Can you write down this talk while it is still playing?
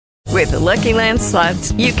With the Lucky Land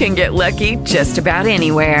Slots, you can get lucky just about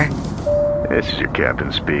anywhere. This is your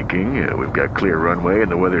captain speaking. We've got clear runway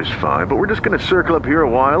and the weather's fine, but we're just going to circle up here a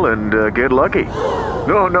while and get lucky.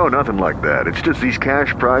 No, nothing like that. It's just these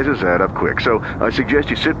cash prizes add up quick. So I suggest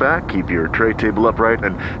you sit back, keep your tray table upright,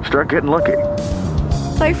 and start getting lucky.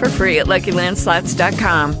 Play for free at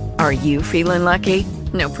LuckyLandSlots.com. Are you feeling lucky?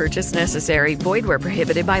 No purchase necessary. Void where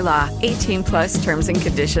prohibited by law. 18 plus terms and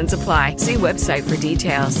conditions apply. See website for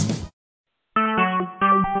details.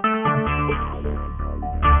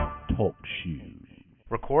 Talk shoes.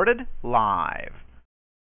 Recorded live.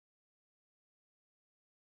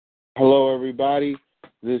 Hello, everybody.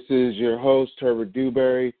 This is your host, Herbert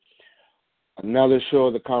Dewberry. Another show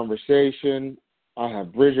of The Conversation. I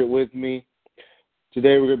have Bridget with me.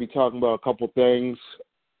 Today we're going to be talking about a couple things.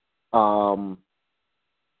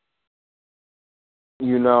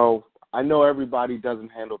 I know everybody doesn't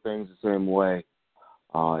handle things the same way,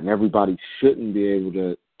 and everybody shouldn't be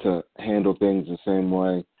able to handle things the same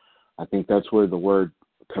way. I think that's where the word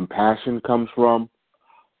compassion comes from.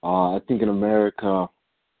 I think in America,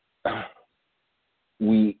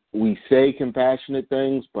 we say compassionate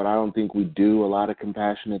things, but I don't think we do a lot of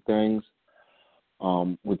compassionate things.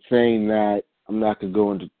 With saying that, I'm not going to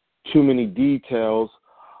go into too many details,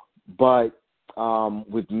 but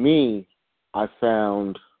with me, I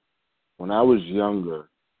found when I was younger,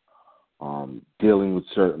 dealing with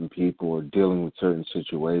certain people or dealing with certain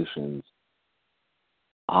situations,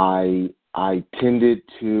 I tended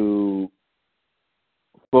to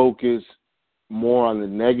focus more on the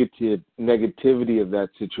negativity of that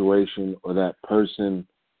situation or that person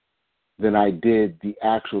than I did the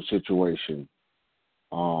actual situation.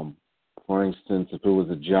 For instance, if it was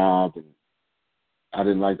a job and I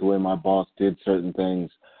didn't like the way my boss did certain things,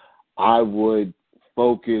 I would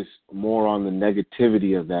focus more on the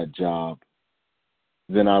negativity of that job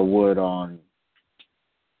than I would on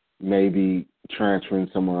maybe transferring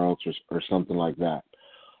somewhere else or something like that.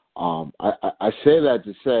 I say that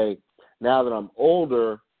to say, now that I'm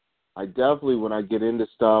older, I definitely, when I get into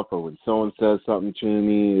stuff or when someone says something to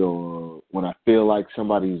me or when I feel like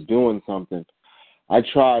somebody's doing something, I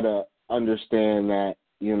try to understand that,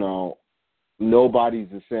 nobody's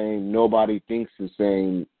the same, nobody thinks the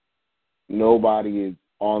same, nobody is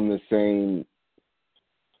on the same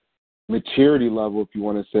maturity level, if you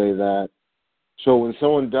want to say that. So when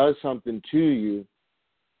someone does something to you,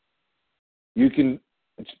 you can,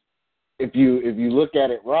 if you look at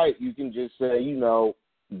it right, you can just say,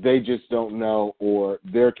 they just don't know, or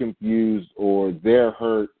they're confused, or they're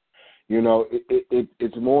hurt.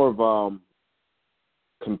 It's more of a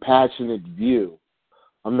compassionate view.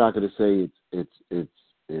 I'm not going to say it's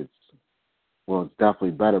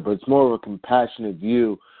definitely better, but it's more of a compassionate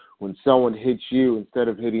view. When someone hits you, instead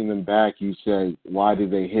of hitting them back, you say, why did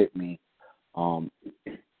they hit me?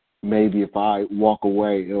 Maybe if I walk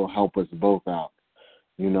away, it'll help us both out.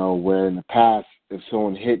 Where in the past, if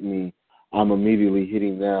someone hit me, I'm immediately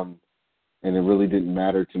hitting them, and it really didn't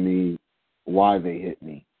matter to me why they hit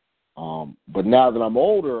me. But now that I'm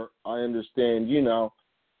older, I understand,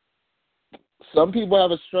 some people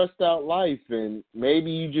have a stressed out life, and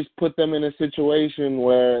maybe you just put them in a situation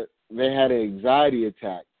where they had an anxiety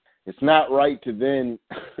attack. It's not right to then,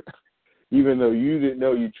 even though you didn't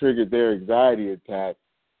know you triggered their anxiety attack,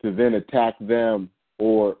 to then attack them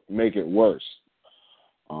or make it worse.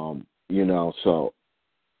 So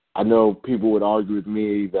I know people would argue with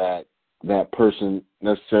me that that person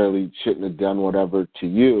necessarily shouldn't have done whatever to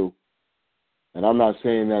you, and I'm not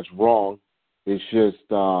saying that's wrong. It's just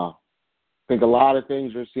I think a lot of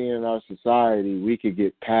things we're seeing in our society we could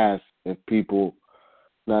get past if people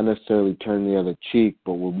not necessarily turn the other cheek,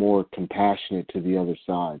 but were more compassionate to the other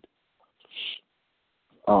side.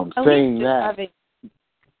 Saying that,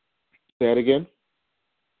 say it again?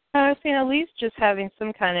 I was saying at least just having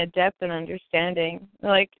some kind of depth and understanding.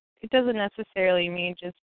 Like, it doesn't necessarily mean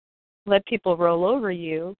just let people roll over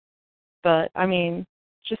you, but,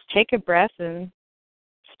 just take a breath and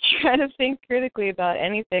try to think critically about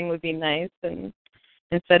anything would be nice, and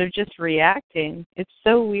instead of just reacting. It's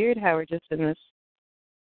so weird how we're just in this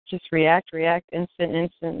just react,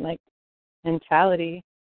 instant, like, mentality.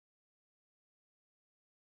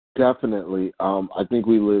 Definitely. I think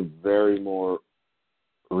we live very more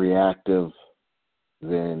reactive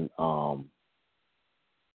than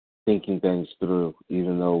thinking things through,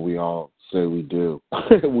 even though we all say we do.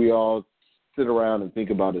 We all sit around and think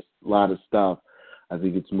about a lot of stuff. I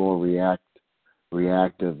think it's more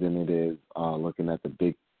reactive than it is looking at the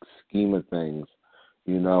big scheme of things.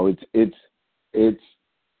 It's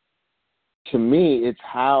to me, it's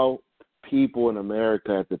how people in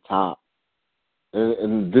America at the top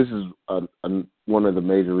and this is one of the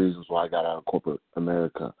major reasons why I got out of corporate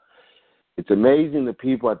America. It's amazing the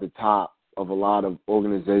people at the top of a lot of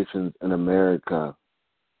organizations in America,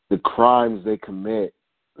 the crimes they commit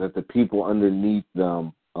that the people underneath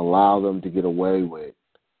them allow them to get away with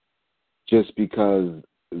just because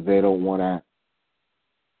they don't want to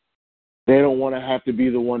have to be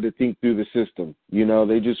the one to think through the system. You know,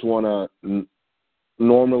 they just want to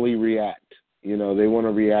normally react. You know, they want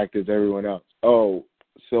to react as everyone else. Oh,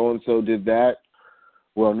 so-and-so did that.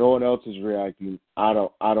 Well, no one else is reacting. I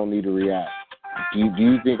don't need to react. Do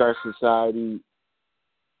you think our society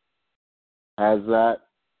has that?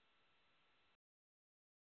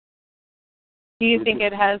 Do you think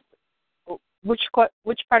it has? Which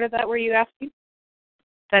part of that were you asking?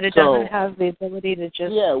 That it doesn't have the ability to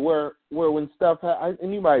just where when stuff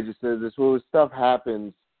and you might have just said this, where when stuff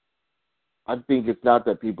happens, I think it's not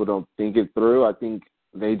that people don't think it through. I think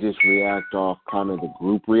they just react off kind of the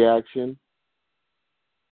group reaction.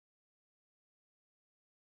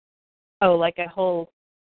 Oh, like a whole,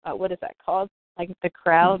 what is that called? Like the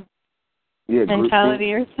crowd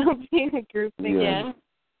mentality or something, a group thing.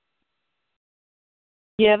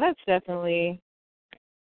 Yeah, that's definitely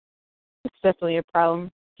a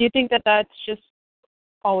problem. Do you think that that's just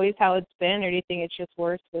always how it's been, or do you think it's just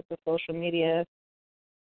worse with the social media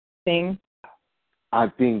thing? I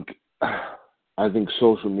think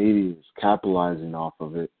social media is capitalizing off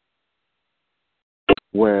of it.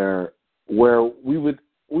 Where we would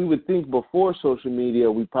think before social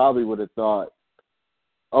media, we probably would have thought,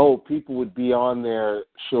 oh, people would be on there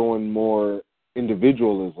showing more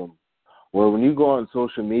individualism. Where when you go on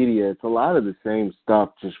social media, it's a lot of the same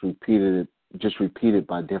stuff, just repeated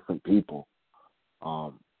by different people.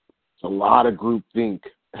 It's a lot of groupthink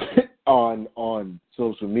on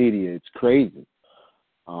social media. It's crazy.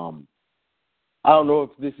 I don't know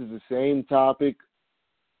if this is the same topic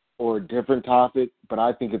or a different topic, but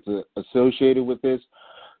I think it's associated with this.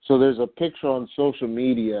 So there's a picture on social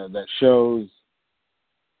media that shows.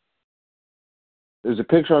 There's a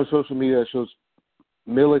picture on social media that shows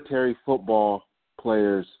military football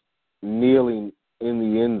players kneeling in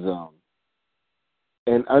the end zone.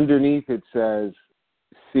 And underneath it says,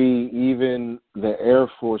 see, even the Air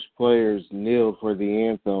Force players kneeled for the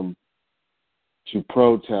anthem to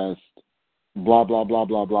protest, blah, blah, blah,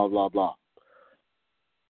 blah, blah, blah, blah.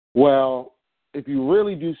 Well, if you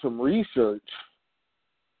really do some research,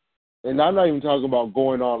 and I'm not even talking about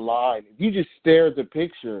going online, if you just stare at the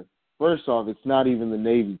picture, first off, it's not even the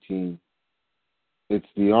Navy team. It's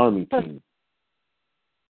the Army team.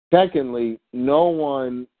 Secondly, no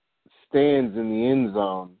one stands in the end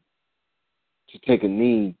zone to take a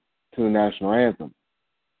knee to the national anthem.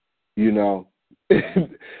 You know?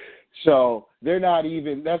 So that's not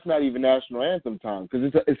even national anthem time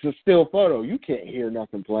because it's a still photo. You can't hear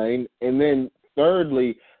nothing playing. And then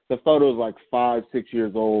thirdly, the photo is like 5-6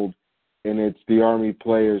 years old, and it's the Army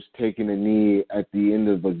players taking a knee at the end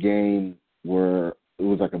of a game where it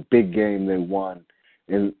was like a big game they won.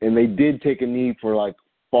 And they did take a knee for like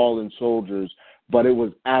fallen soldiers, but it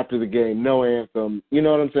was after the game, no anthem. You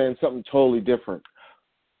know what I'm saying? Something totally different.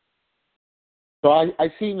 So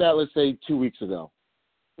I seen that, let's say, 2 weeks ago,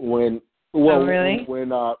 when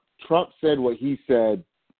Trump said what he said,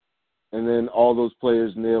 and then all those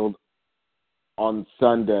players kneeled on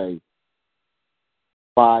Sunday.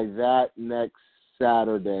 By that next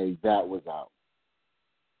Saturday, that was out.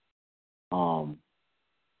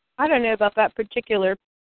 I don't know about that particular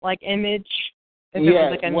image. If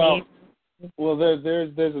it was knee. Well,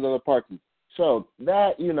 there's another part. So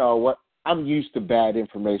that, you know what, I'm used to bad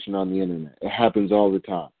information on the internet. It happens all the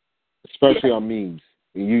time, especially on memes.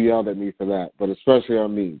 And you yelled at me for that, but especially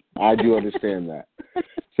on memes. I do understand that.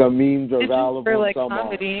 Some memes are valuable. For some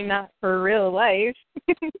comedy, aren't. not for real life.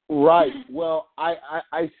 Right. Well, I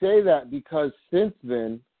say that because since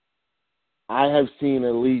then, I have seen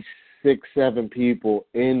at least 6-7 people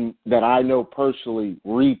that I know personally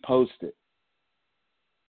repost it.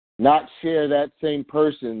 Not share that same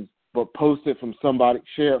person, but post it from somebody,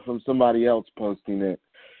 share it from somebody else posting it.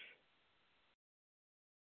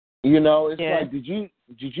 You know, it's like, did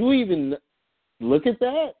you even look at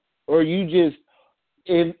that? Or you just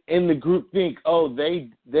in the group think, oh,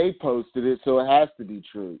 they posted it, so it has to be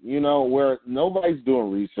true. You know, where nobody's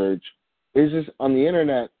doing research. It's just on the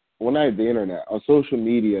internet, well, not the internet, on social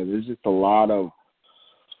media, there's just a lot of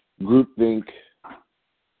groupthink.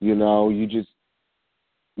 You know, you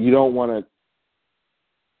don't want to.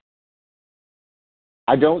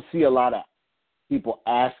 I don't see a lot of people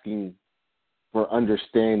asking for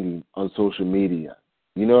understanding on social media.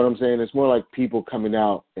 You know what I'm saying? It's more like people coming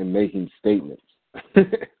out and making statements.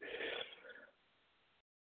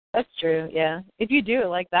 That's true, yeah. If you do it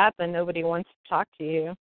like that, then nobody wants to talk to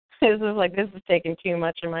you. This is taking too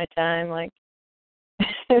much of my time, like,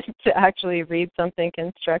 to actually read something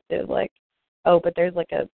constructive. Like, oh, but there's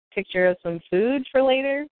like a picture of some food for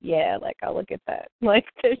later? Yeah, like, I'll look at that. Like,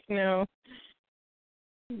 there's no...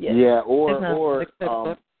 Yeah, or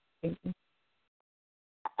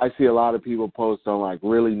I see a lot of people post on, like,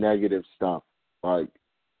 really negative stuff. Like,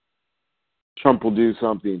 Trump will do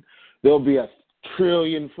something. There'll be a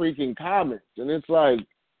trillion freaking comments. And it's like,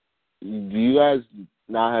 do you guys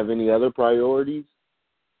not have any other priorities?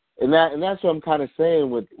 And that's what I'm kind of saying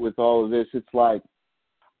with all of this. It's like,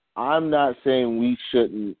 I'm not saying we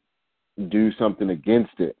shouldn't do something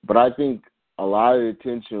against it, but I think a lot of the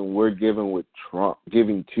attention we're giving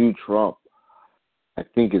to Trump, I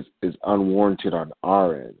think is unwarranted on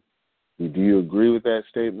our end. Do you agree with that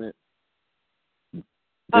statement?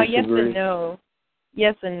 Yes and no.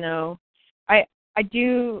 Yes and no. I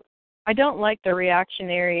don't like the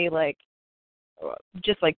reactionary, like,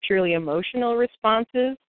 just like purely emotional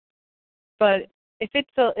responses. But if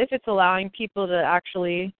it's allowing people to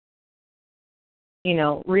actually,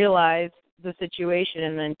 realize the situation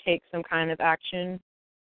and then take some kind of action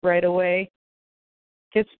right away,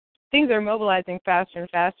 because things are mobilizing faster and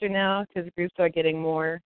faster now because groups are getting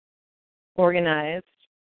more organized.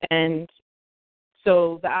 And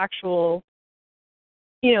so the actual,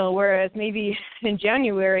 whereas maybe in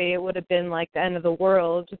January it would have been like the end of the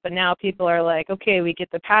world, but now people are like, okay, we get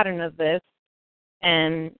the pattern of this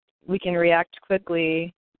and we can react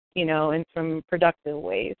quickly, in some productive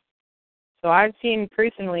ways. So I've seen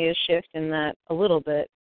personally a shift in that a little bit.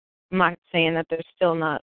 I'm not saying that there's still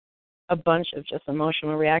not a bunch of just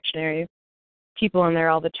emotional reactionary people in there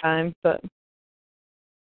all the time, but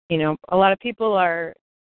a lot of people are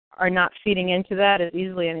not feeding into that as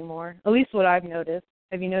easily anymore. At least what I've noticed.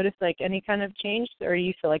 Have you noticed like any kind of change, or do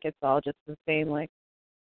you feel like it's all just the same? Like,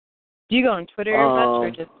 do you go on Twitter much or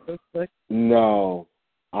just Facebook? No,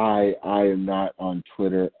 I am not on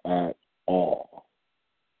Twitter at all,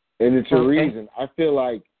 and it's a reason. I feel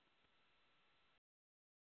like,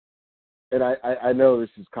 and I know this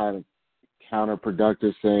is kind of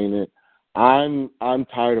counterproductive saying it. I'm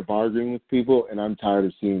tired of arguing with people, and I'm tired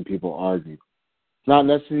of seeing people argue.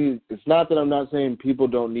 It's not that I'm not saying people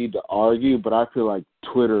don't need to argue, but I feel like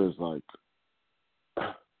Twitter is like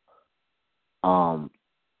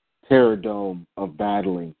terror dome of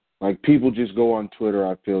battling. Like, people just go on Twitter,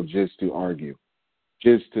 I feel, just to argue,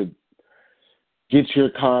 just to get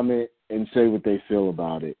your comment and say what they feel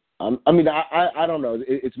about it. I don't know.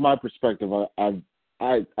 It's my perspective.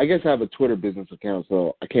 I guess I have a Twitter business account,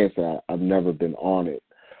 so I can't say I've never been on it.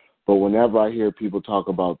 But whenever I hear people talk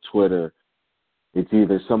about Twitter, it's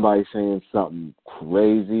either somebody saying something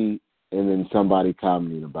crazy and then somebody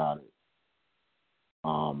commenting about it.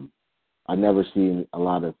 I never seen a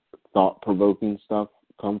lot of thought-provoking stuff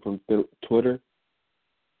come from Twitter.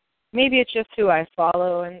 Maybe it's just who I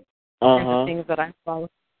follow and the things that I follow.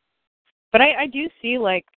 But I do see,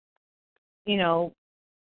 like, I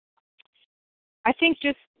think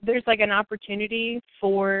just there's like an opportunity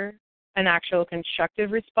for an actual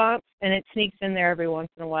constructive response, and it sneaks in there every once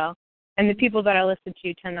in a while. And the people that I listen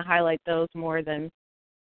to tend to highlight those more than,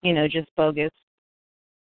 just bogus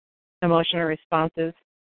emotional responses.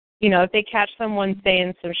 If they catch someone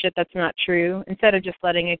saying some shit that's not true, instead of just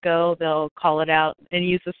letting it go, they'll call it out and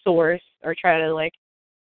use a source or try to, like,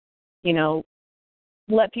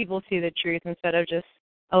 let people see the truth instead of just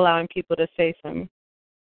allowing people to say some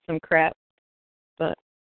crap. But,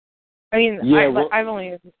 I've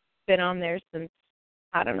only been on there since,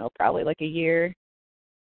 I don't know, probably like a year.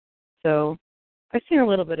 So I've seen a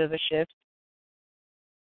little bit of a shift.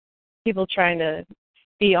 People trying to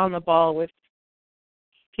be on the ball with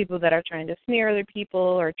people that are trying to smear other people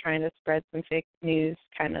or trying to spread some fake news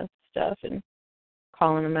kind of stuff and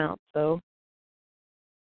calling them out. So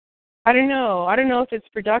I don't know. I don't know if it's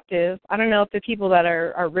productive. I don't know if the people that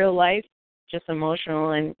are real life, just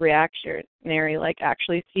emotional and reactionary, like,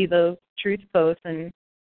 actually see those truth posts and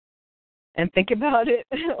think about it,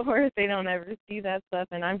 or if they don't ever see that stuff.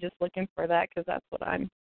 And I'm just looking for that because that's what I'm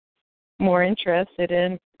more interested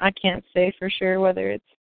in. I can't say for sure whether it's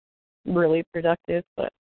really productive,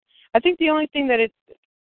 but I think the only thing that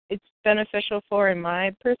it's beneficial for in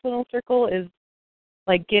my personal circle is,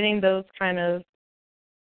 like, getting those kind of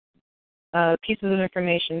pieces of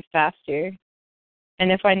information faster.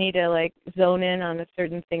 And if I need to, like, zone in on a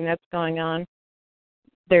certain thing that's going on,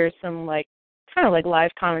 there's some, like, kind of like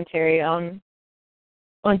live commentary on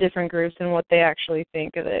different groups and what they actually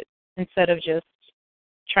think of it, instead of just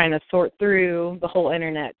trying to sort through the whole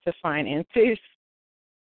internet to find answers.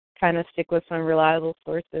 kind of stick with some reliable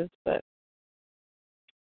sources. But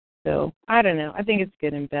so I don't know. I think it's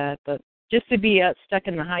good and bad, but just to be stuck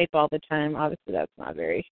in the hype all the time, obviously that's not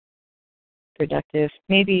very productive.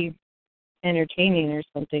 Maybe entertaining or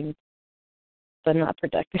something, but not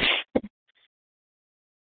productive.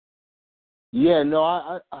 Yeah,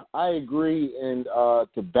 no, I agree. And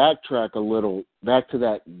to backtrack a little, back to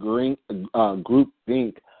that group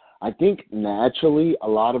think, I think naturally a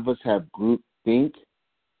lot of us have group think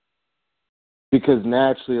because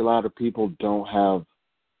naturally a lot of people don't have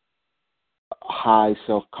high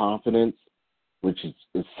self-confidence, which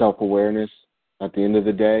is self-awareness at the end of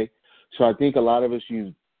the day. So I think a lot of us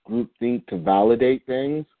use group think to validate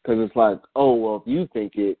things because it's like, oh, well, if you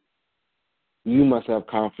think it, you must have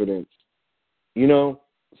confidence. You know,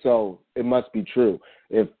 so it must be true.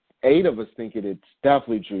 If 8 of us think it, it's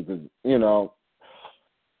definitely true because, you know,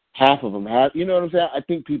 half of them have, you know what I'm saying? I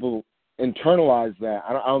think people internalize that.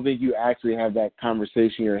 I don't think you actually have that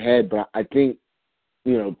conversation in your head, but I think,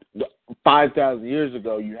 you know, 5,000 years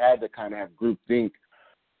ago, you had to kind of have group think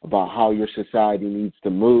about how your society needs to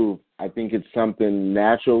move. I think it's something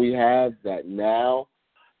natural we have that now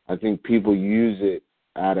I think people use it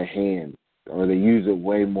out of hand. Or they use it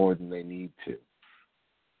way more than they need to.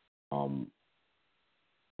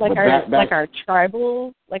 Like our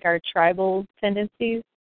tribal tendencies.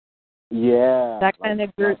 Yeah, that kind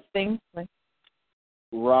of group thing. Like,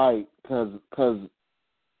 right, because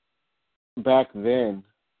back then,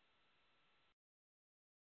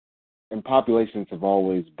 and populations have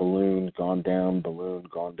always ballooned, gone down, ballooned,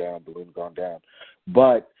 gone down, ballooned, gone down.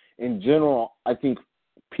 But in general, I think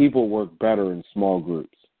people work better in small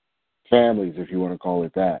groups. Families, if you want to call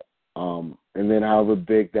it that. And then however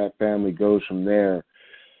big that family goes from there,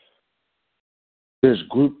 there's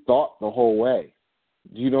group thought the whole way.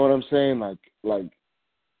 Do you know what I'm saying? Like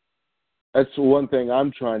that's one thing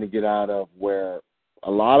I'm trying to get out of, where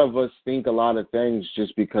a lot of us think a lot of things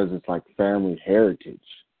just because it's like family heritage.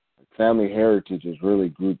 Family heritage is really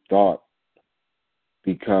group thought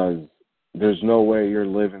because there's no way you're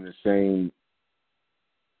living the same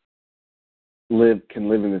can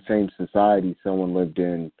live in the same society someone lived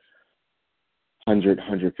in 100,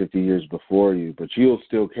 150 years before you, but you'll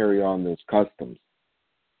still carry on those customs.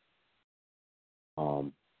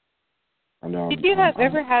 Did you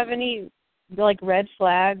ever have any like red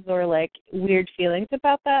flags or like weird feelings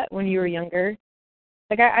about that when you were younger?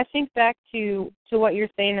 Like I think back to what you're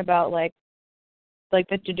saying about like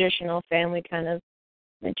the traditional family kind of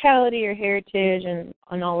mentality or heritage and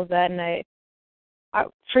all of that, and I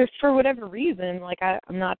for whatever reason, like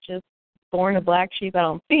I'm not just born a black sheep, I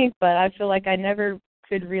don't think, but I feel like I never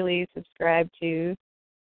could really subscribe to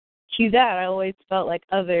that. I always felt like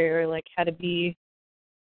other or like had to be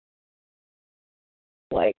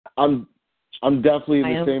like I'm definitely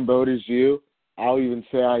in the same boat as you. I'll even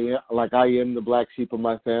say I am the black sheep of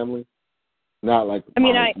my family. Not like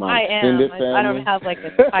my extended family. I don't have like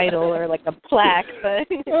a title or like a plaque, but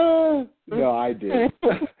no, I do.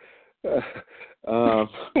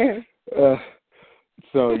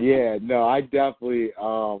 So yeah, no, I definitely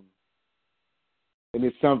and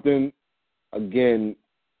it's something, again,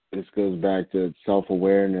 this goes back to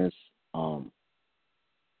self-awareness.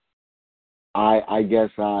 I guess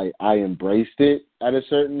I embraced it at a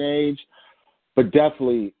certain age, but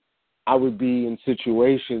definitely I would be in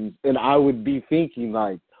situations and I would be thinking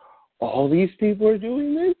like, all these people are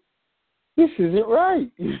doing this? This isn't right.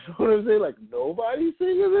 You know what I'm saying? Like, nobody's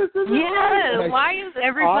thinking this isn't right. Yeah, why is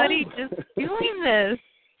everybody just doing this?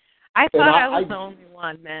 I thought I was the only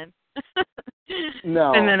one, man.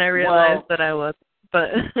 No. And then I realized that I was.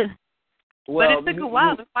 But well, but it took a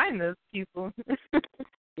while to find those people.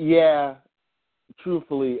 Yeah,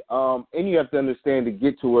 truthfully. And you have to understand, to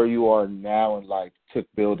get to where you are now in life took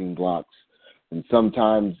building blocks. And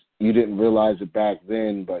sometimes you didn't realize it back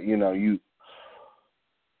then, but, you know,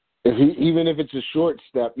 even if it's a short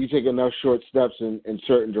step, you take enough short steps in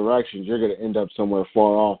certain directions, you're going to end up somewhere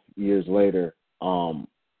far off years later.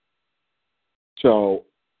 So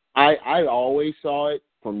I always saw it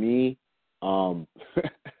for me.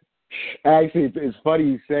 Actually, it's funny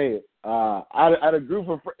you say it. I had a group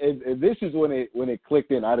of friends, and this is when it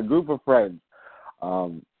clicked in. I had a group of friends.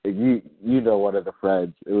 You know one of the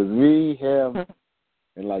friends. It was me, him,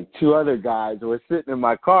 and like 2 other guys who were sitting in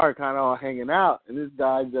my car kind of all hanging out. And this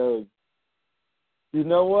guy goes, you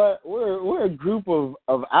know what? We're a group of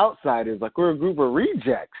outsiders. Like, we're a group of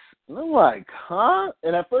rejects. And I'm like, huh?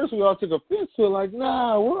 And at first we all took offense to it, like,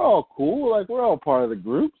 nah, we're all cool. Like, we're all part of the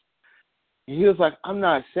group. he was like, I'm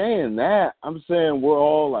not saying that. I'm saying we're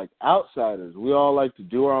all like outsiders. We all like to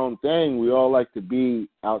do our own thing. We all like to be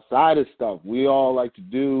outside of stuff. We all like to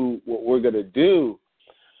do what we're going to do.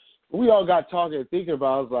 We all got talking and thinking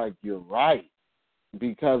about it. I was like, you're right.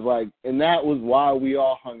 Because, like, and that was why we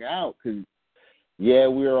all hung out. Because, yeah,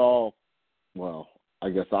 we were all, well, I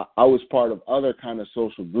guess I was part of other kind of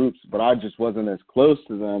social groups, but I just wasn't as close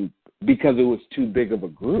to them because it was too big of a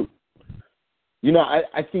group. You know,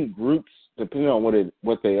 I think groups, depending on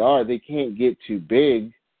what they are, they can't get too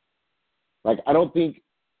big. Like, I don't think,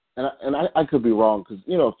 and I could be wrong, because,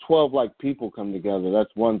 you know, if 12, like, people come together, that's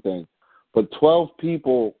one thing. But 12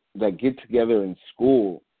 people that get together in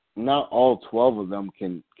school, not all 12 of them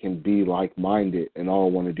can be like-minded and all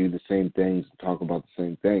want to do the same things and talk about the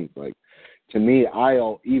same things. Like, to me,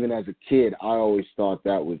 even as a kid, I always thought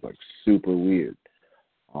that was, like, super weird.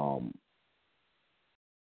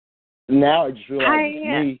 Now I just realize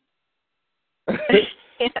it's me.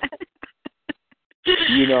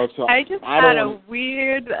 You know, so I just had a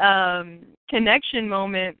weird connection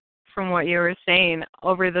moment from what you were saying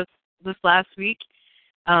over this last week.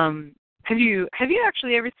 Have you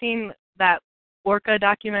actually ever seen that orca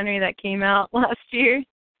documentary that came out last year?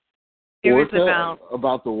 It orca? Was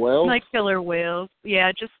about the whales? Like killer whales.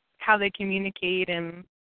 Yeah, just how they communicate and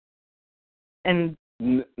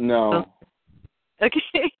no.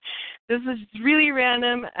 Okay. This is really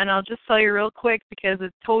random, and I'll just tell you real quick because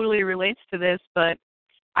it totally relates to this, but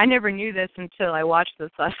I never knew this until I watched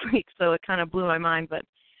this last week, so it kind of blew my mind. But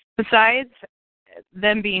besides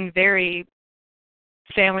them being very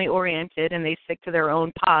family-oriented and they stick to their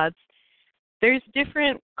own pods, there's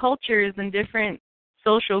different cultures and different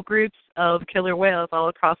social groups of killer whales all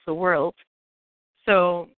across the world.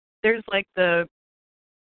 So there's like the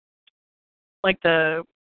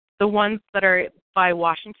ones that are by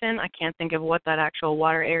Washington. I can't think of what that actual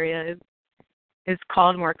water area is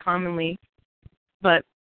called more commonly. But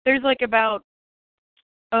there's like about,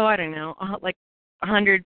 I don't know, like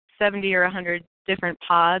 170 or 100 different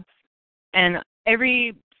pods. And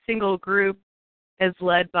every single group is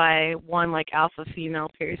led by one like alpha female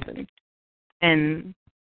person. And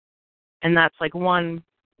that's like one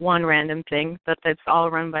random thing that's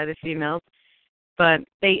all run by the females. But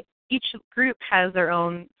each group has their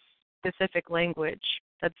own specific language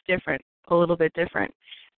that's different, a little bit different.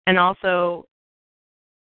 And also,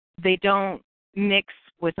 they don't mix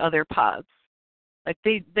with other pods. Like,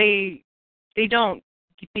 they don't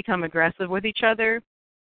become aggressive with each other,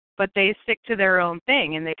 but they stick to their own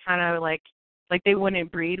thing, and they kind of, like they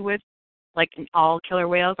wouldn't breed with, like, all killer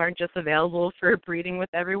whales aren't just available for breeding with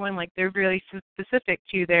everyone. Like, they're really specific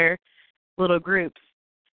to their little groups.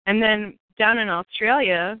 And then down in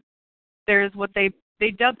Australia, there's what they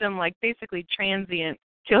dub them like basically transient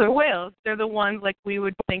killer whales. They're the ones like we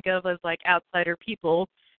would think of as like outsider people.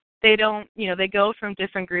 They don't, they go from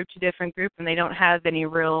different group to different group, and they don't have any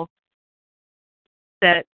real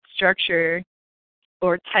set structure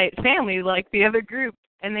or tight family like the other group.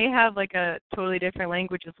 And they have like a totally different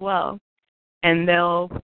language as well, and they'll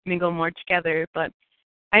mingle more together. But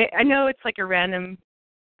I know it's like a random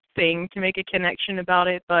thing to make a connection about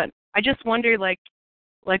it, but I just wonder, like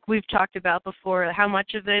we've talked about before, how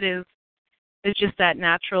much of it is just that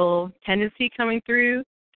natural tendency coming through,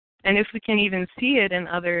 and if we can even see it in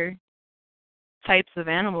other types of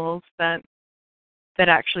animals that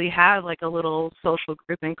actually have like a little social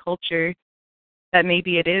group and culture, that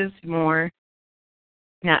maybe it is more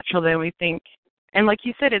natural than we think. And like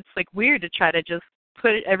you said, it's like weird to try to just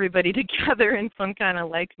put everybody together in some kind of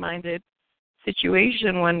like-minded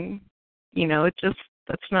situation when,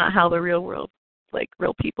 that's not how the real world, like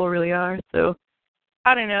real people really are. So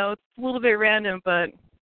I don't know, it's a little bit random, but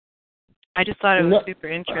I just thought it was super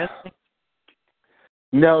interesting.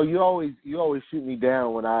 No, you always shoot me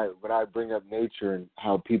down when I bring up nature and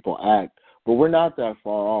how people act, but we're not that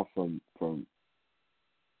far off from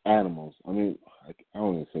animals. I mean, I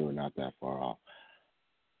don't even say we're not that far off.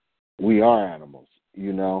 We are animals,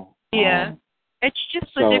 Yeah, it's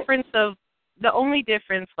just the difference of, the only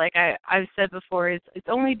difference, like I've said before, is it's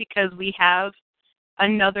only because we have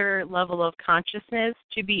another level of consciousness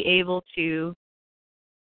to be able to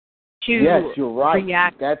yes, you're right.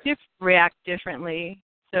 react differently.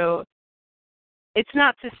 So it's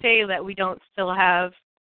not to say that we don't still have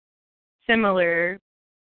similar,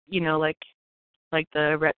 like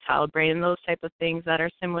the reptile brain and those type of things that are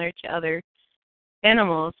similar to other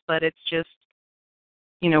animals, but it's just,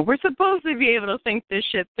 we're supposed to be able to think this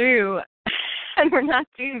shit through, and we're not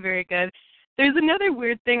doing very good. There's another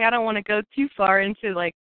weird thing. I don't want to go too far into,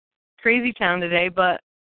 like, Crazy Town today, but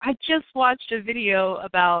I just watched a video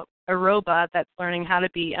about a robot that's learning how to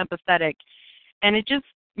be empathetic. And it just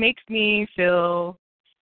makes me feel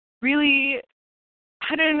really,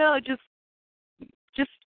 I don't know, just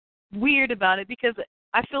weird about it, because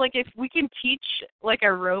I feel like if we can teach like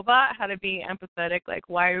a robot how to be empathetic, like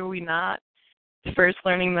why are we not first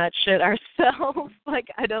learning that shit ourselves? Like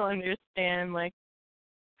I don't understand like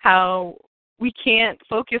how we can't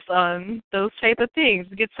focus on those type of things.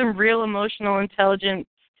 Get some real emotional intelligence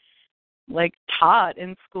like taught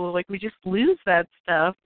in school. Like we just lose that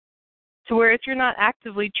stuff to where if you're not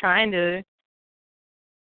actively trying to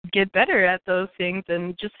get better at those things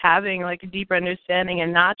and just having like a deeper understanding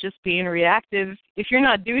and not just being reactive, if you're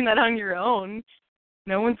not doing that on your own,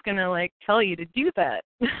 no one's going to like tell you to do that.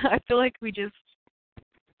 I feel like we just,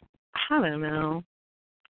 I don't know.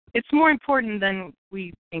 It's more important than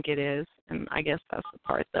we think it is, and I guess that's the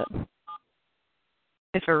part that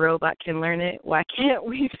if a robot can learn it, why can't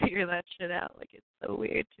we figure that shit out? Like it's so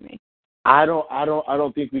weird to me. I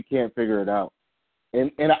don't think we can't figure it out.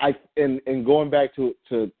 And going back to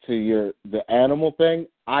the animal thing,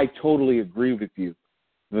 I totally agree with you.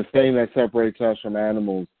 The thing that separates us from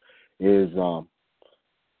animals is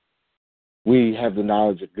we have the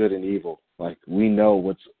knowledge of good and evil. Like we know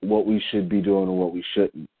what we should be doing and what we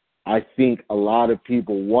shouldn't. I think a lot of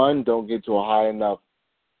people, one, don't get to a high enough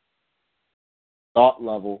thought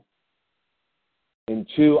level, and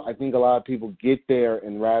two, I think a lot of people get there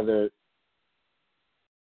and rather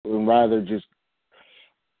just,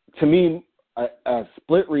 to me, a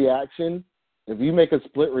split reaction. If you make a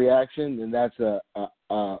split reaction, then that's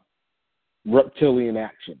a reptilian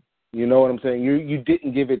action. You know what I'm saying? You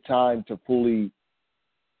didn't give it time to fully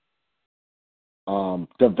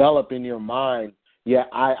develop in your mind. Yeah,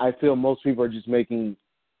 I feel most people are just making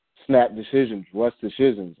snap decisions, rush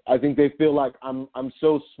decisions. I think they feel like I'm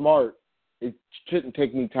so smart, it shouldn't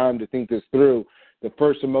take me time to think this through. The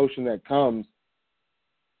first emotion that comes,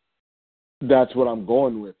 that's what I'm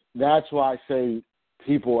going with. That's why I say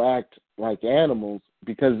people act like animals,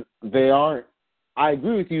 because they aren't. I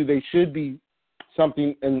agree with you, they should be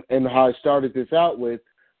something, and how I started this out with,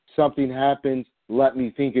 something happens, let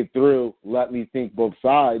me think it through, let me think both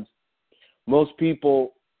sides. Most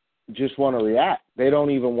people just want to react. They don't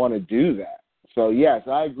even want to do that. So, yes,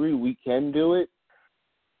 I agree we can do it,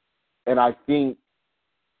 and I think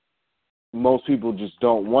most people just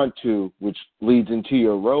don't want to, which leads into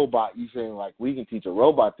your robot. You saying, like, we can teach a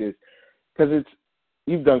robot this, because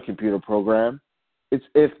you've done computer program. It's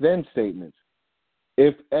if-then statements.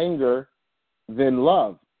 If anger, then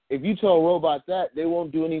love. If you tell a robot that, they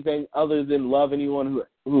won't do anything other than love anyone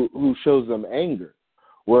who shows them anger.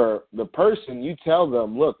 Where the person, you tell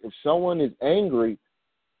them, look, if someone is angry,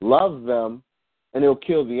 love them, and it'll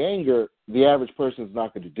kill the anger, the average person's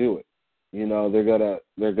not going to do it. You know, they're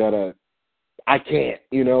gonna, I can't,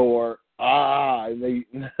 you know, or and they,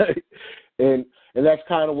 and that's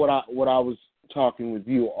kind of what I was talking with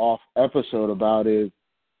you off episode about, is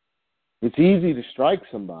it's easy to strike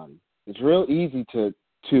somebody. It's real easy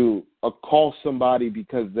to accost somebody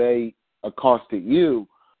because they accosted you,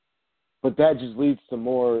 but that just leads to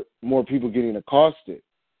more people getting accosted.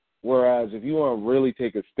 Whereas if you want to really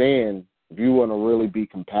take a stand, if you want to really be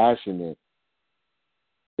compassionate,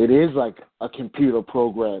 it is like a computer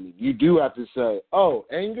programming. You do have to say, oh,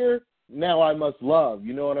 anger, now I must love.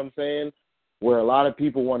 You know what I'm saying? Where a lot of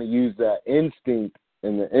people want to use that instinct,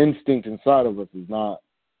 and the instinct inside of us is not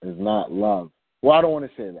love. Well, I don't want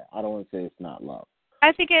to say that. I don't want to say it's not love.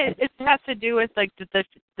 I think it has to do with like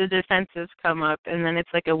the defenses come up, and then it's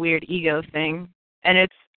like a weird ego thing, and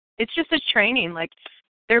it's just a training. Like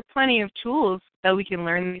there are plenty of tools that we can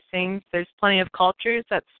learn these things. There's plenty of cultures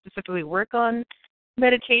that specifically work on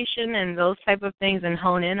meditation and those type of things and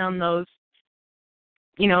hone in on those.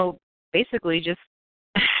 You know, basically just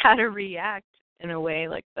how to react in a way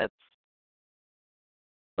like that's,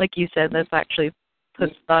 like you said, that's actually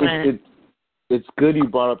puts thought in it. It's good you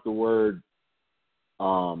brought up the word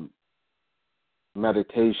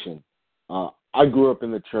meditation. I grew up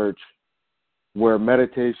in the church where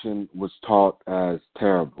meditation was taught as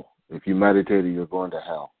terrible. If you meditated, you're going to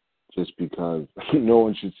hell, just because no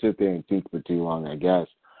one should sit there and think for too long, I guess.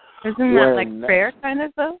 Isn't that like prayer kind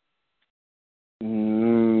of, though?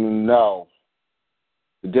 No.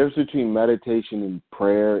 The difference between meditation and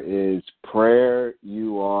prayer is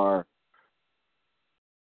you are...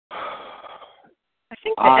 I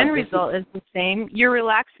think the end result is the same. You're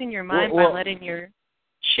relaxing your mind by letting your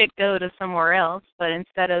shit go to somewhere else, but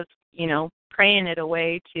instead of, you know, praying it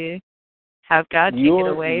away to have God take it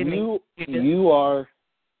away. You are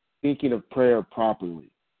thinking of prayer properly,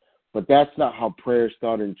 but that's not how prayer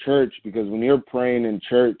started in church, because when you're praying in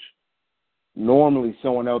church, normally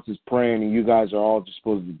someone else is praying and you guys are all just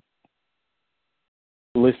supposed to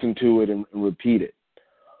listen to it and repeat it.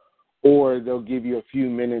 Or they'll give you a few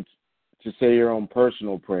minutes to say your own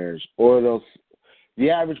personal prayers. Or the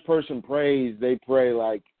average person prays, they pray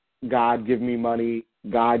like, God, give me money.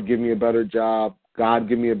 God, give me a better job. God,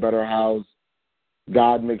 give me a better house.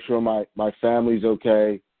 God, make sure my family's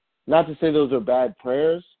okay. Not to say those are bad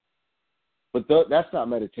prayers, but that's not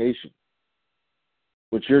meditation,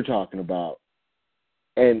 what you're talking about.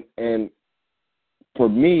 And for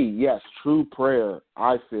me, yes, true prayer,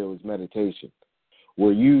 I feel, is meditation,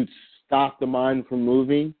 where you stop the mind from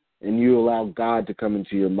moving and you allow God to come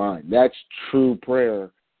into your mind. That's true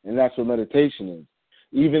prayer, and that's what meditation is.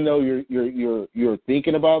 Even though you're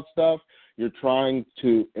thinking about stuff, you're trying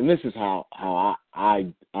to, and this is how I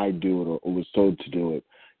do it or was told to do it.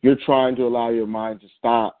 You're trying to allow your mind to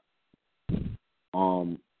stop.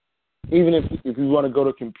 Even if you want to go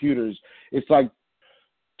to computers, it's like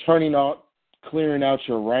clearing out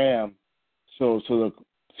your RAM, so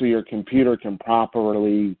your computer can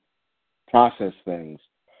properly process things.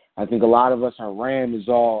 I think a lot of us, our RAM is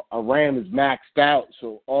maxed out,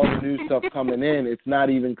 so all the new stuff coming in, it's not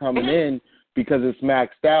even coming in because it's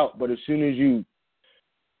maxed out. But as soon as you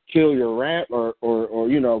kill your RAM or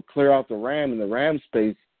clear out the RAM, and the RAM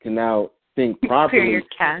space can now think properly. Clear your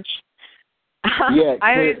cache. Yeah,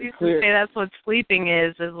 I always used to say that's what sleeping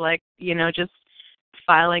is like, just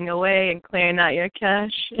filing away and clearing out your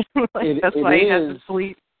cache. That's why you have to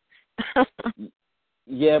sleep.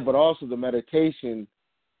 Yeah, but also the meditation,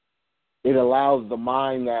 it allows the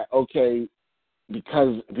mind that, okay,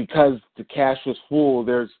 because the cache was full,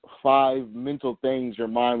 there's 5 mental things your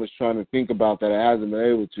mind was trying to think about that it hasn't been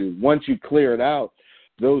able to. Once you clear it out,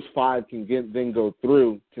 those 5 can then go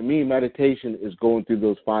through. To me, meditation is going through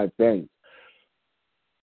those 5 things.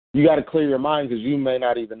 You got to clear your mind because you may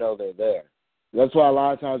not even know they're there. That's why a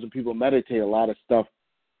lot of times when people meditate, a lot of stuff,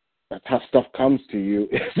 that's how stuff comes to you,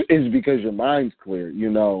 is because your mind's clear.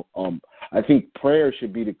 I think prayer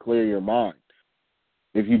should be to clear your mind.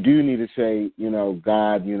 If you do need to say,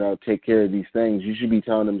 God, take care of these things, you should be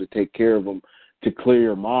telling him to take care of them to clear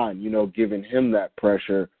your mind, giving him that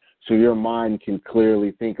pressure so your mind can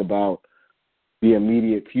clearly think about the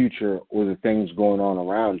immediate future or the things going on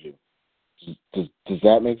around you. Does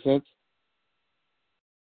that make sense?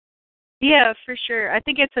 Yeah, for sure. I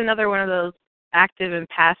think it's another one of those active and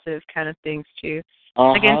passive kind of things too.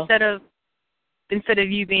 Uh-huh. Like instead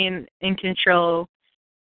of you being in control,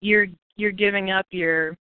 you're giving up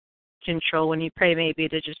your control when you pray, maybe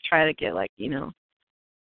to just try to get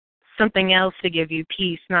something else to give you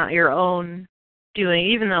peace, not your own doing.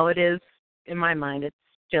 Even though it is, in my mind, it's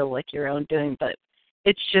still like your own doing, but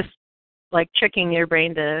it's just like tricking your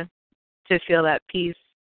brain to feel that peace.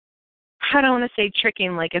 I don't want to say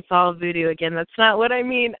tricking like it's all voodoo again. That's not what I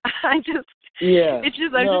mean. I'm just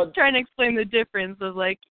trying to explain the difference of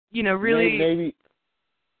really. Maybe.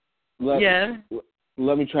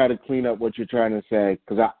 Let me try to clean up what you're trying to say,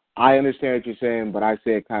 because I understand what you're saying, but I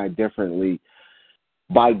say it kind of differently.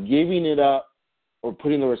 By giving it up or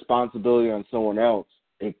putting the responsibility on someone else,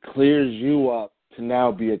 it clears you up to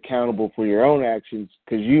now be accountable for your own actions,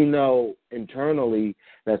 because internally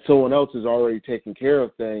that someone else is already taking care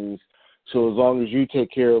of things. So as long as you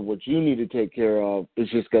take care of what you need to take care of,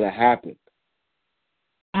 it's just going to happen.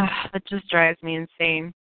 That just drives me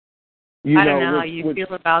insane. I don't know how you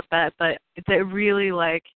feel about that, but it's really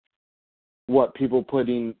what people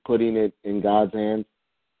putting it in God's hands.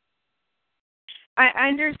 I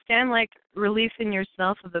understand releasing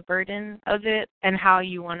yourself of the burden of it and how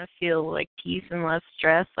you want to feel peace and less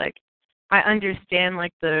stress. I understand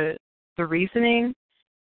the reasoning,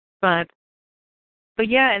 but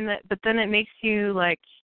yeah, but then it makes you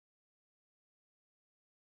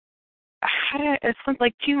it's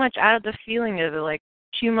too much out of the feeling of it,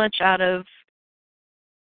 too much out of.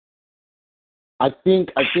 I think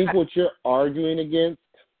what you're arguing against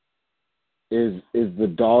is the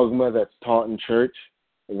dogma that's taught in church.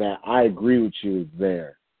 That I agree with you is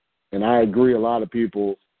there, and I agree a lot of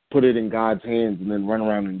people put it in God's hands and then run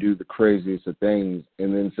around and do the craziest of things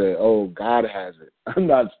and then say, "Oh, God has it. I'm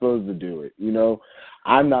not supposed to do it."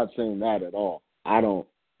 I'm not saying that at all. I don't.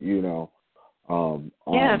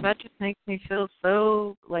 That just makes me feel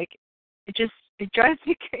so it drives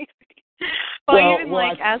me crazy.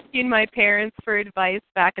 Asking my parents for advice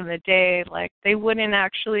back in the day, they wouldn't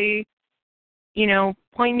actually,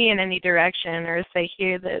 point me in any direction or say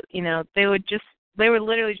here that, they would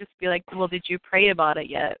literally just be like, well, did you pray about it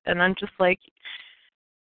yet? And I'm just like,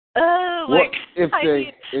 right.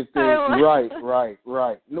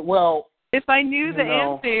 Well, if I knew the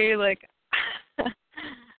answer,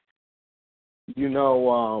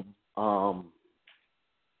 I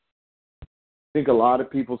think a lot of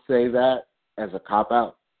people say that as a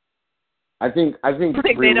cop-out. I think like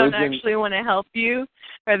religion, they don't actually want to help you,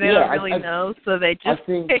 or they don't really know, so they just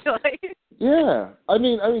say like. Yeah, I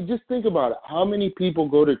mean, just think about it. How many people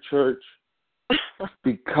go to church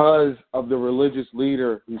because of the religious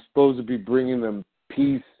leader who's supposed to be bringing them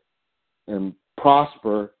peace and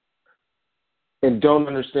prosper, and don't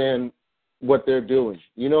understand what they're doing?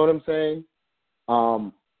 You know what I'm saying?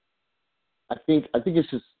 I think it's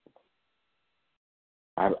just.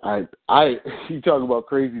 You talk about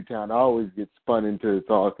crazy town. I always get spun into it's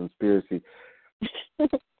all a conspiracy.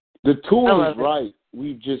 The tool is right.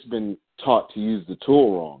 We've just been taught to use the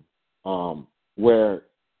tool wrong. Where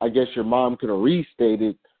I guess your mom could have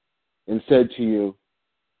restated and said to you,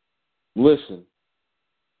 listen,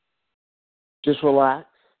 just relax,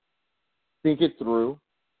 think it through,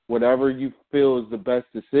 whatever you feel is the best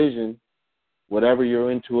decision, whatever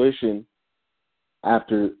your intuition,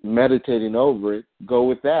 after meditating over it, go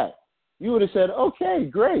with that. You would have said, okay,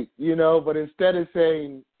 great, but instead of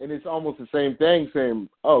saying, and it's almost the same thing, saying,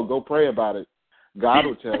 oh, go pray about it. God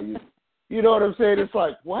will tell you. You know what I'm saying? It's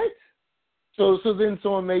like, what? So then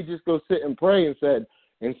someone may just go sit and pray and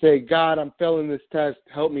say, God, I'm failing this test,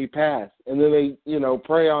 help me pass. And then they,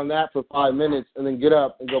 pray on that for 5 minutes and then get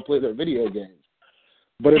up and go play their video games.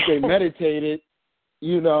 But if they meditated,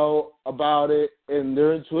 about it, and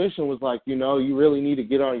their intuition was like, you really need to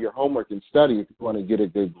get on your homework and study if you want to get a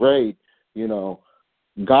good grade.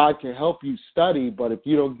 God can help you study, but if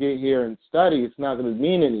you don't get here and study, it's not going to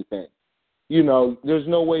mean anything. There's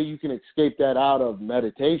no way you can escape that out of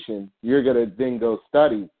meditation. You're going to then go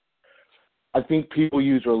study. I think people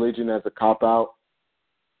use religion as a cop-out,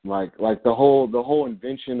 like the whole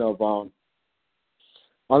invention of, on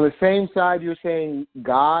the same side you're saying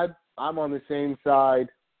God, I'm on the same side,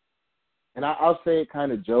 and I'll say it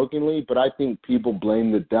kind of jokingly, but I think people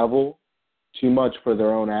blame the devil too much for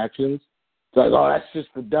their own actions. It's like, oh, that's just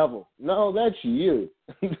the devil. No, that's you.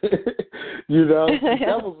 The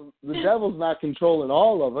devil's not controlling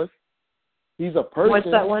all of us. He's a person. What's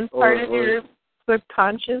that one part of your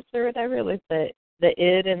subconscious or whatever, like the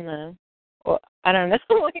id and the, well, I don't know,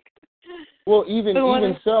 like. Well, even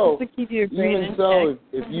so, if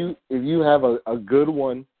you have a good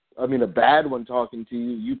one, I mean, a bad one talking to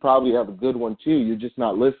you, you probably have a good one too. You're just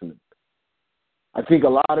not listening. I think a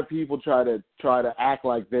lot of people try to act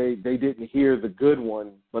like they didn't hear the good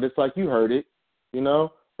one, but it's like you heard it.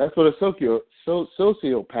 That's what a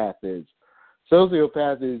sociopath is.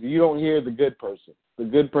 Sociopath is you don't hear the good person. The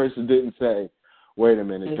good person didn't say, "Wait a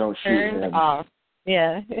minute, don't shoot him." Off.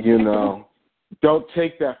 Yeah. Don't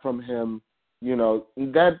take that from him.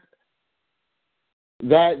 That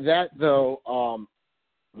though.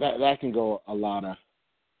 That can go a lot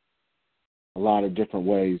of different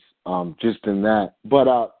ways, just in that. But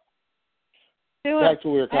back to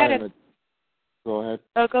where we were kind of. Go ahead.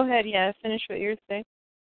 Oh, go ahead. Yeah, finish what you were saying.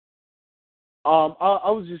 I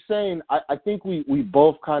was just saying. I think we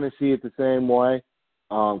both kind of see it the same way,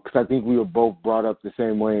 because I think we were both brought up the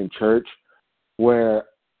same way in church, where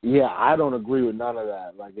I don't agree with none of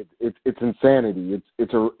that. Like it's insanity.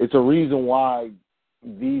 It's a reason why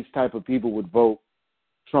these type of people would vote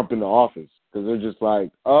Trump into office, because they're just like,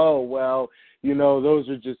 oh, well, those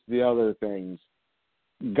are just the other things.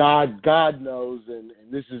 God knows, and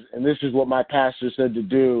this is what my pastor said to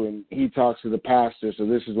do, and he talks to the pastor, so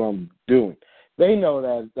this is what I'm doing. They know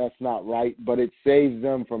that that's not right, but it saves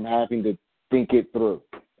them from having to think it through.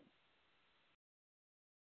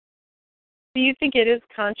 Do you think it is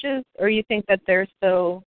conscious, or you think that they're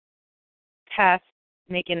so past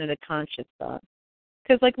making it a conscious thought?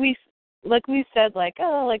 Because like we said, like,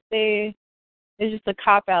 oh, like it's just a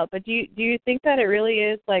cop out. But do you think that it really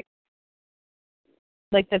is like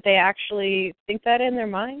that they actually think that in their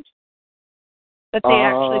mind? That they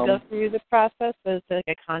actually go through the process as like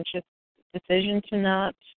a conscious decision to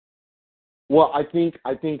not? Well, I think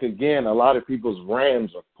again, a lot of people's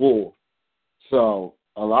rams are full. So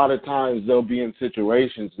a lot of times they'll be in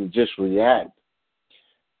situations and just react.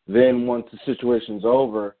 Then once the situation's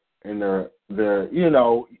over and they're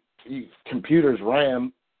computers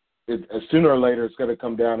RAM, sooner or later it's going to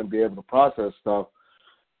come down and be able to process stuff.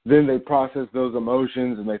 Then they process those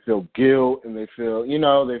emotions and they feel guilt and they feel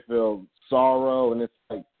sorrow, and it's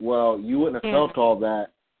like, well, you wouldn't have felt all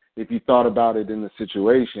that if you thought about it in the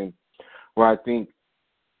situation. Where I think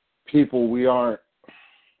people, we aren't,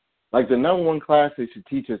 like the number one class they should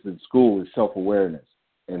teach us in school is self-awareness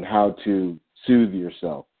and how to soothe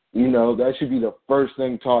yourself. That should be the first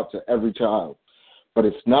thing taught to every child. But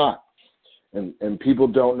it's not. And people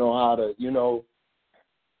don't know how to,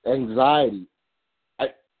 anxiety.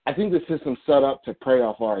 I think the system's set up to prey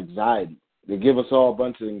off our anxiety. They give us all a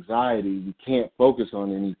bunch of anxiety. We can't focus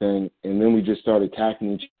on anything, and then we just start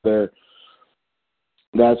attacking each other.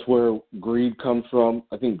 That's where greed comes from.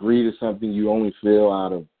 I think greed is something you only feel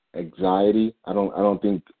out of anxiety. I don't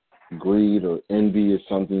think greed or envy is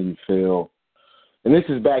something you feel. And this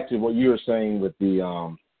is back to what you were saying with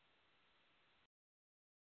the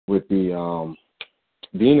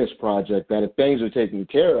Venus Project, that if things are taken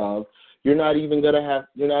care of, your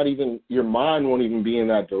mind won't even be in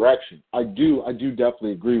that direction. I do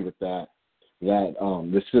definitely agree with that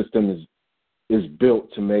the system is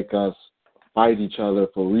built to make us fight each other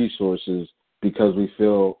for resources because we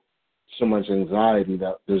feel so much anxiety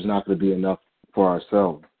that there's not going to be enough for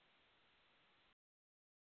ourselves.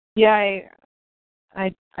 Yeah,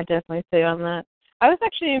 I definitely say on that. I was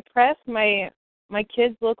actually impressed. My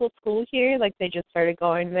kids' local school here, like they just started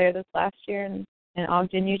going there this last year in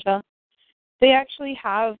Ogden, Utah. They actually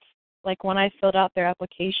have, like when I filled out their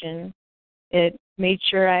application, it made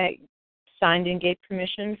sure I signed and gave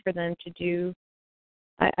permission for them to do,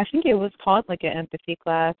 I think it was called like an empathy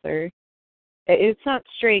class, or it's not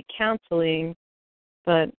straight counseling,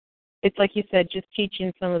 but it's like you said, just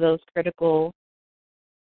teaching some of those critical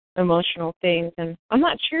emotional things. And I'm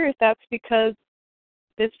not sure if that's because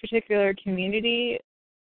this particular community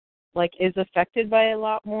like is affected by a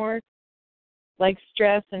lot more like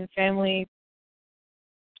stress and family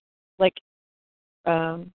like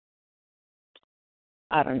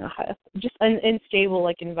I don't know how just unstable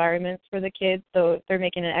like environments for the kids, so they're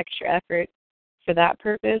making an extra effort for that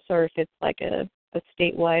purpose, or if it's like a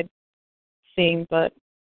statewide thing. But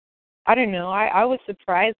I don't know. I was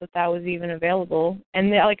surprised that was even available.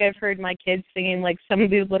 And like I've heard my kids singing like some of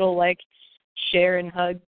these little like share and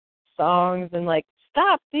hug songs and like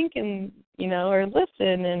stop thinking, or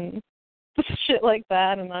listen and shit like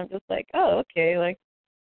that. And I'm just like, oh, okay. Like,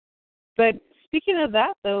 but speaking of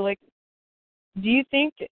that though, like, do you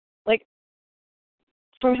think like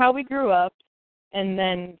from how we grew up and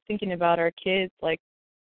then thinking about our kids, like,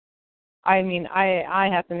 I mean, I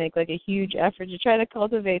have to make like a huge effort to try to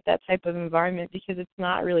cultivate that type of environment because it's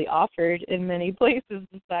not really offered in many places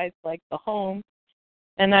besides like the home.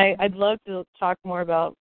 And I'd love to talk more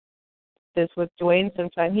about this with Dwayne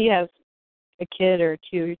sometime. He has a kid or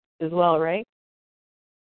two as well, right?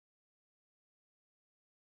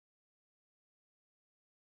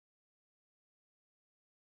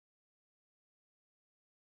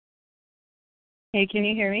 Hey, can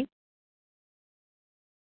you hear me?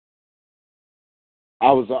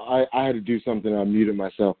 I had to do something. I muted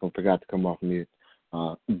myself and forgot to come off mute.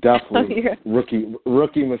 Definitely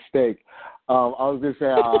rookie mistake. I was gonna say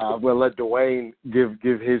I'm gonna let Dwayne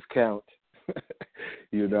give his count,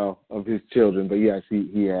 of his children. But yes,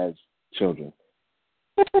 he has children.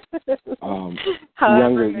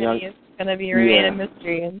 However many is gonna be remain a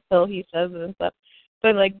mystery until he says it and stuff.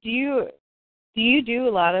 But like, do you do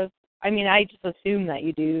a lot of? I mean, I just assume that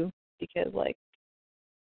you do because like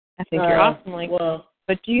I think you're awesome. Like,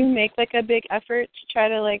 but do you make like a big effort to try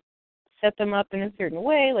to like set them up in a certain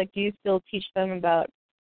way? Like, do you still teach them about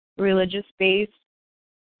religious-based,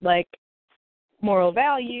 like, moral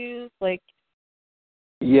values? Like,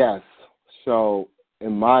 yes. So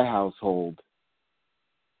in my household,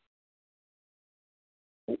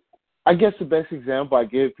 I guess the best example I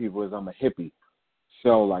give people is I'm a hippie.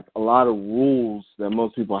 So, like, a lot of rules that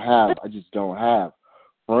most people have, I just don't have.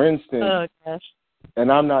 For instance, oh gosh.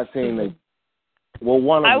 And I'm not saying that,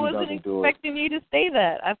 one of them doesn't do it. I wasn't expecting you to say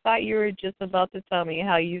that. I thought you were just about to tell me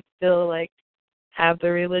how you still, like, have the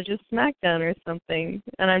religious smackdown or something.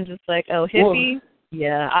 And I'm just like, oh, hippie?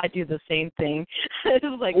 Yeah, I do the same thing. It's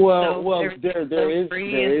like, there is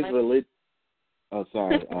religion. Oh,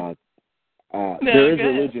 sorry. There is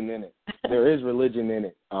religion in it. There is religion in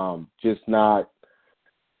it. Just not.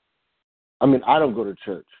 I mean, I don't go to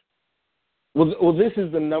church. Well, this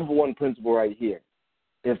is the number one principle right here.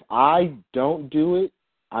 If I don't do it,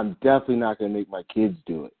 I'm definitely not going to make my kids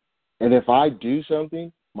do it. And if I do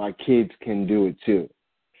something, my kids can do it too.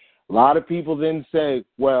 A lot of people then say,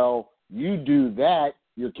 well, you do that,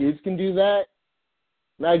 your kids can do that?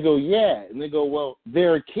 And I go, yeah. And they go, well,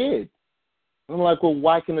 they're a kid. And I'm like, well,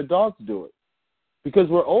 why can adults do it? Because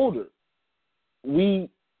we're older. We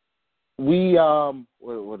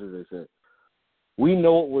what did they say? We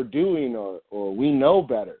know what we're doing or we know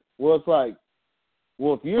better. Well, it's like,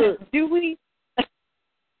 well, if you're... Do we?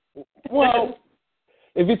 Well,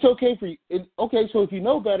 if it's okay for you... Okay, so if you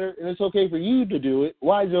know better and it's okay for you to do it,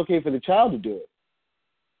 why is it okay for the child to do it?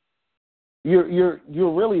 You're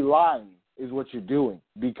really lying is what you're doing.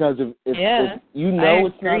 Because if you know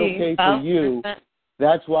it's not okay for you,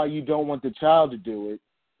 that's why you don't want the child to do it.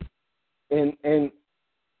 and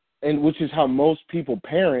which is how most people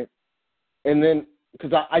parent. And then,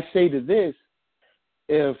 because I say to this,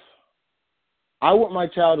 if I want my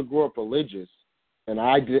child to grow up religious, and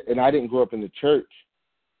I didn't grow up in the church,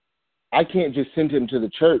 I can't just send him to the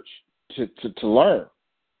church to learn.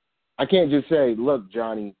 I can't just say, look,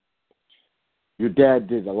 Johnny, your dad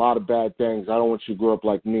did a lot of bad things. I don't want you to grow up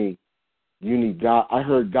like me. You need God. I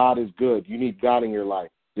heard God is good. You need God in your life.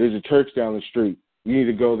 There's a church down the street. You need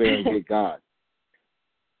to go there and get God.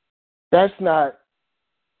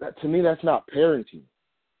 To me, that's not parenting.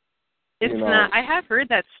 It's not. I have heard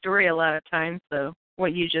that story a lot of times, though,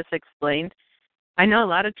 what you just explained. I know a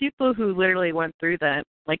lot of people who literally went through that.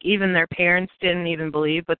 Like, even their parents didn't even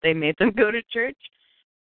believe, but they made them go to church.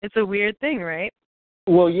 It's a weird thing, right?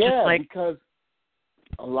 Well, yeah, because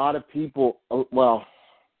a lot of people, well,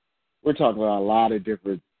 we're talking about a lot of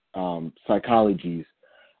different psychologies.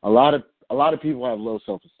 A lot of people have low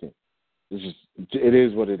self-esteem. It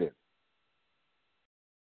is what it is.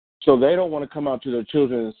 So they don't want to come out to their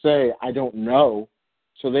children and say, I don't know.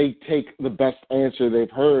 So they take the best answer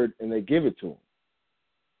they've heard and they give it to them.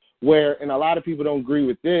 And a lot of people don't agree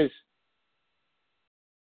with this.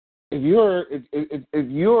 If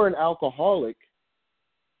you're an alcoholic,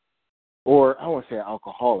 or I want to say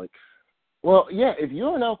alcoholic. Well, yeah, if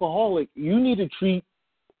you're an alcoholic, you need to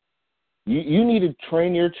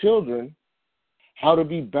train your children how to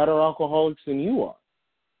be better alcoholics than you are.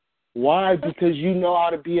 Why? Because you know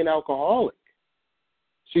how to be an alcoholic.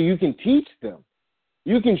 So you can teach them.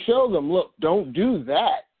 You can show them, look, don't do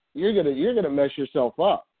that. You're gonna mess yourself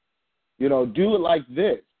up. Do it like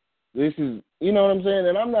this. This is, you know what I'm saying?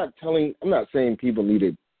 And I'm not saying people need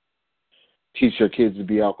to teach their kids to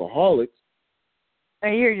be alcoholics.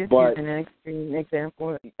 You're just using an extreme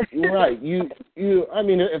example. Right. I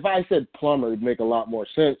mean, if I said plumber, it'd make a lot more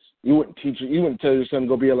sense. You wouldn't tell your son to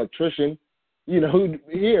go be an electrician.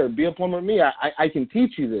 Here, be a plumber with me. I can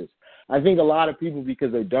teach you this. I think a lot of people,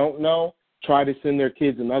 because they don't know, try to send their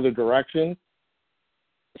kids in other directions,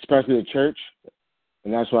 especially the church.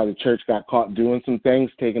 And that's why the church got caught doing some things,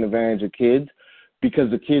 taking advantage of kids, because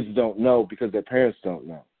the kids don't know, because their parents don't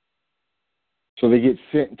know. So they get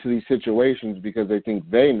sent into these situations because they think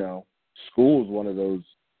they know. School's one of those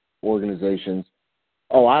organizations.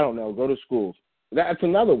 Oh, I don't know, go to schools. That's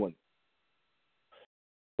another one.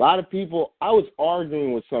 A lot of people, I was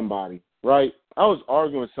arguing with somebody, right? I was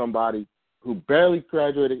arguing with somebody who barely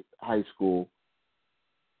graduated high school,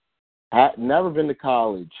 had never been to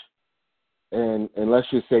college, and let's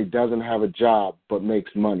just say doesn't have a job but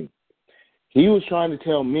makes money. He was trying to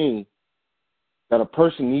tell me that a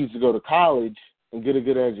person needs to go to college and get a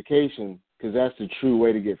good education because that's the true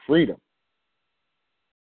way to get freedom.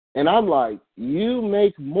 And I'm like, you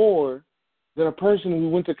make more than a person who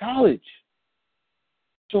went to college.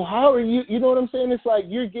 So how are you know what I'm saying? It's like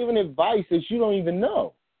you're giving advice that you don't even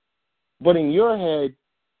know. But in your head,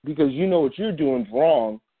 because you know what you're doing is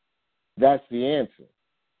wrong, that's the answer.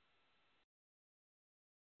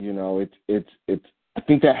 It's I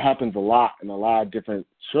think that happens a lot in a lot of different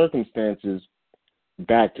circumstances.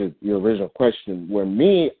 Back to your original question, where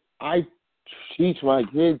I teach my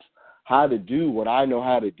kids how to do what I know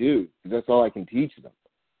how to do. That's all I can teach them.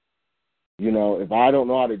 If I don't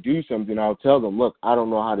know how to do something, I'll tell them, look, I don't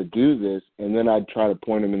know how to do this, and then I'd try to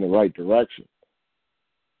point them in the right direction.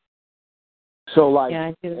 So,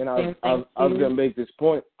 I was going to make this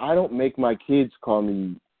point. I don't make my kids call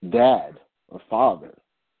me dad or father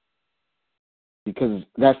because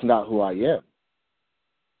that's not who I am.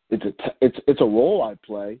 It's a role I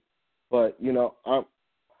play, but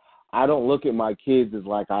I don't look at my kids as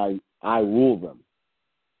like I rule them.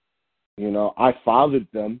 I fathered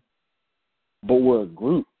them, but we're a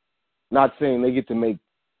group. Not saying they get to make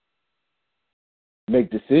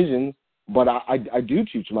decisions, but I do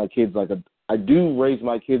teach my kids I do raise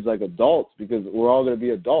my kids like adults because we're all going to be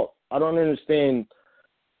adults. I don't understand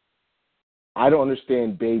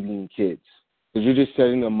babying kids because you're just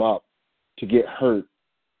setting them up to get hurt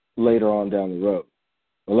later on down the road,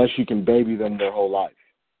 unless you can baby them their whole life.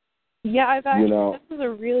 Yeah, this is a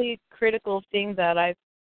really critical thing that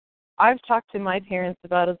I've talked to my parents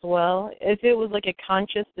about as well. If it was like a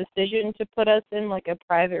conscious decision to put us in like a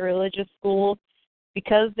private religious school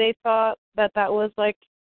because they thought that was like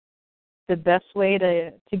the best way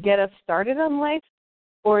to get us started on life,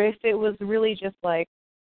 or if it was really just like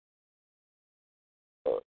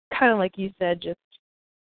kind of like you said, just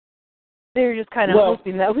they were just kind of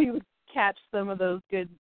hoping that we would catch some of those good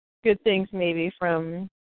things maybe from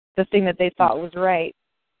the thing that they thought was right.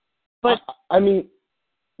 But I mean,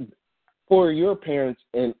 for your parents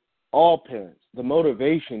and all parents, the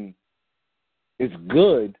motivation is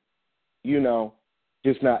good,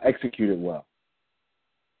 just not executed well.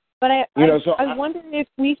 But I wonder if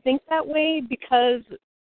we think that way because.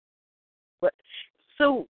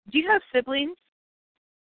 So, do you have siblings?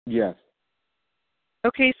 Yes.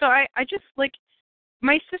 Okay, so I just,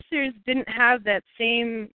 my sisters didn't have that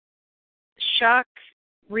same shock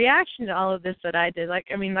reaction to all of this that I did.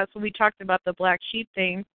 That's what we talked about, the black sheep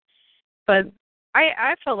thing. But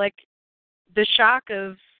I felt like the shock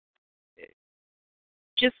of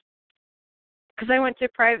just, because I went to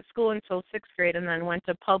private school until 6th grade and then went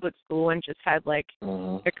to public school and just had, a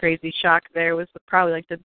crazy shock there. It was probably,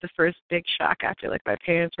 the first big shock after, my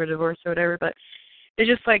parents were divorced or whatever. But it's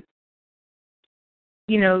just,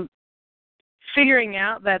 figuring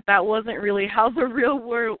out that wasn't really how the real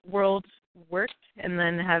world worked, and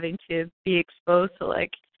then having to be exposed to,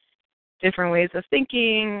 different ways of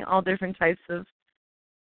thinking, all different types of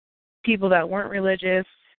people that weren't religious,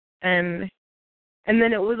 and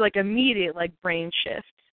then it was, immediate, brain shift.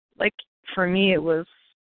 For me, it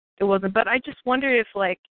wasn't. But I just wonder if,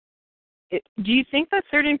 do you think that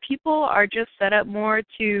certain people are just set up more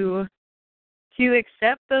to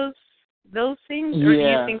accept those things, or do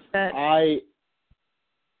you think that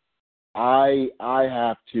I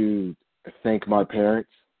have to thank my parents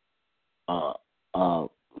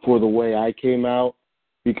for the way I came out,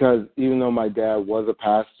 because even though my dad was a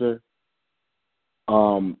pastor,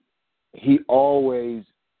 he always,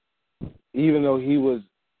 even though he was,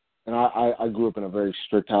 and I grew up in a very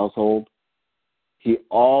strict household, he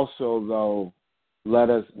also, though, let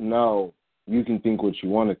us know you can think what you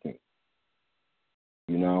want to think.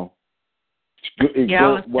 I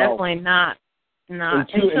was definitely not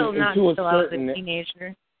until I was a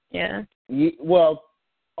teenager. Yeah. Well,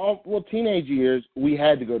 teenage years, we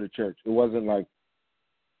had to go to church. It wasn't like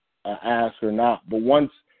ask or not. But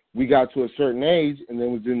once we got to a certain age, and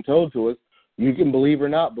then was been told to us, you can believe or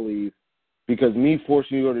not believe, because me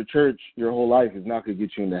forcing you to go to church your whole life is not going to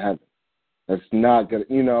get you into heaven. That's not going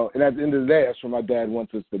to, and at the end of the day, that's where my dad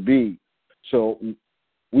wants us to be. So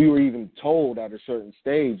we were even told at a certain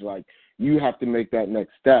stage, you have to make that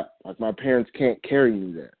next step. My parents can't carry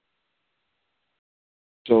me there.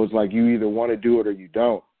 So it's you either want to do it or you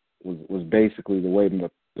don't, was basically the way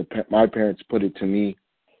my parents put it to me.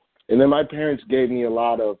 And then my parents gave me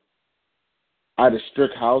I had a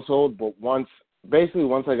strict household, but once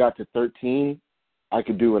I got to 13, I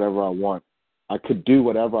could do whatever I want. I could do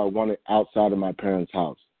whatever I wanted outside of my parents'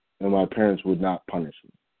 house, and my parents would not punish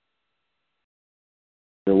me.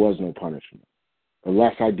 There was no punishment.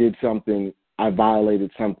 Unless I did something, I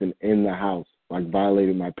violated something in the house,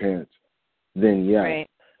 violated my parents, then yes. Right.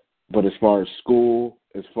 But as far as school,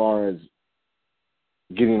 as far as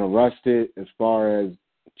getting arrested, as far as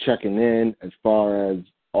checking in, as far as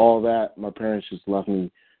all that, my parents just left me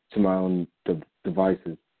to my own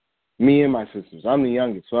devices. Me and my sisters. I'm the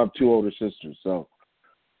youngest, so I have 2 older sisters. So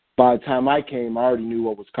by the time I came, I already knew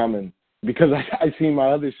what was coming because I seen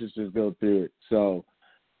my other sisters go through it. So,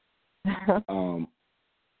 and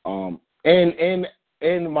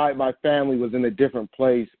my family was in a different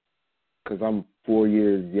place because I'm 4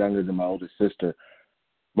 years younger than my oldest sister.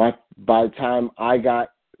 By the time I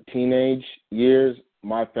got teenage years,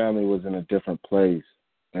 my family was in a different place.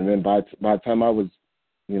 And then by the time I was,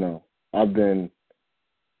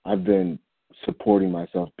 I've been supporting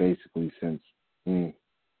myself basically since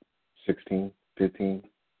 16, 15.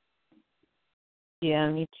 Yeah,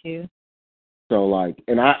 me too. So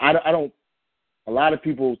and I don't. A lot of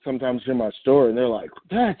people sometimes hear my story and they're like,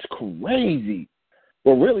 "That's crazy."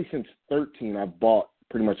 Well, really, since 13, I've bought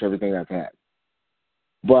pretty much everything I've had.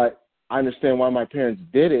 But I understand why my parents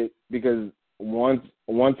did it, because once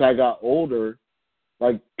I got older,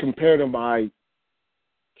 compared to my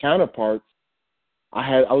counterparts,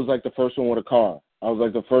 I was the first one with a car. I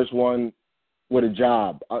was the first one with a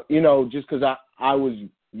job. Just because I was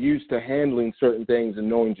used to handling certain things and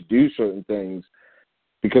knowing to do certain things,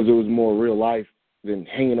 because it was more real life than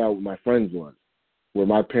hanging out with my friends was. Where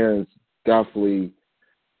my parents definitely,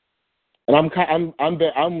 and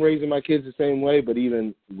I'm raising my kids the same way, but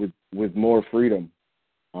even with more freedom.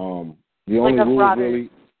 The only rule really.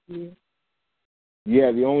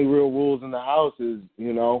 Yeah, the only real rules in the house is,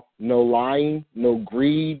 no lying, no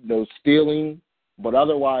greed, no stealing. But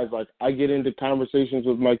otherwise, I get into conversations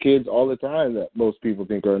with my kids all the time that most people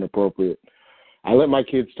think are inappropriate. I let my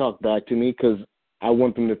kids talk back to me because I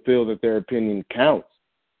want them to feel that their opinion counts.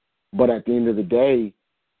 But at the end of the day,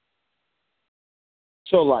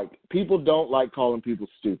 so people don't like calling people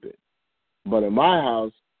stupid. But in my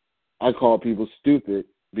house, I call people stupid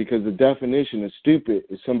because the definition of stupid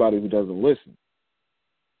is somebody who doesn't listen.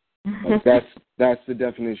 That's the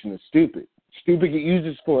definition of stupid. Stupid get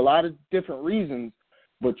used for a lot of different reasons,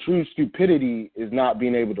 but true stupidity is not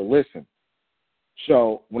being able to listen.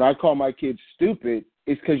 So when I call my kids stupid,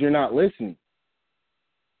 it's because you're not listening.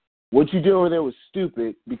 What you did over there was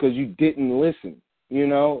stupid because you didn't listen. You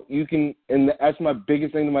know, you can, and that's my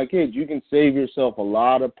biggest thing to my kids. You can save yourself a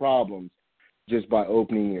lot of problems just by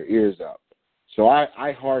opening your ears up. So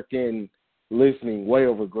I hearken listening way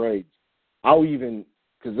over grades. I'll even,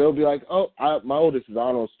 because they'll be like, my oldest is an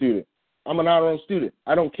honor student. I'm an honor student.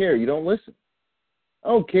 I don't care. You don't listen. I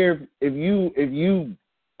don't care if you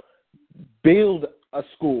build a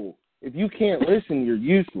school. If you can't listen, you're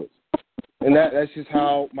useless. And that's just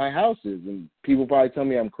how my house is. And people probably tell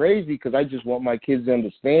me I'm crazy because I just want my kids to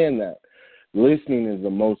understand that listening is the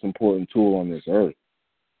most important tool on this earth.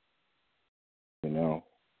 You know?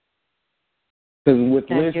 Because with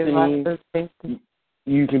listening,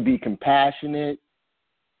 you can be compassionate.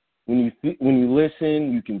 When you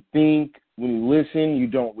listen, you can think. When you listen, you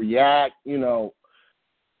don't react. You know,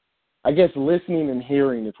 I guess listening and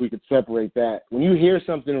hearing, if we could separate that. When you hear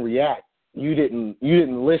something and react, you didn't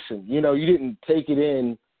listen. You know, you didn't take it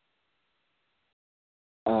in,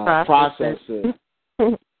 process it,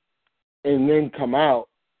 and then come out.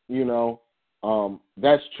 You know,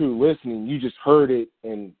 that's true listening. You just heard it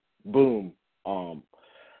and boom.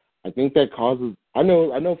 I think that causes. I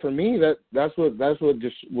know. For me, that's what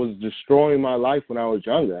just was destroying my life when I was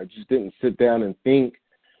younger. I just didn't sit down and think.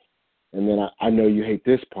 And then I know you hate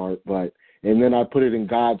this part, and then I put it in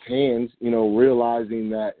God's hands, you know, realizing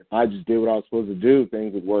that if I just did what I was supposed to do,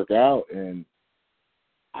 things would work out, and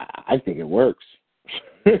I think it works.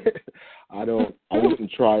 I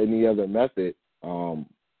wouldn't try any other method. I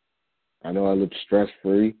know I live stress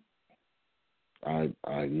free.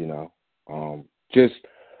 Just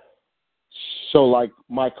so like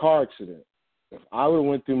my car accident. If I would have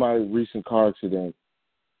went through my recent car accident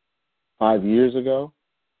 5 years ago,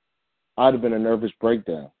 I'd have been a nervous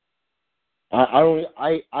breakdown. I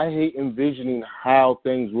hate envisioning how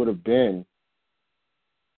things would have been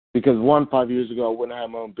because 5 years ago I wouldn't have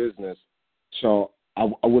my own business, so I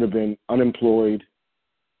would have been unemployed,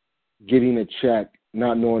 getting a check,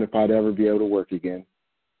 not knowing if I'd ever be able to work again.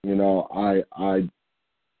 You know,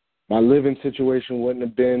 my living situation wouldn't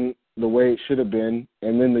have been the way it should have been,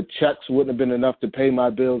 and then the checks wouldn't have been enough to pay my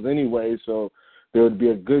bills anyway, so there would be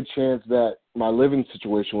a good chance that my living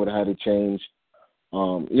situation would have had to change.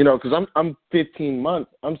 You know, because I'm 15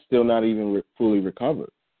 months, I'm still not even fully recovered.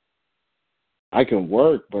 I can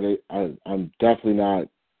work, but I'm definitely not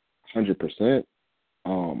 100%.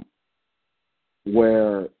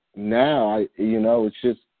 Where now,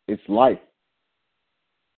 it's life.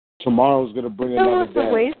 Tomorrow's going to bring another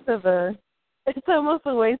day. It's almost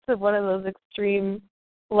a waste of one of those extreme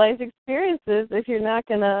life experiences if you're not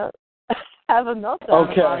going to have a meltdown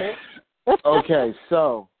on it. Okay,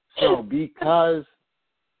 so because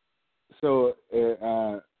they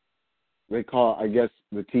call, I guess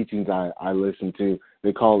the teachings I listen to,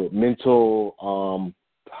 they call it mental,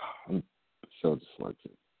 I'm so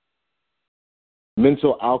dyslexic,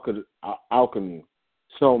 mental alchemy.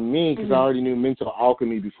 So me, because I already knew mental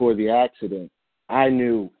alchemy before the accident, I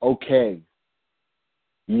knew, okay,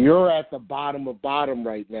 you're at the bottom of bottom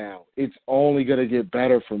right now. It's only going to get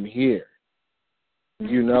better from here.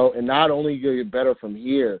 You know, and not only going to get better from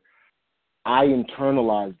here, I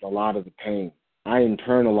internalized a lot of the pain. I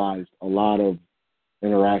internalized a lot of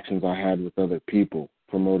interactions I had with other people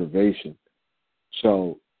for motivation.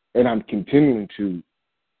 So, and I'm continuing to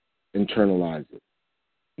internalize it,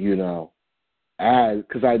 you know,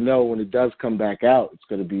 because I know when it does come back out, it's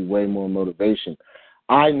going to be way more motivation.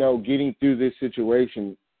 I know getting through this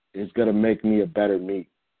situation is going to make me a better me.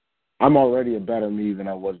 I'm already a better me than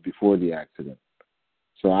I was before the accident.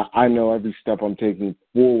 So I know every step I'm taking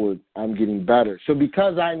forward, I'm getting better. So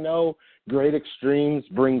because I know great extremes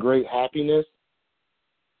bring great happiness,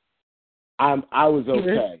 I was okay.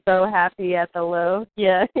 You're so happy at the low.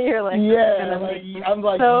 Yeah, you're like, I'm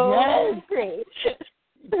like, so yes, great.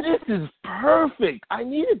 This is perfect. I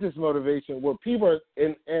needed this motivation where people are,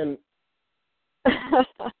 and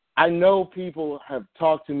I know people have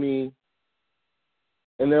talked to me,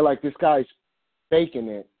 and they're like, this guy's faking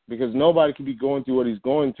it. Because nobody can be going through what he's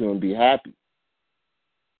going through and be happy.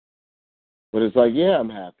 But it's like, yeah, I'm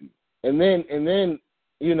happy. And then,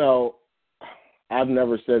 you know, I've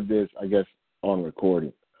never said this, I guess, on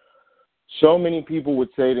recording. So many people would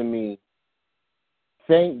say to me,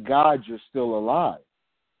 thank God you're still alive.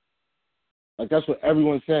 Like, that's what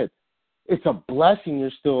everyone said. It's a blessing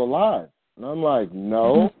you're still alive. And I'm like,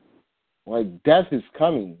 no. Like, death is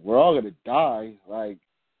coming. We're all going to die. Like,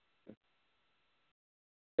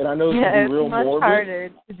 and I know it's going to be real much morbid. harder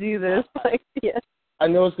to do this. I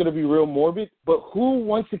know it's going to be real morbid, but who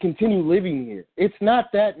wants to continue living here? It's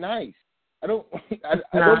not that nice. I don't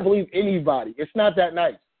believe anybody. It's not that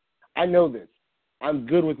nice. I know this. I'm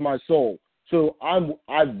good with my soul. So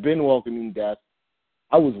I've been welcoming death.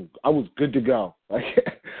 I was good to go. Like,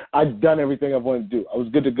 I'd done everything I wanted to do. I was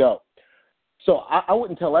good to go. So I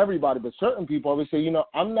wouldn't tell everybody, but certain people, I would say,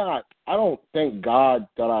 I don't thank God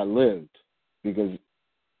that I lived, because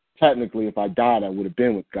technically if I died, I would have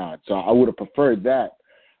been with God. So I would have preferred that.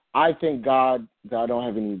 I thank God that I don't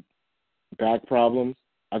have any back problems.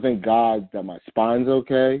 I thank God that my spine's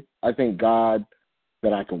okay. I thank God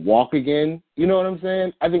that I can walk again. You know what I'm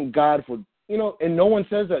saying? I thank God for, and no one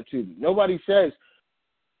says that to me. Nobody says,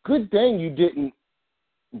 good thing you didn't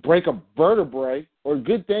break a vertebrae, or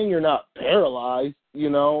good thing you're not paralyzed,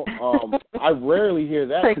 I rarely hear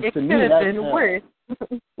that. Like, it to could me, have been worse.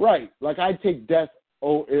 Right. Like, I'd take death.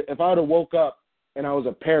 Oh, if I would have woke up and I was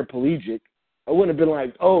a paraplegic, I wouldn't have been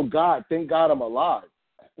like, oh, God, thank God I'm alive.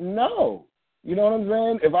 No. You know what I'm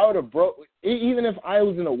saying? If I would have even if I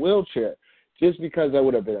was in a wheelchair, just because that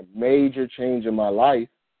would have been a major change in my life,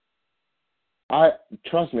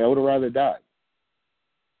 trust me, I would have rather died.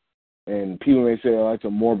 And people may say, oh, that's a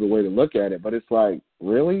morbid way to look at it, but it's like,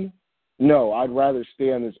 really? No, I'd rather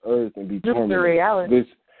stay on this earth and be tormented. The reality.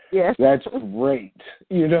 Yes. That's great.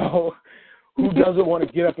 Who doesn't want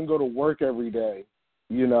to get up and go to work every day?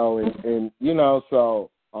 But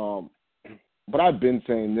I've been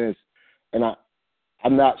saying this, and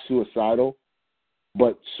I'm not suicidal,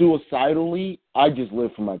 but suicidally, I just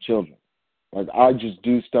live for my children. Like, I just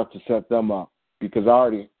do stuff to set them up, because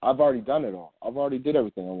I've already done it all. I've already did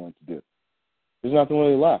everything I wanted to do. There's nothing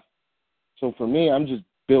really left. So for me, I'm just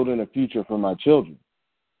building a future for my children.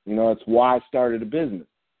 That's why I started a business.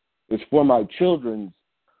 It's for my children's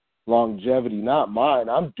longevity, not mine.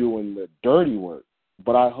 I'm doing the dirty work.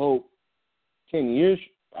 But I hope 10 years,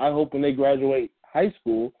 when they graduate high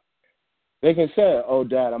school, they can say, oh,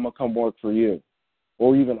 Dad, I'm going to come work for you.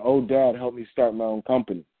 Or even, oh, Dad, help me start my own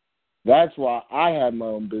company. That's why I had my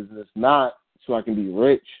own business, not so I can be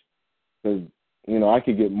rich, because, I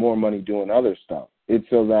could get more money doing other stuff. It's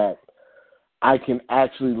so that I can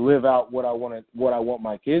actually live out what I want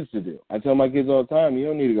my kids to do. I tell my kids all the time, you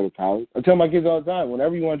don't need to go to college. I tell my kids all the time,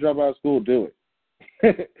 whenever you want to drop out of school, do it.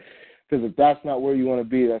 Because if that's not where you want to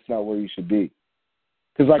be, that's not where you should be.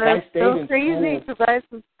 Because I stayed in school. It's so crazy, because I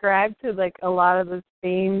subscribe to a lot of the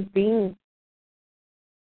same things.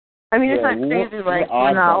 I mean, it's not crazy, we're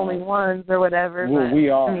not only ones or whatever. Well, but, we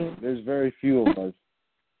are. There's very few of us.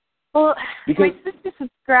 Well, my sister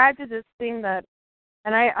subscribed to this thing that,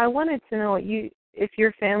 and I wanted to know if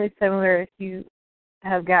your family's similar, if you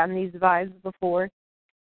have gotten these vibes before.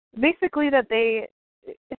 Basically, that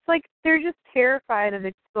it's like they're just terrified of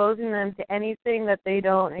exposing them to anything that they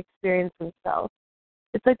don't experience themselves.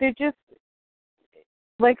 It's like they're just,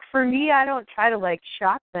 for me, I don't try to,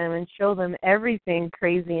 shock them and show them everything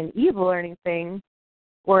crazy and evil or anything,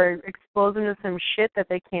 or expose them to some shit that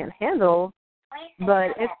they can't handle.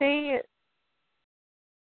 But if they...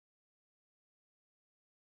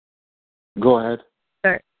 Go ahead.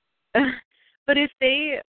 Sorry. But if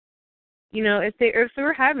they, if they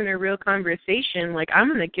were having a real conversation, I'm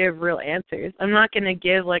going to give real answers. I'm not going to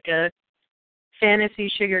give, a fantasy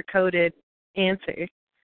sugar-coated answer.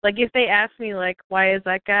 If they ask me, why is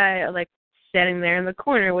that guy, standing there in the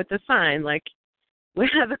corner with the sign, we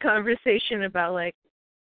have a conversation about,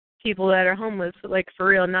 people that are homeless, for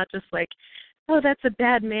real, not just, oh, that's a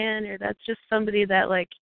bad man, or that's just somebody that, I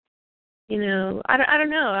don't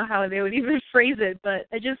know how they would even phrase it, but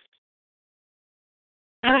but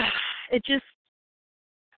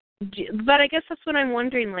I guess that's what I'm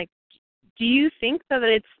wondering, do you think that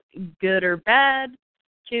it's good or bad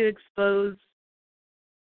to expose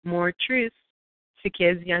more truth to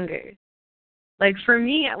kids younger? For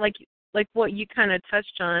me, what you kind of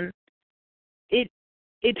touched on, it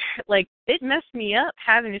messed me up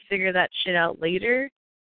having to figure that shit out later.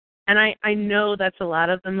 And I know that's a lot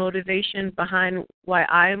of the motivation behind why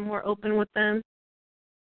I am more open with them.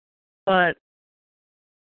 But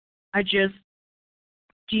I just,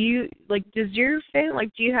 does your family,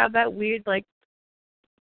 do you have that weird, is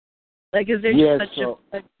there such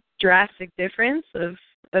a drastic difference of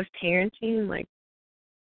parenting?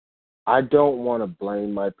 I don't want to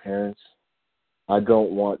blame my parents. I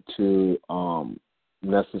don't want to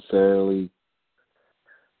necessarily,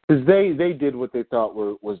 because they did what they thought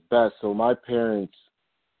was best. So my parents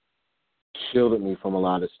shielded me from a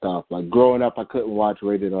lot of stuff. Growing up, I couldn't watch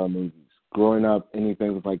rated R movies. Growing up,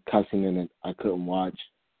 anything with cussing in it, I couldn't watch.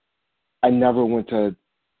 I never went out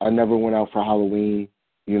for Halloween.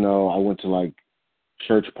 You know, I went to like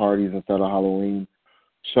church parties instead of Halloween.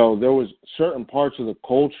 So there was certain parts of the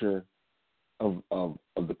culture of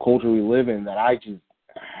the culture we live in that I just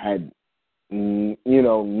had,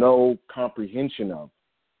 no comprehension of.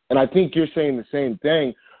 And I think you're saying the same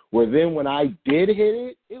thing, where then when I did hit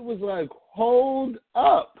it, it was like, hold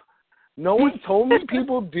up. No one told me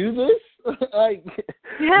people do this? Like,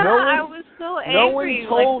 yeah, no one, I was so angry.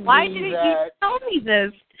 No one told why me didn't that. you tell me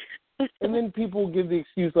this? And then people give the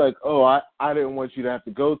excuse like, oh, I didn't want you to have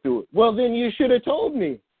to go through it. Well, then you should have told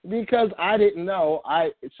me, because I didn't know.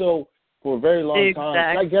 So for a very long time,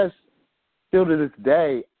 and I guess still to this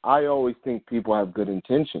day, I always think people have good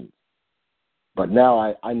intentions. But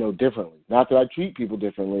now I know differently. Not that I treat people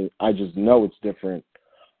differently. I just know it's different.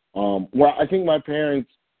 Well, I think my parents,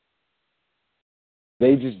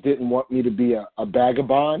 they just didn't want me to be a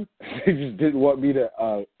vagabond. They just didn't want me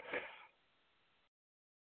to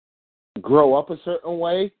grow up a certain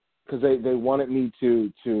way, because they wanted me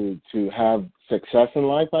to have success in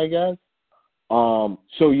life, I guess.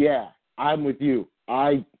 So yeah, I'm with you.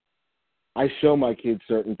 I show my kids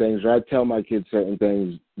certain things, or I tell my kids certain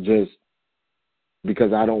things just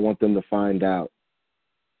because I don't want them to find out.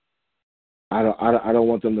 I don't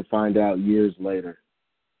want them to find out years later.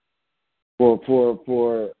 For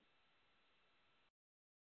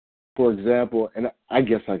example, and I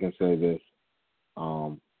guess I can say this,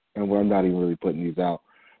 and where I'm not even really putting these out.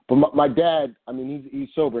 But my dad, I mean, he's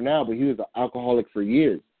sober now, but he was an alcoholic for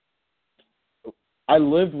years. I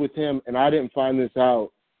lived with him, and I didn't find this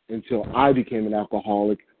out until I became an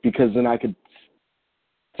alcoholic, because then I could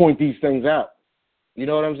point these things out. You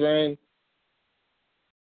know what I'm saying?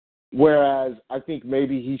 Whereas I think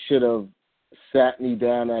maybe he should have sat me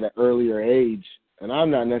down at an earlier age, and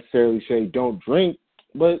I'm not necessarily saying don't drink,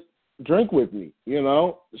 but drink with me,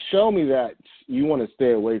 Show me that you want to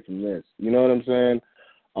stay away from this. You know what I'm saying?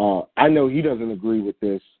 I know he doesn't agree with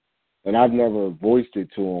this, and I've never voiced it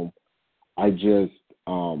to him. I just,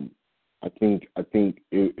 I think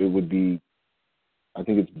it would be, I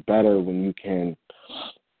think it's better when you can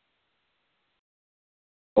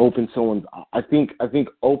open someone's. I think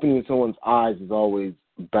opening someone's eyes is always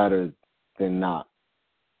better than not.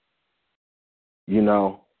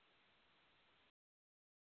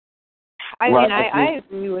 I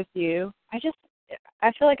agree with you. I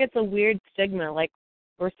feel like it's a weird stigma. Like,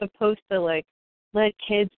 we're supposed to like let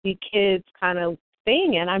kids be kids kind of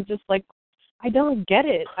thing, and I'm just like, I don't get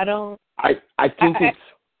it. I don't. I think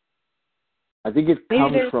it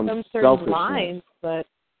comes from some selfishness. Lines, but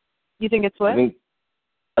you think it's what?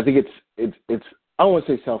 I think it's I don't want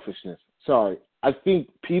to say selfishness. Sorry. I think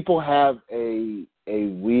people have a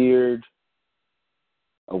weird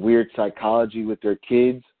psychology with their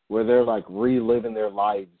kids, where they're like reliving their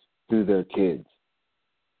lives through their kids.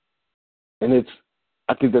 And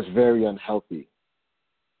I think that's very unhealthy.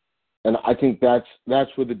 And I think that's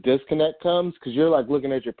where the disconnect comes, because you're like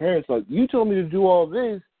looking at your parents like, you told me to do all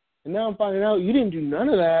this, and now I'm finding out you didn't do none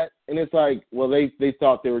of that. And it's like, well, they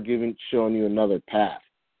thought they were showing you another path,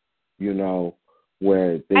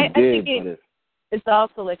 where they did. But it's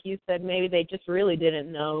also, like you said, maybe they just really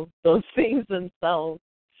didn't know those things themselves.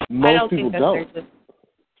 Most I don't people think that don't. they're just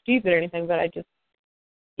stupid or anything, but I just,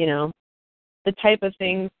 the type of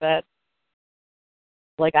things that,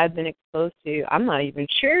 like, I've been exposed to, I'm not even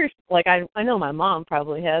sure. Like, I know my mom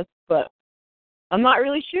probably has, but I'm not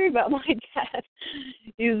really sure about my dad.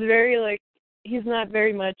 He's very, like, he's not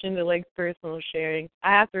very much into, like, personal sharing.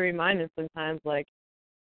 I have to remind him sometimes, like,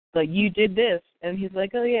 you did this. And he's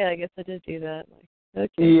like, oh, yeah, I guess I did do that.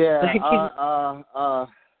 Like, okay. Yeah,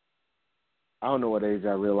 I don't know what age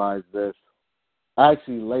I realized this.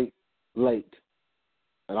 Actually, late.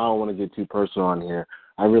 And I don't want to get too personal on here.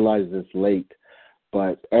 I realized this late.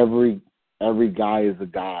 But every guy is a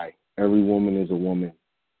guy. Every woman is a woman.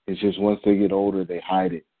 It's just once they get older, they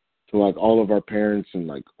hide it. So, like, all of our parents and,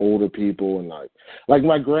 like, older people and, like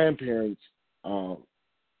my grandparents,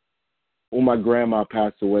 when my grandma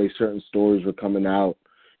passed away, certain stories were coming out,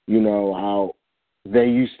 how they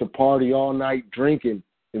used to party all night drinking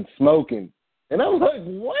and smoking. And I was like,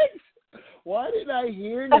 what? Why did I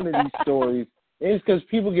hear none of these stories? And it's because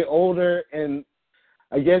people get older, and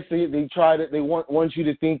I guess they want you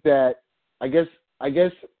to think that, I guess,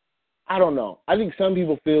 I don't know. I think some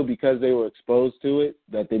people feel because they were exposed to it,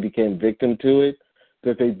 that they became victim to it,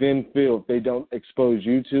 that they then feel if they don't expose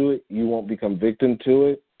you to it, you won't become victim to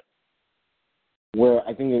it. Where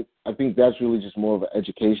I think that's really just more of an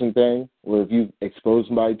education thing, where if you expose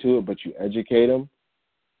somebody to it, but you educate them,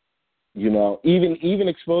 even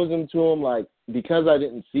expose them to them, like, because I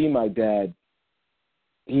didn't see my dad,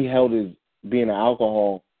 he held his being an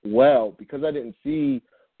alcohol well, because I didn't see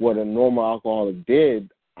what a normal alcoholic did,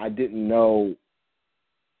 I didn't know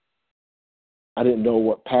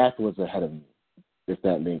what path was ahead of me, if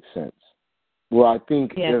that makes sense. Well, I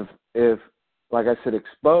think if like I said,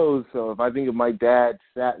 exposed, so if I think if my dad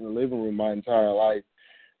sat in the living room my entire life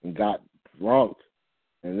and got drunk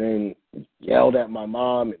and then yelled at my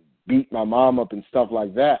mom and beat my mom up and stuff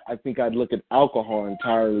like that, I think I'd look at alcohol an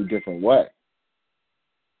entirely different way.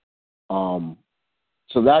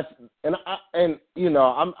 So that's, and you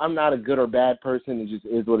know, I'm not a good or bad person. It just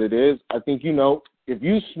is what it is. I think, you know, if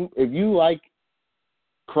you like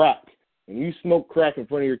crack and you smoke crack in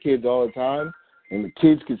front of your kids all the time, and the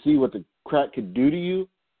kids can see what the crack could do to you,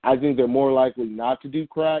 I think they're more likely not to do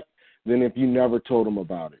crack than if you never told them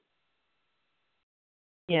about it.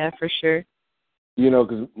 Yeah, for sure. You know,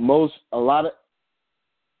 because most of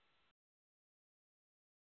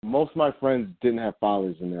my friends didn't have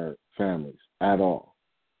fathers in their families at all.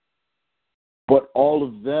 But all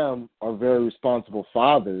of them are very responsible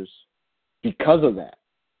fathers because of that.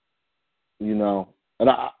 You know, and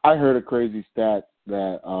I heard a crazy stat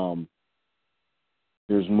that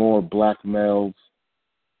there's more black males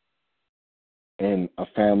in a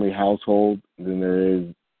family household than there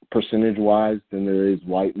is, percentage-wise, than there is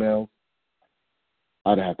white males.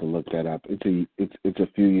 I'd have to look that up. It's a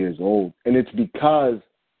few years old, and it's because,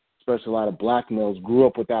 especially a lot of black males grew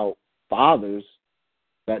up without fathers,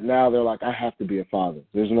 that now they're like, I have to be a father.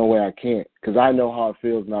 There's no way I can't, because I know how it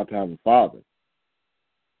feels not to have a father.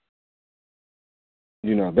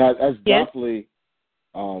 You know, that's definitely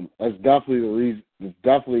the reason. It's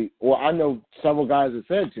definitely, well, I know several guys that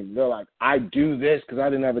said to me, they're like, I do this because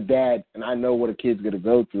I didn't have a dad, and I know what a kid's going to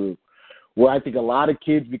go through. Well, I think a lot of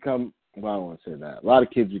kids become, well, I don't want to say that. A lot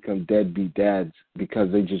of kids become deadbeat dads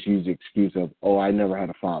because they just use the excuse of, oh, I never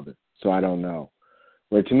had a father, so I don't know.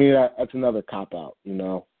 But to me, that's another cop-out, you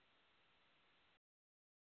know?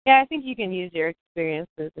 Yeah, I think you can use your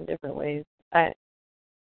experiences in different ways. Like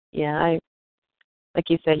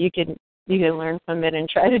you said, you can learn from it and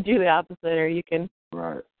try to do the opposite, or you can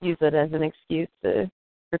use it as an excuse to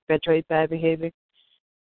perpetuate bad behavior.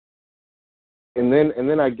 And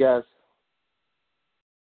then I guess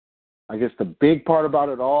the big part about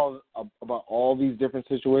it all, about all these different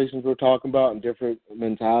situations we're talking about and different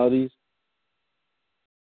mentalities,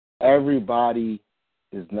 everybody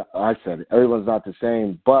is not, I said it, everyone's not the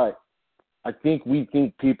same, but I think we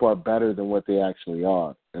think people are better than what they actually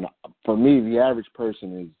are. And for me, the average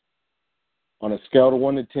person is, on a scale of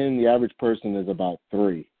 1 to 10, the average person is about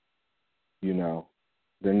 3. You know,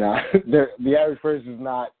 the average person is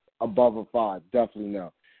not above a 5. Definitely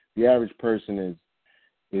no. The average person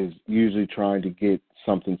is usually trying to get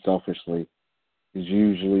something selfishly, is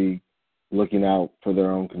usually looking out for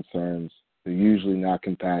their own concerns. They're usually not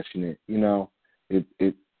compassionate. You know,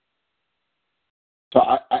 So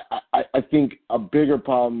I think a bigger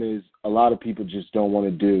problem is a lot of people just don't want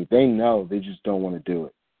to do. They know, they just don't want to do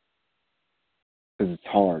it because it's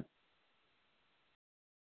hard.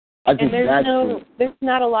 I think there's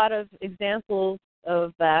not a lot of examples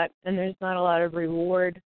of that, and there's not a lot of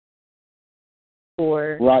reward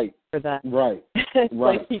for that. Right. It's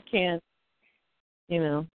like you can't, you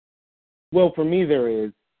know. Well, for me there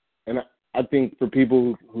is, and I think for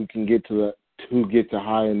people who can get to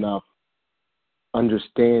high enough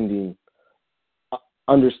understand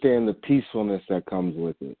the peacefulness that comes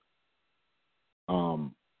with it.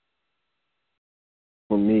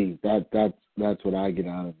 For me, that's what I get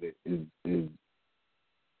out of it is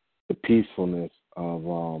the peacefulness of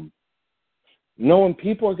knowing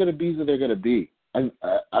people are going to be who they're going to be.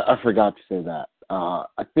 I forgot to say that.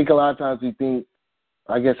 I think a lot of times we think,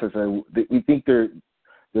 we think they're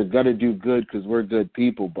going to do good because we're good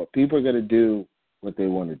people, but people are going to do what they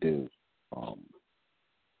want to do.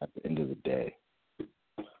 At the end of the day,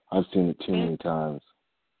 I've seen it too many times.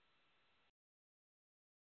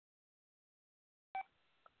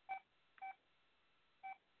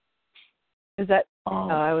 Is that?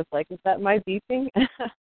 I was like, is that my beeping?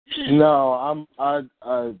 No, I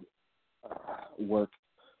work.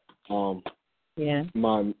 Yeah.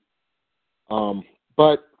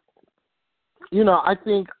 But you know, I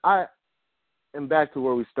think and back to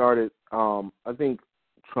where we started. I think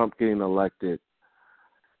Trump getting elected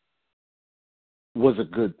was a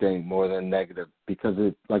good thing more than negative because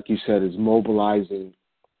it, like you said, is mobilizing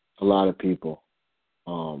a lot of people.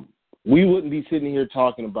 We wouldn't be sitting here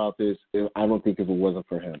talking about this, if it wasn't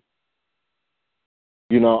for him.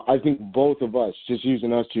 You know, I think both of us, just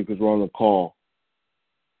using us two because we're on the call,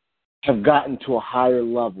 have gotten to a higher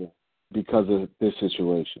level because of this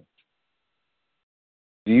situation.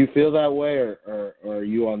 Do you feel that way, or are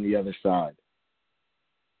you on the other side?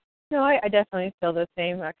 No, I definitely feel the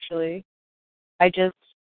same, actually. I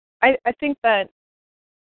think that,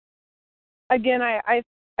 again, I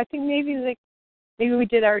think maybe we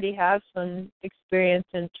did already have some experience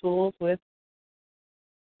and tools with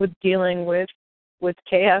dealing with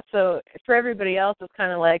chaos. So for everybody else, it's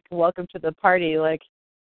kind of like, welcome to the party. Like,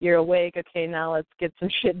 you're awake. Okay, now let's get some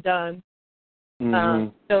shit done. Mm-hmm.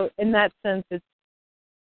 So in that sense, it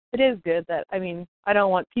is good that, I mean, I don't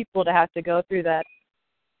want people to have to go through that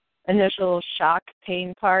initial shock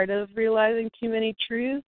pain part of realizing too many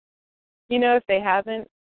truths, if they haven't.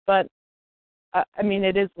 But, I mean,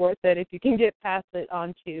 it is worth it if you can get past it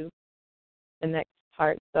onto the next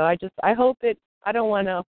part. So I hope I don't want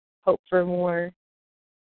to hope for more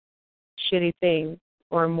shitty things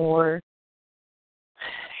or more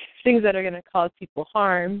things that are going to cause people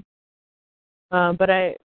harm. But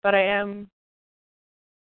I am,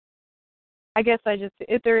 I guess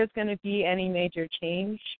if there is going to be any major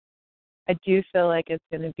change, I do feel like it's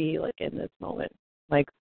going to be like in this moment, like,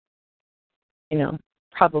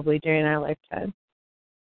 probably during our lifetime.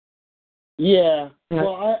 Yeah.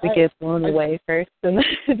 Well, we get blown away first, and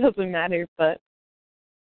it doesn't matter. But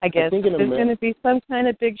I guess if there's going to be some kind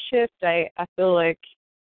of big shift, I feel like,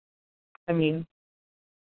 I mean,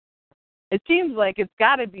 it seems like it's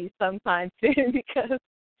got to be sometime soon because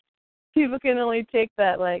people can only take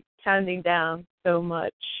that, like, counting down so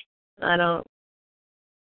much. I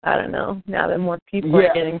don't know. Now that more people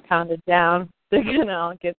are getting counted down, they're going to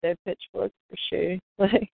all get their pitchforks for sure.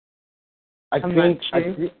 Like, I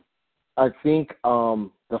think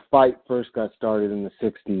the fight first got started in the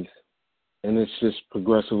 60s, and it's just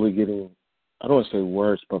progressively getting, I don't want to say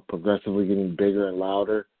worse, but progressively getting bigger and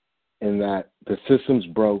louder, in that the system's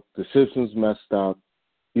broke, the system's messed up.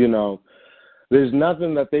 There's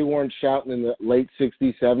nothing that they weren't shouting in the late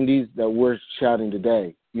 60s, 70s that we're shouting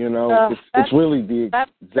today. It's really the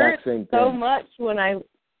exact same thing. So much when I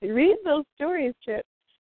read those stories, Chip.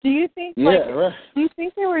 Do you think do you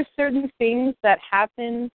think there were certain things that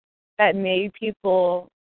happened that made people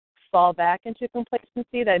fall back into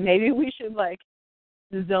complacency, that maybe we should, like,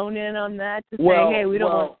 zone in on that to say, hey, we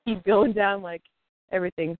don't want to keep going down like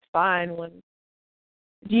everything's fine?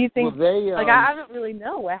 Do you think, I don't really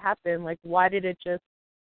know what happened. Like, why did it just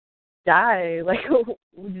die? Like,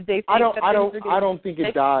 did they think I don't think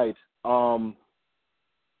it died.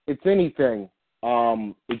 It's anything.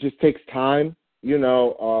 It just takes time.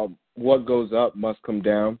 What goes up must come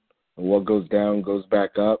down, and what goes down goes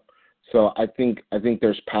back up. So I think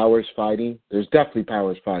there's powers fighting. There's definitely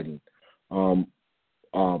powers fighting.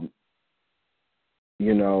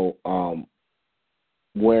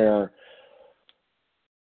 Where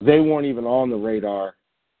they weren't even on the radar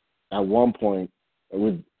at one point,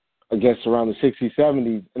 I guess around the 60s,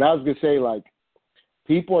 70s. And I was going to say, like,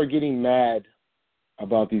 people are getting mad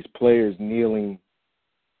about these players kneeling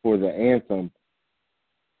for the anthem.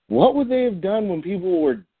 What would they have done when people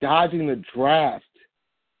were dodging the draft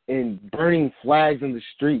and burning flags in the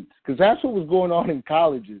streets? Because that's what was going on in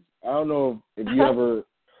colleges. I don't know if you ever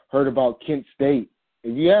heard about Kent State.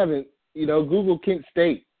 If you haven't, Google Kent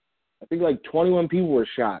State. I think like 21 people were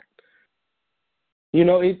shot.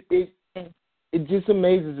 It just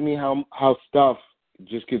amazes me how stuff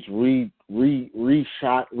just gets redone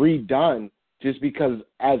just because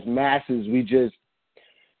as masses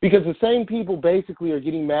because the same people basically are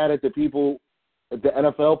getting mad at the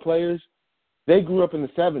NFL players. They grew up in the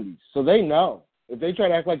 70s, so they know. If they try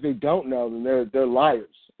to act like they don't know, then they're liars.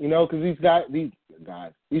 Because these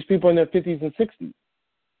people are in their 50s and 60s.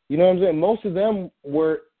 You know what I'm saying? Most of them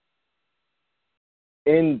were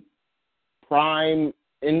in prime,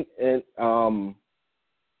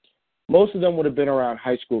 most of them would have been around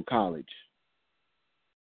high school, college.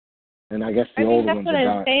 And I guess the older ones are that's what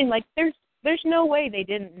I'm saying. Like, there's no way they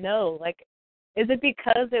didn't know. Like, is it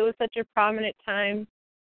because it was such a prominent time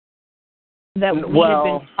that we had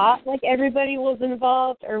been taught like everybody was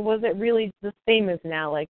involved, or was it really the same as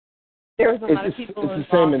now? Like, there was a lot of people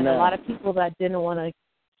involved and a lot of people that didn't want to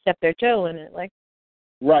step their toe in it. Like,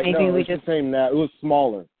 right, it's the same now. It was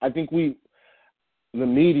smaller. I think the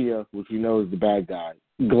media, which we know is the bad guy,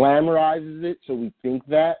 glamorizes it, so we think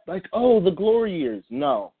that, like, oh, the glory years.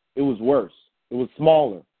 No, it was worse. It was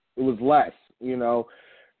smaller. It was less,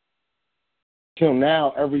 Till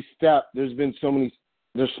now, every step, there's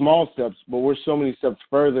small steps, but we're so many steps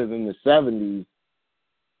further than the 70s.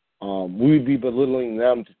 We would be belittling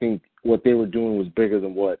them to think what they were doing was bigger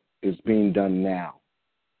than what is being done now.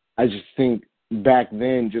 I just think back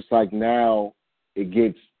then, just like now, it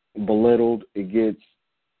gets belittled. It gets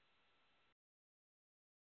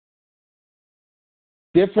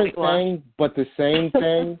different thing, but the same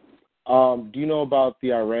thing. Do you know about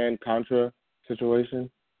the Iran-Contra situation?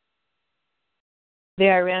 The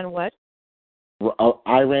Iran what?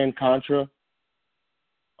 Iran-Contra.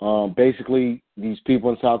 Basically, these people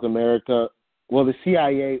in South America, well, the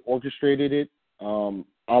CIA orchestrated it.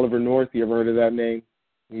 Oliver North, you ever heard of that name?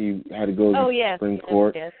 He had to go to the Supreme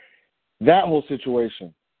Court. Yes. That whole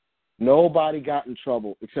situation, nobody got in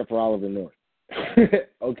trouble except for Oliver North.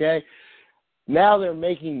 Okay? Now they're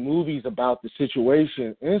making movies about the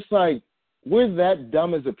situation. And it's like, we're that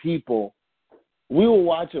dumb as a people. We will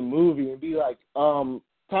watch a movie and be like, Tom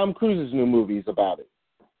Cruise's new movie is about it.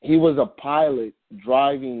 He was a pilot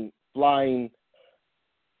flying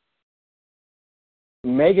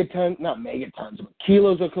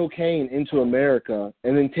kilos of cocaine into America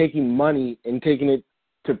and then taking money and taking it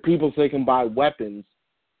to people so they can buy weapons.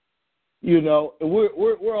 You know,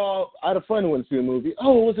 we're all out of fun when we see a movie.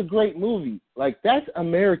 Oh, it was a great movie. Like, that's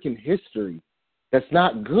American history. That's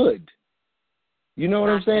not good. You know what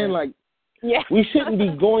I'm saying? Like, yeah. We shouldn't be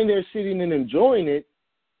going there, sitting and enjoying it.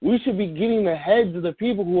 We should be getting the heads of the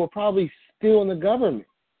people who are probably still in the government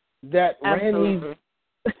that ran these.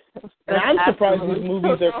 And I'm surprised these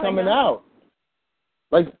movies are coming out.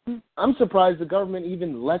 Like, I'm surprised the government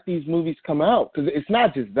even let these movies come out, because it's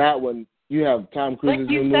not just that one. You have Tom Cruise's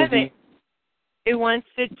new movie. It wants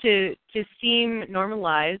it to seem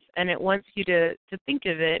normalized, and it wants you to think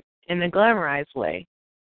of it in a glamorized way.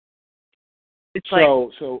 It's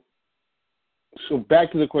So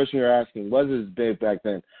back to the question you're asking, was it big back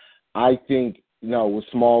then? I think, no, it was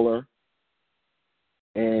smaller.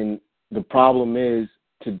 And the problem is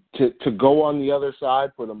to go on the other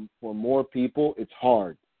side for more people, it's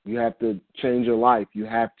hard. You have to change your life. You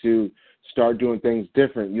have to start doing things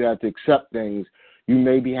different. You have to accept things. You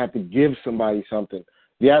maybe have to give somebody something.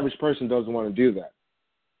 The average person doesn't want to do that.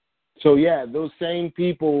 So, yeah, those same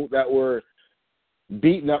people that were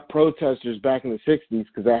beating up protesters back in the 60s,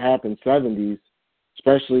 because that happened 70s,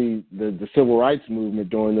 especially the civil rights movement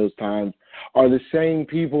during those times, are the same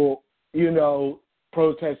people, you know,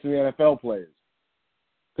 protesting the NFL players.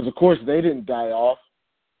 Because, of course, they didn't die off,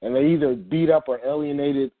 and they either beat up or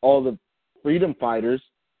alienated all the freedom fighters,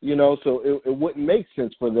 you know, so it wouldn't make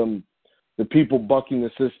sense for them, the people bucking the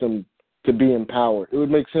system, to be in power. It would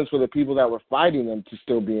make sense for the people that were fighting them to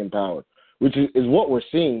still be in power, which is what we're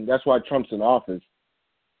seeing. That's why Trump's in office.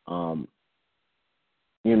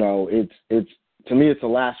 You know, it's to me, it's a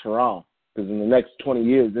last hurrah, because in the next 20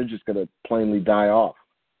 years, they're just going to plainly die off.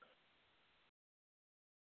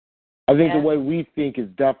 I think the way we think is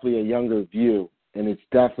definitely a younger view, and it's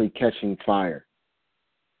definitely catching fire.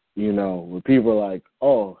 You know, where people are like,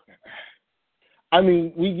 oh, I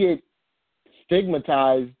mean, we get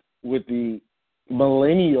stigmatized with the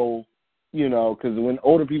millennial, you know, because when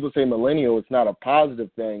older people say millennial, it's not a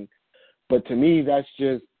positive thing. But to me, that's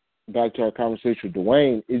just, back to our conversation with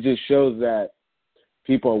Dwayne, it just shows that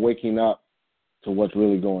people are waking up to what's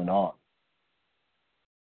really going on.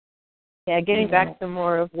 Yeah, getting back to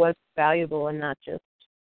more of what's valuable and not just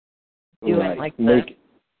doing like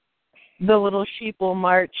the little sheeple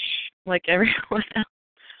march like everyone else.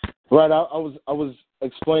 Right. I was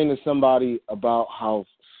explaining to somebody about how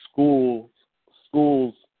schools,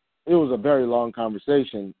 it was a very long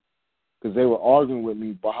conversation because they were arguing with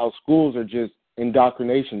me about how schools are just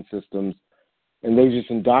indoctrination systems, and they just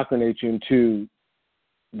indoctrinate you into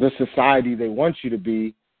the society they want you to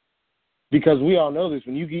be. Because we all know this,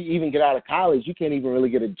 when you even get out of college, you can't even really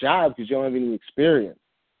get a job because you don't have any experience.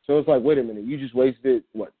 So it's like, wait a minute, you just wasted,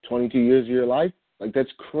 22 years of your life? Like, that's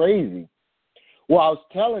crazy. Well, I was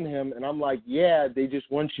telling him, and I'm like, yeah, they just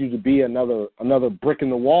want you to be another brick in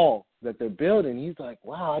the wall that they're building. He's like,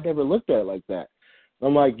 wow, I never looked at it like that.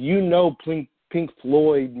 I'm like, you know, Pink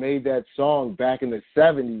Floyd made that song back in the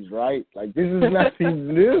 70s, right? Like, this is nothing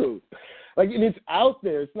new. Like, and it's out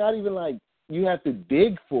there. It's not even like you have to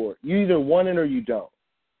dig for it. You either want it or you don't,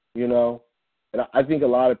 you know? And I think a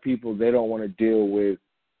lot of people, they don't want to deal with,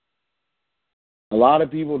 a lot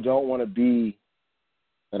of people don't want to be,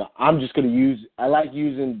 and I'm just going to use, I like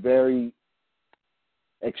using very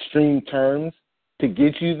extreme terms to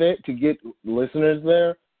get you there, to get listeners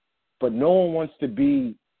there, but no one wants to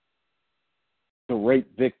be the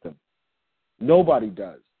rape victim. Nobody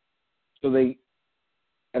does. So they,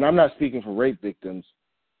 and I'm not speaking for rape victims,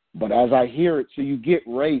 but as I hear it, so you get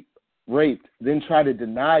raped, then try to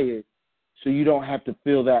deny it so you don't have to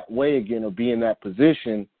feel that way again or be in that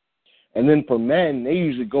position. And then for men, they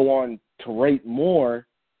usually go on to rape more.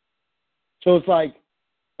 So it's like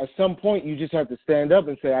at some point you just have to stand up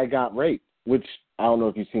and say, I got raped, which I don't know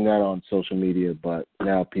if you've seen that on social media, but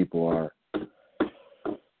now people are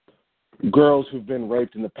girls who've been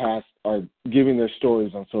raped in the past are giving their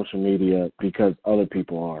stories on social media because other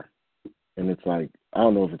people are. And it's like, I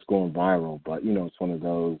don't know if it's going viral, but, it's one of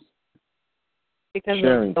those because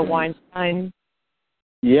sharing of the things. Weinstein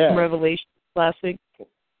Yeah. revelation last week.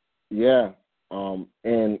 Yeah.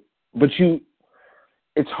 But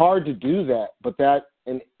it's hard to do that, but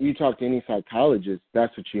and you talk to any psychologist,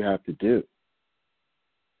 that's what you have to do.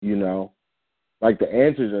 Like the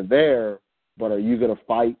answers are there, but are you going to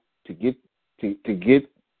fight to get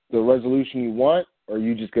the resolution you want, or are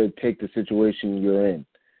you just going to take the situation you're in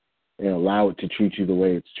and allow it to treat you the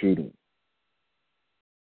way it's treating?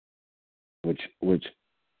 Which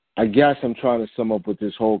I guess I'm trying to sum up with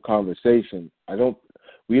this whole conversation.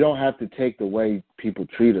 We don't have to take the way people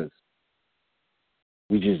treat us.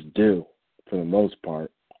 We just do, for the most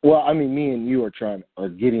part. Well, I mean, me and you are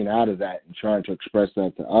getting out of that and trying to express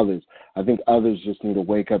that to others. I think others just need to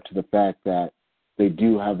wake up to the fact that they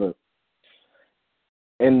do have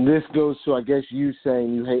and this goes to, I guess, you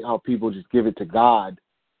saying you hate how people just give it to God.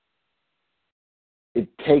 It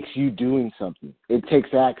takes you doing something. It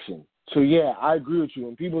takes action. So, yeah, I agree with you.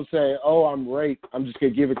 When people say, oh, I'm raped, I'm just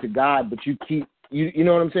going to give it to God, but you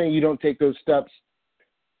know what I'm saying? You don't take those steps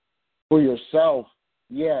for yourself.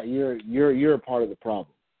 Yeah, you're a part of the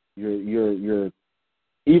problem. You're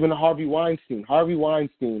even Harvey Weinstein. Harvey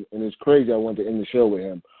Weinstein, and it's crazy I wanted to end the show with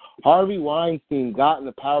him. Harvey Weinstein got in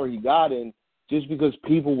the power he got in just because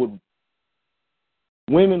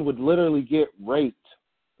women would literally get raped,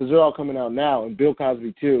 because they're all coming out now, and Bill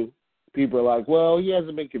Cosby too. People are like, well, he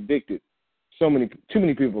hasn't been convicted. Too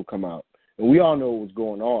many people come out, and we all know what was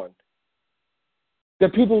going on.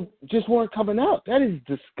 That people just weren't coming out. That is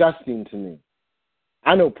disgusting to me.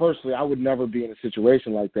 I know personally I would never be in a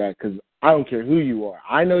situation like that because I don't care who you are.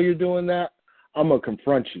 I know you're doing that. I'm going to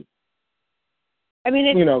confront you. I mean,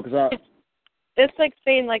 it's like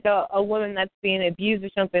saying like a woman that's being abused or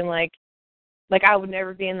something like I would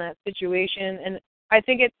never be in that situation. And I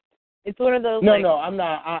think it's one of those. No, I'm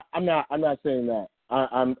not saying that.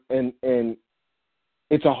 And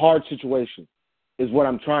it's a hard situation is what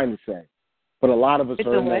I'm trying to say. But a lot of us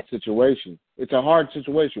are in that situation. It's a hard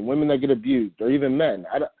situation. Women that get abused, or even men.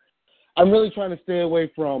 I'm really trying to stay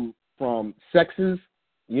away from sexes.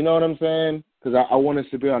 You know what I'm saying? Because I want us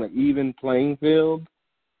to be on an even playing field.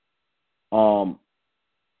 I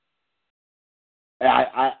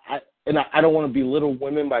don't want to belittle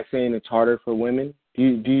women by saying it's harder for women. Do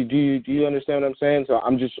you understand what I'm saying? So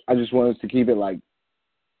I just want us to keep it like.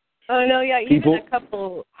 Oh no, yeah. Even a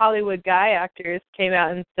couple Hollywood guy actors came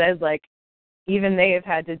out and said like, even they have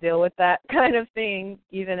had to deal with that kind of thing,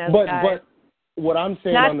 even as guys. But what I'm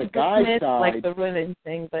saying not on the guy side, like the women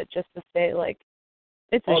thing, but just to say like,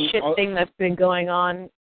 it's a shit thing that's been going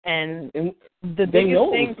on, and the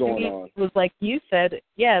biggest thing to me was like you said,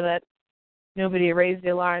 that nobody raised the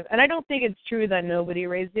alarm, and I don't think it's true that nobody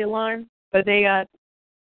raised the alarm, but they got,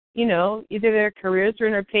 either their careers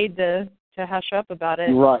were or paid to hush up about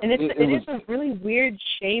it, right? And it is a really weird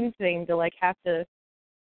shame thing to like have to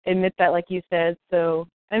admit that, like you said. So,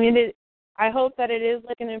 I mean, I hope that it is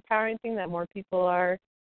like an empowering thing, that more people are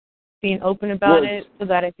being open about it so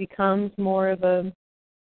that it becomes more of a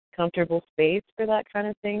comfortable space for that kind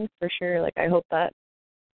of thing, for sure. Like, I hope that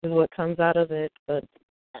is what comes out of it. But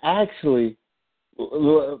actually,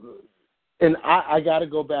 and I got to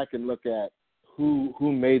go back and look at who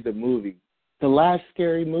made the movie. The last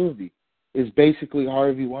Scary Movie is basically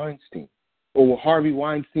Harvey Weinstein, or Harvey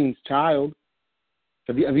Weinstein's child.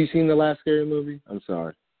 Have you seen the last Scary Movie? I'm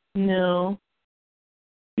sorry. No.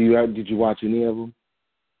 Did you watch any of them?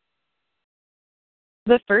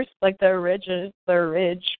 The first, like the Ridge,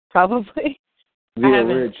 probably. The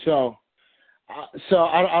Ridge. So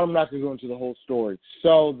I'm not going to go into the whole story.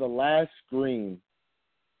 So the last Scream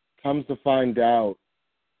comes to find out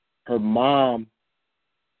her mom,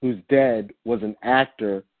 who's dead, was an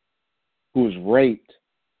actor who was raped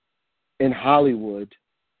in Hollywood,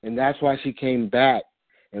 and that's why she came back.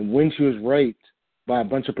 And when she was raped by a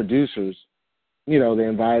bunch of producers, they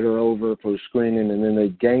invited her over for a screening, and then they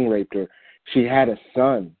gang raped her. She had a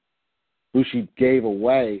son who she gave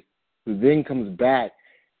away, who then comes back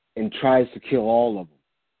and tries to kill all of them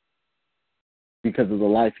because of the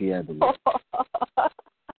life he had to live.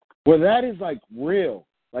 Well, that is like real.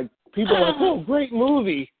 Like, people are like, oh, great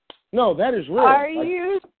movie. No, that is real. Are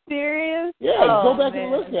you serious? Yeah, go back and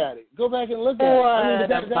look at it. Go back and look at it.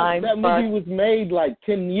 I mean, that movie was made like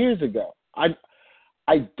 10 years ago. I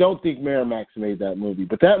don't think Miramax made that movie,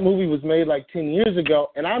 but that movie was made like 10 years ago,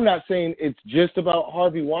 and I'm not saying it's just about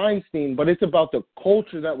Harvey Weinstein, but it's about the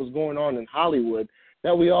culture that was going on in Hollywood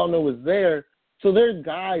that we all know was there. So there's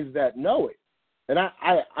guys that know it. and I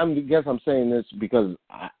guess I'm saying this because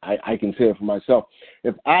I can say it for myself.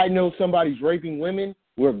 If I know somebody's raping women,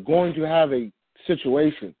 we're going to have a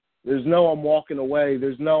situation. There's no I'm walking away.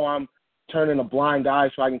 There's no I'm turning a blind eye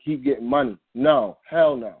so I can keep getting money. No,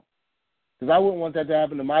 hell no. Because I wouldn't want that to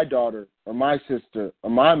happen to my daughter or my sister or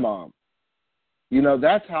my mom. You know,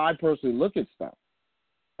 that's how I personally look at stuff.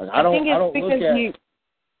 Like I don't look at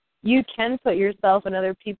you can put yourself in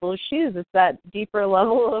other people's shoes. It's that deeper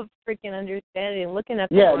level of freaking understanding, looking at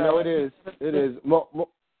the world. No, it is. It is.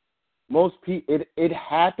 Most people, it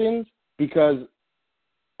happens because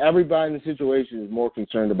everybody in the situation is more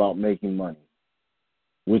concerned about making money,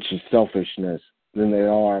 which is selfishness, than they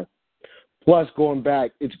are. Plus, going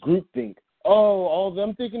back, it's groupthink. Oh, all of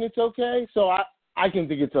them thinking it's okay, so I can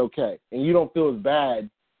think it's okay. And you don't feel as bad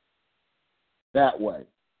that way.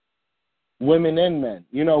 Women and men,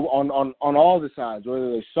 you know, on all the sides,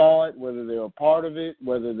 whether they saw it, whether they were part of it,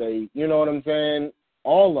 whether they, you know what I'm saying,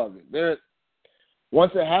 all of it.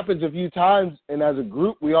 Once it happens a few times, and as a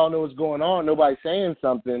group, we all know what's going on, nobody's saying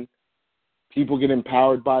something, people get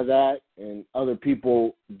empowered by that, and other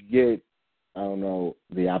people get, I don't know,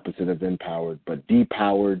 the opposite of empowered, but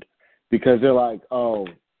depowered, because they're like, oh,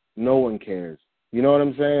 no one cares. You know what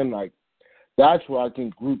I'm saying? Like, that's where I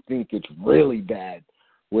think groupthink gets really bad,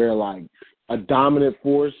 where, like, a dominant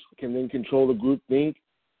force can then control the groupthink,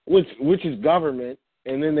 which is government,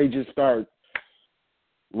 and then they just start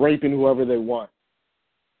raping whoever they want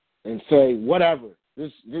and say, whatever,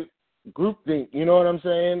 this groupthink, you know what I'm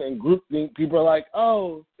saying? And groupthink, people are like,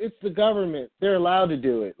 oh, it's the government. They're allowed to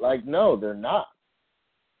do it. Like, no, they're not.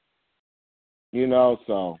 You know,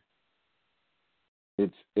 so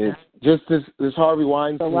it's just this Harvey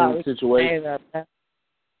Weinstein situation.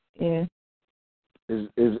 Yeah.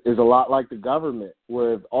 Is a lot like the government,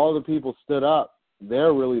 where if all the people stood up,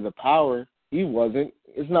 they're really the power. He wasn't.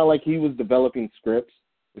 It's not like he was developing scripts.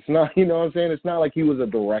 It's not, you know what I'm saying? It's not like he was a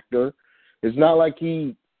director. It's not like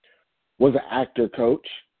he was an actor coach.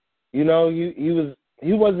 You know,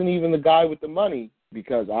 he wasn't even the guy with the money,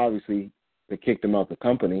 because obviously they kicked him out the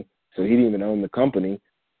company, so he didn't even own the company.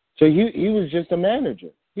 So he was just a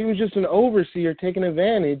manager. He was just an overseer taking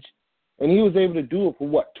advantage, and he was able to do it for,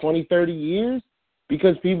 what, 20, 30 years?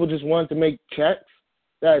 Because people just wanted to make checks.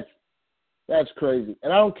 That's crazy.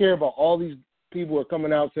 And I don't care about all these people who are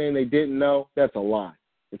coming out saying they didn't know. That's a lie.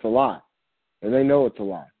 It's a lie. And they know it's a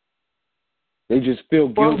lie. They just feel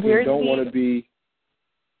guilty and don't want to be.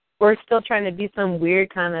 We're still trying to be some weird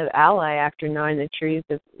kind of ally after knowing the truth.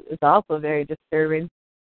 It's also very disturbing.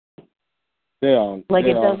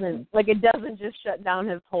 It doesn't just shut down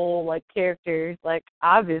his whole, like, character. Like,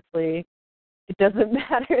 obviously, it doesn't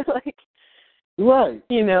matter. Like, right.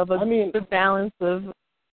 You know, the balance of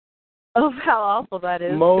how awful that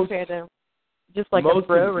is compared to just like a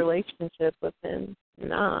bro relationship with him.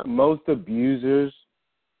 No. Most abusers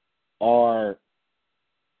are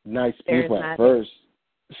nice people at first.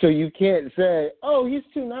 So you can't say, oh, he's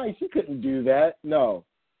too nice, he couldn't do that. No.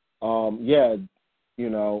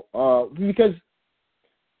 Because,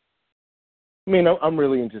 I mean, I'm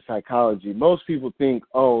really into psychology. Most people think,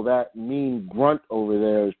 oh, that mean grunt over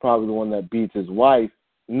there is probably the one that beats his wife.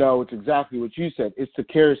 No, it's exactly what you said. It's the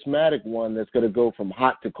charismatic one that's going to go from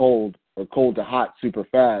hot to cold or cold to hot super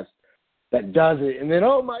fast that does it. And then,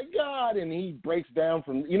 oh, my God, and he breaks down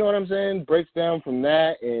from, you know what I'm saying, breaks down from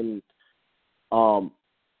that. And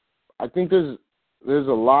I think there's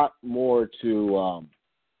a lot more to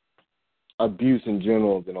abuse in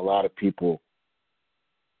general than a lot of people.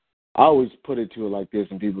 I always put it to it like this,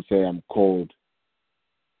 and people say I'm cold.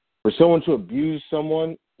 For someone to abuse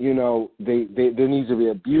someone, you know, there needs to be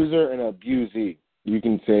an abuser and an abusee. You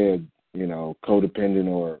can say, codependent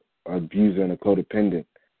or abuser and a codependent.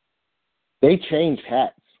 They change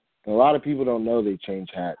hats. And a lot of people don't know they change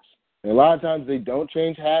hats. And a lot of times they don't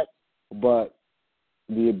change hats, but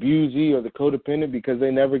the abusee or the codependent, because they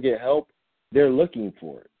never get help, they're looking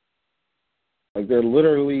for it. Like they're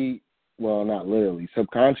literally, well, not literally,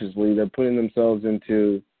 subconsciously, they're putting themselves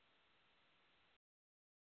into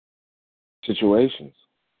situations.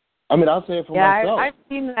 I mean, I'll say it for myself. I've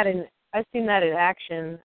seen that in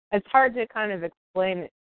action. It's hard to kind of explain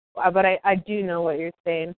it, but I do know what you're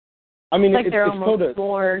saying. I mean, it's they're almost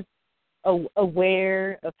more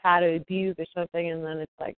aware of how to abuse or something, and then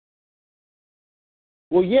it's like.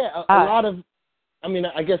 Well, yeah, a lot of, I mean,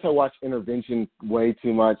 I guess I watch Intervention way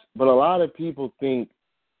too much, but a lot of people think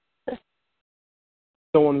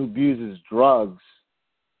someone who abuses drugs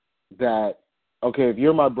that, okay, if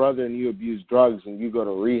you're my brother and you abuse drugs and you go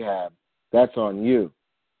to rehab, that's on you.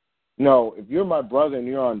 No, if you're my brother and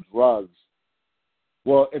you're on drugs,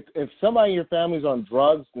 Well, if somebody in your family's on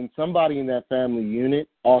drugs, then somebody in that family unit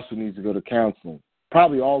also needs to go to counseling.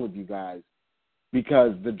 Probably all of you guys,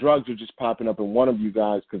 because the drugs are just popping up in one of you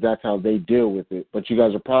guys because that's how they deal with it. But you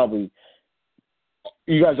guys are probably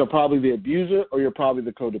the abuser or you're probably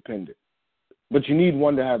the codependent. But you need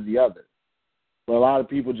one to have the other. But a lot of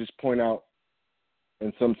people just point out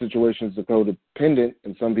in some situations the codependent,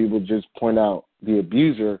 and some people just point out the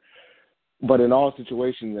abuser. But in all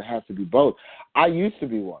situations, it has to be both. I used to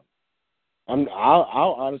be one.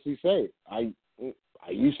 I'll honestly say it. I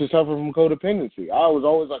used to suffer from codependency. I was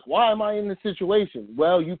always like, why am I in this situation?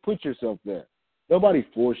 Well, you put yourself there. Nobody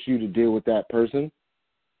forced you to deal with that person.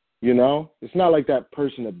 You know? It's not like that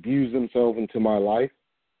person abused themselves into my life.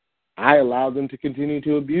 I allowed them to continue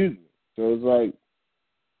to abuse me. So it's like,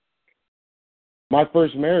 my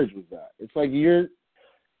first marriage was that. It's like you're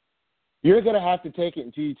going to have to take it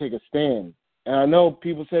until you take a stand. And I know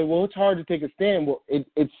people say, well, it's hard to take a stand. Well,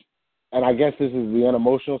 it's, and I guess this is the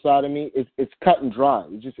unemotional side of me, it's cut and dry.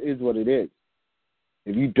 It just is what it is.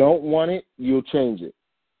 If you don't want it, you'll change it.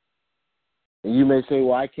 And you may say,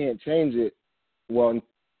 well, I can't change it. Well,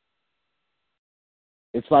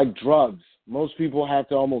 it's like drugs. Most people have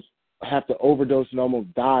to overdose and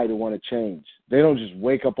almost die to want to change. They don't just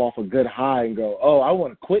wake up off a good high and go, oh, I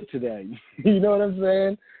want to quit today. You know what I'm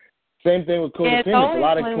saying? Same thing with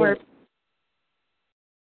codependence.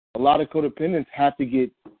 A lot of codependents have to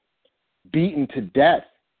get beaten to death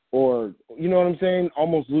or, you know what I'm saying,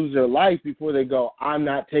 almost lose their life before they go, I'm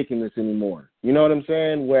not taking this anymore. You know what I'm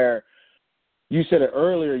saying? Where you said it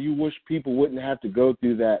earlier, you wish people wouldn't have to go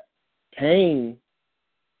through that pain,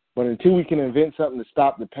 but until we can invent something to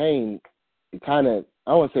stop the pain, it kind of,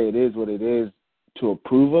 I won't say it is what it is to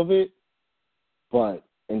approve of it, but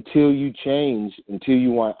until you change, until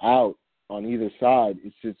you want out on either side,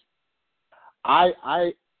 it's just,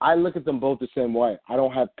 I look at them both the same way. I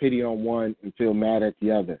don't have pity on one and feel mad at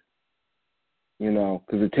the other, you know,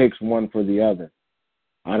 because it takes one for the other.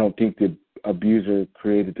 I don't think the abuser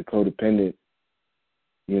created the codependent,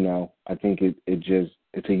 you know. I think it's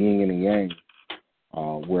a yin and a yang,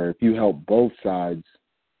 where if you help both sides,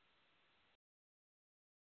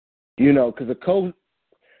 you know, because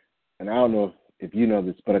and I don't know if you know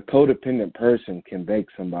this, but a codependent person can make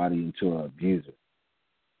somebody into an abuser.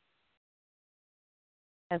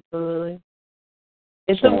 Absolutely.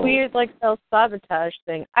 It's a weird, like, self-sabotage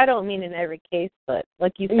thing. I don't mean in every case, but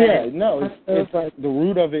like you said. Yeah, no, it's like the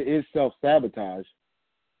root of it is self-sabotage,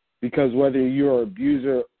 because whether you're an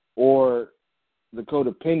abuser or the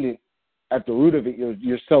codependent, at the root of it,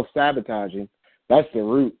 you're self-sabotaging. That's the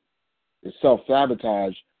root, is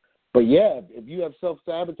self-sabotage. But, yeah, if you have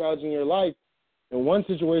self-sabotage in your life, in one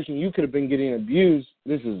situation you could have been getting abused.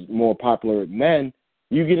 This is more popular with men.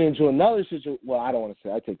 You get into another situation. Well, I don't want to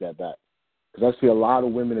say. I take that back, because I see a lot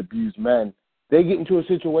of women abuse men. They get into a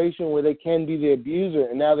situation where they can be the abuser,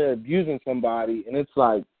 and now they're abusing somebody, and it's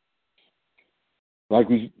like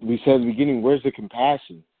we said at the beginning, where's the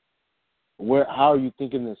compassion? How are you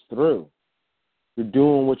thinking this through? You're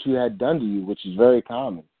doing what you had done to you, which is very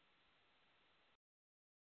common.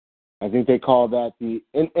 I think they call that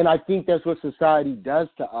and I think that's what society does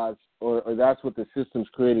to us, or that's what the system's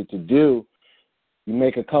created to do. You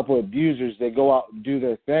make a couple of abusers, they go out and do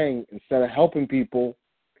their thing. Instead of helping people,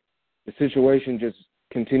 the situation just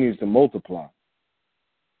continues to multiply.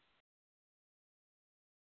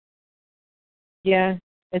 Yeah,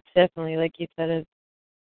 it's definitely, like you said,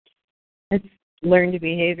 it's learned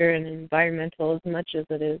behavior and environmental as much as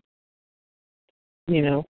it is, you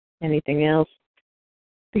know, anything else.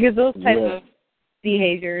 Because those types of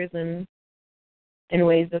behaviors and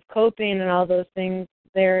ways of coping and all those things,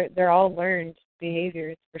 they're all learned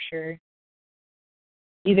behaviors for sure.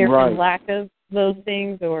 Either from lack of those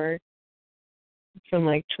things or from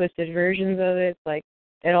like twisted versions of it. It's like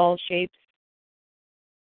it all shapes.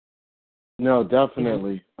 No,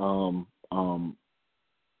 definitely. And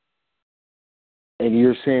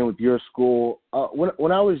you're saying with your school,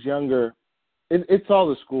 when I was younger, it's all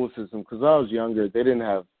the school system, because when I was younger, they didn't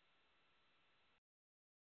have.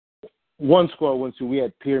 One school I went to, we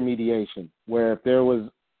had peer mediation, where if there was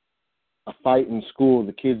a fight in school,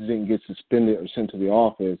 the kids didn't get suspended or sent to the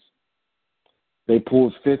office. They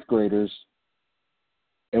pulled fifth graders,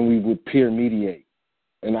 and we would peer mediate.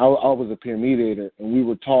 And I was a peer mediator, and we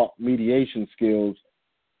were taught mediation skills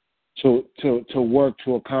to work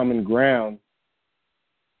to a common ground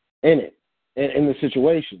in it, in the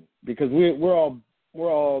situation, because we're all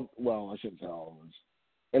well, I shouldn't say all of us.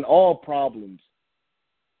 In all problems,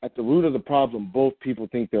 at the root of the problem, both people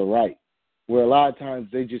think they're right. Where a lot of times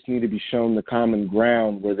they just need to be shown the common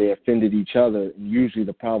ground where they offended each other, and usually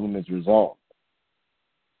the problem is resolved.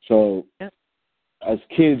 So Yep. as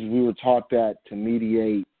kids, we were taught that to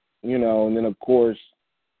mediate, and then, of course,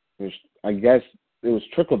 I guess it was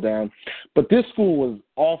trickle down. But this school was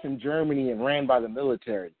off in Germany and ran by the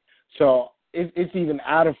military. So it's even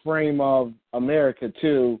out of frame of America,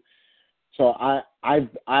 too. So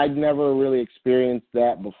I'd never really experienced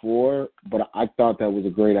that before, but I thought that was a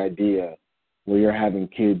great idea where you're having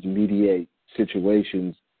kids mediate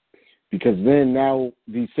situations, because then now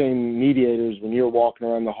these same mediators, when you're walking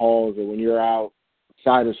around the halls or when you're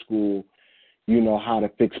outside of school, you know how to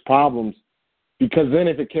fix problems. Because then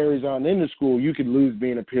if it carries on into school, you could lose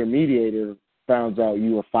being a peer mediator, found out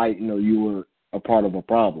you were fighting or you were a part of a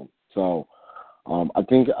problem. So I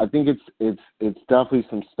think it's definitely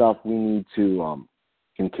some stuff we need to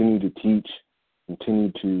continue to teach,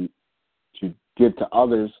 continue to give to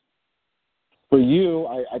others. For you,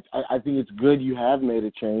 I think it's good you have made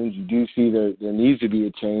a change. You do see there needs to be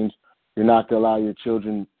a change. You're not going to allow your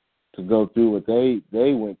children to go through what they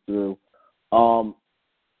went through.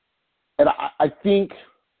 And I think, I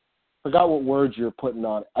forgot what words you're putting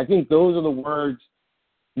on it. I think those are the words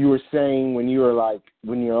you were saying when you were like,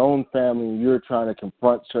 when your own family, you were trying to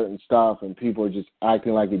confront certain stuff and people are just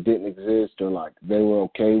acting like it didn't exist or like they were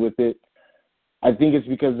okay with it. I think it's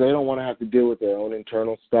because they don't want to have to deal with their own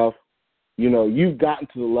internal stuff. You've gotten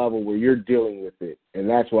to the level where you're dealing with it, and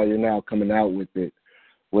that's why you're now coming out with it,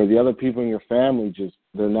 where the other people in your family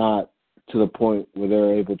they're not to the point where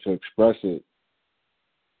they're able to express it,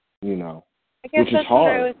 I guess which is that's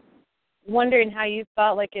hard. what I was wondering, how you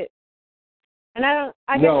thought like it. And I don't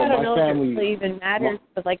my know family, if it really even matters,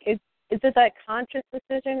 but like, is it that conscious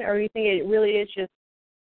decision, or do you think it really is just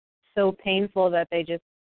so painful that they just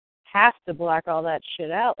have to black all that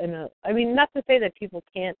shit out? I mean, not to say that people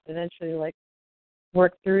can't eventually like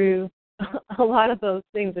work through a lot of those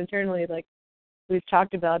things internally, like we've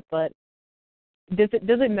talked about, but does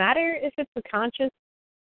it matter if it's a conscious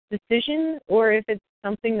decision or if it's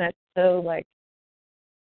something that's so like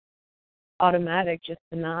automatic just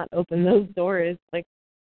to not open those doors? Like,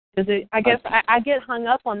 does it? I guess I get hung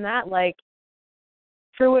up on that. Like,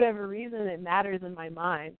 for whatever reason, it matters in my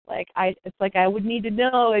mind. Like, it's like I would need to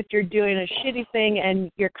know if you're doing a shitty thing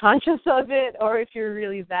and you're conscious of it, or if you're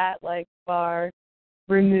really that like far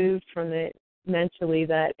removed from it mentally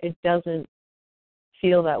that it doesn't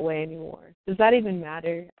feel that way anymore. Does that even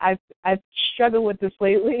matter? I've struggled with this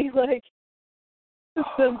lately. Like,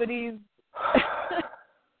 somebody's.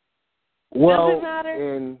 Well, does it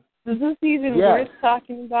matter? Is this even worth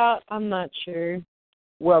talking about? I'm not sure.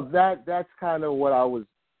 Well, that's kind of what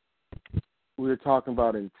we were talking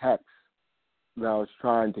about in text that I was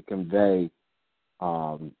trying to convey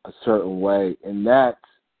a certain way, and that's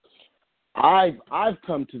I've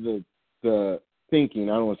come to the thinking,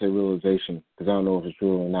 I don't want to say realization because I don't know if it's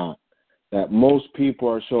real or not, that most people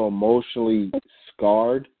are so emotionally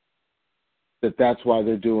scarred that's why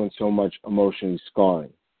they're doing so much emotionally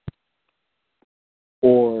scarring,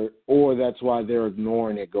 or that's why they're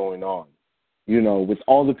ignoring it going on. With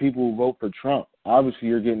all the people who vote for Trump, obviously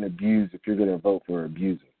you're getting abused if you're going to vote for an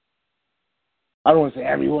abuser. I don't want to say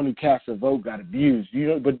everyone who casts a vote got abused,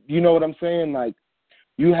 but you know what I'm saying? Like,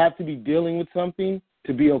 you have to be dealing with something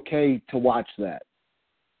to be okay to watch that.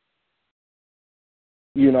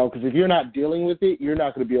 Because if you're not dealing with it, you're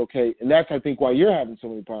not going to be okay. And that's, I think, why you're having so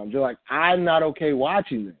many problems. You're like, I'm not okay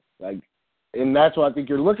watching this. Like, and that's why I think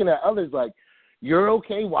you're looking at others like, you're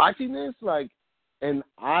okay watching this? Like, and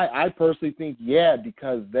I personally think, yeah,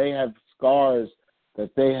 because they have scars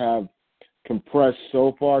that they have compressed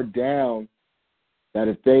so far down that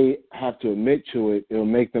if they have to admit to it, it'll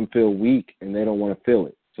make them feel weak and they don't want to feel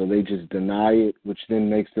it. So they just deny it, which then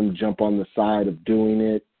makes them jump on the side of doing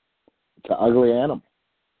it. It's an ugly animal.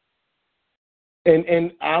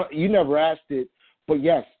 And you never asked it, but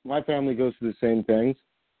yes, my family goes through the same things.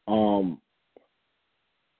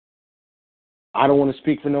 I don't want to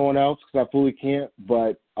speak for no one else because I fully can't,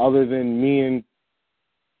 but other than me and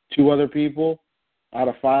 2 other people out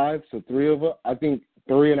of 5, so 3 of us, I think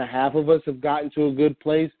 3.5 of us have gotten to a good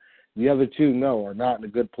place. The other 2, no, are not in a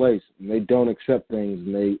good place. And they don't accept things,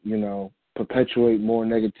 and they, perpetuate more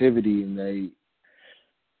negativity, and they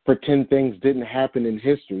pretend things didn't happen in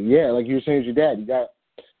history. Yeah, like you were saying with your dad,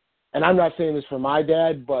 and I'm not saying this for my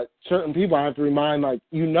dad, but certain people I have to remind, like,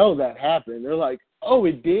 that happened. They're like, oh,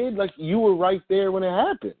 it did? Like, you were right there when it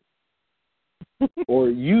happened. Or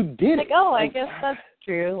you did like, it. oh, I guess that's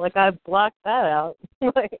true. Like, I blocked that out.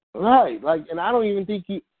 Right. Like, and I don't even think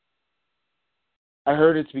I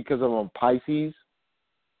heard it's because I'm a Pisces.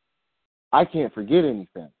 I can't forget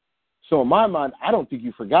anything. So in my mind, I don't think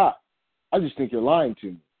you forgot. I just think you're lying to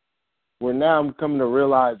me. Where now I'm coming to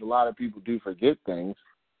realize a lot of people do forget things.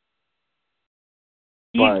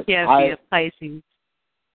 You can't be a Pisces.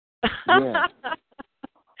 Yeah.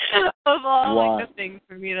 Of all Why? like the things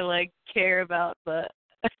for me to like care about, but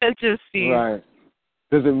it just seems Right.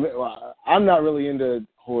 I'm not really into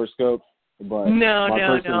horoscopes, but No,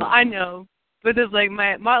 person, I know. But it's like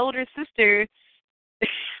my older sister,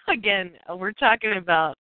 again, we're talking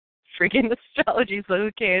about freaking astrology, so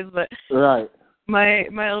who cares? But right.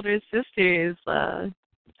 my older sister is a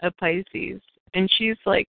Pisces, and she's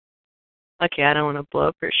like, okay, I don't want to blow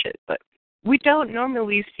up her shit, but we don't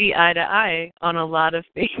normally see eye to eye on a lot of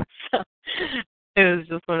things. So it was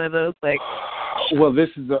just one of those like. Well, this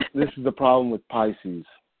is the problem with Pisces,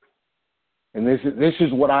 and this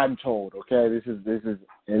is what I'm told. Okay, this is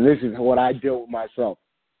what I deal with myself.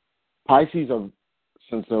 Pisces are,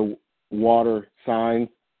 since they're water signs,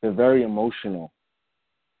 they're very emotional,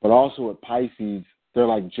 but also with Pisces, they're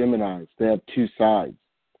like Geminis. They have two sides.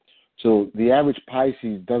 So the average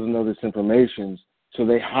Pisces doesn't know this information, so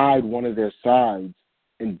they hide one of their sides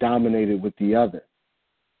and dominate it with the other.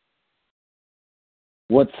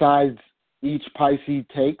 What sides each Pisces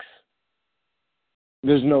takes,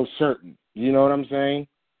 there's no certain. You know what I'm saying?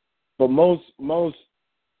 But most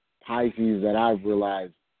Pisces that I've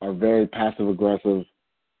realized are very passive aggressive.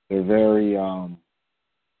 They're very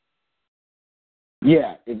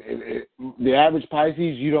the average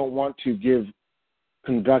Pisces you don't want to give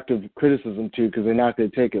conductive criticism to because they're not going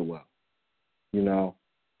to take it well. You know,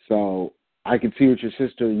 so I could see with your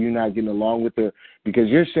sister, you not getting along with her because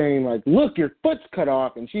you're saying like, look, your foot's cut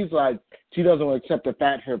off, and she's like, she doesn't want to accept the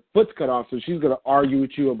fact her foot's cut off, so she's going to argue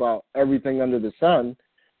with you about everything under the sun.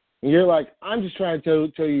 And you're like, I'm just trying to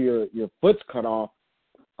tell you your foot's cut off.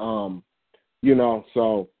 You know,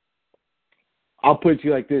 so I'll put it to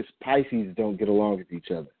you like this: Pisces don't get along with each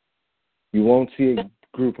other. You won't see a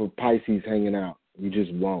group of Pisces hanging out. You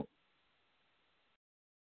just won't.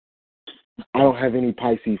 I don't have any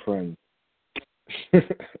Pisces friends.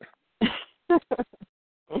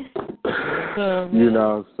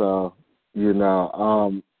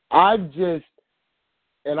 I've just,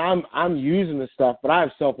 and I'm using this stuff, but I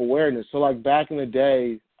have self-awareness. So like back in the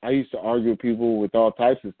day, I used to argue with people with all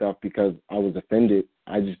types of stuff because I was offended.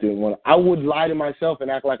 I just didn't want to. I would lie to myself and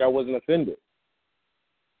act like I wasn't offended.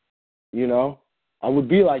 You know, I would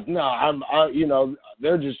be like, no,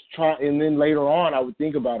 they're just trying. And then later on, I would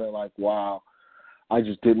think about it like, wow, I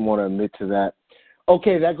just didn't want to admit to that.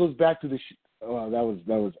 Okay, that goes back to the that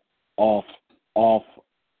was off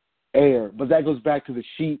air, but that goes back to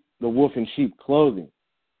the wolf in sheep clothing.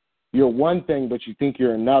 You're one thing, but you think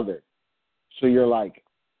you're another. So you're like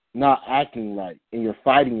not acting right, and you're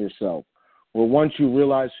fighting yourself. Well, once you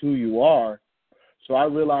realize who you are, so I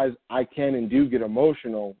realize I can and do get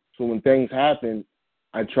emotional. So when things happen,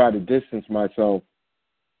 I try to distance myself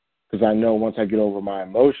because I know once I get over my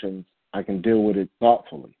emotions, I can deal with it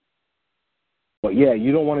thoughtfully. But yeah,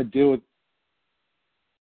 you don't want to deal with,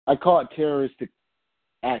 I call it terroristic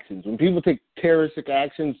actions. When people take terroristic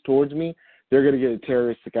actions towards me, they're going to get a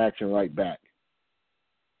terroristic action right back.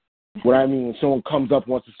 What I mean, when someone comes up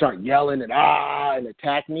and wants to start yelling and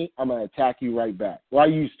attack me, I'm going to attack you right back. Well, I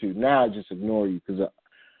used to. Now I just ignore you because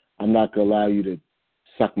I'm not going to allow you to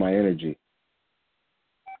suck my energy.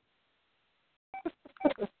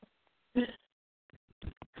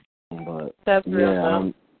 But that's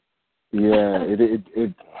real.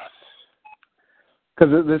 It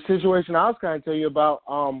because the situation I was trying to tell you about,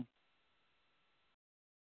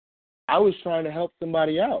 I was trying to help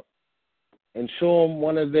somebody out and show them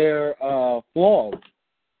one of their flaws,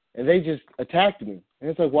 and they just attacked me. And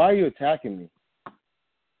it's like, why are you attacking me?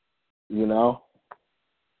 You know,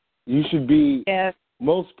 you should be. Yeah.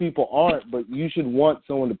 Most people aren't, but you should want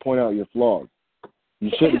someone to point out your flaws. You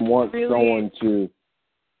shouldn't want someone to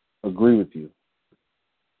agree with you.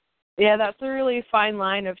 Yeah, that's a really fine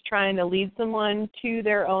line of trying to lead someone to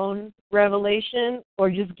their own revelation or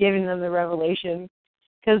just giving them the revelation.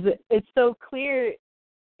 Because it's so clear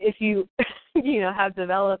if you, have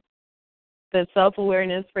developed the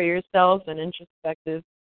self-awareness for yourself and introspective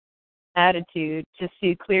attitude to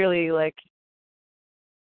see clearly, like,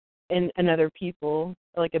 in other people,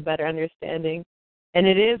 like a better understanding. And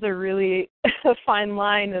it is a really fine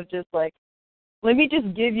line of just like, let me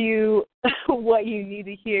just give you what you need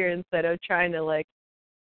to hear instead of trying to like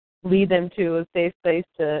lead them to a safe place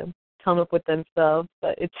to come up with themselves.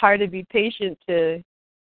 But it's hard to be patient to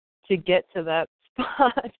get to that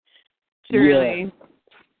spot to really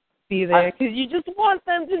be there because you just want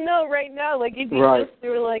them to know right now. Like if you just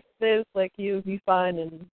were like this, like you'd be fine,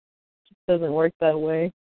 and it just doesn't work that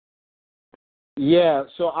way. Yeah,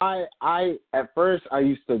 so I at first I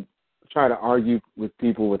used to try to argue with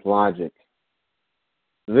people with logic.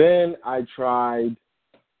 Then I tried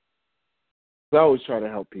I always try to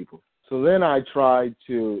help people. So then I tried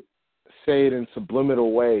to say it in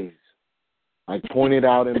subliminal ways, like point it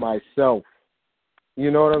out in myself.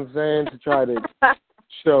 You know what I'm saying? To try to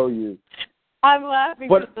show you. I'm laughing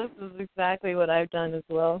because this is exactly what I've done as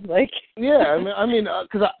well. Like, yeah, I mean,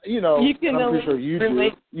 because you know, you can I'm pretty sure you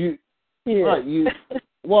relate. do. Yeah. Right?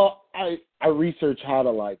 Well, I research how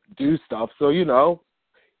to like do stuff, so you know,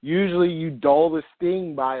 usually you dull the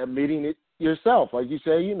sting by admitting it yourself. Like you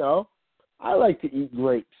say, you know, I like to eat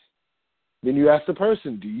grapes. Then you ask the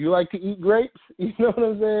person, do you like to eat grapes? You know what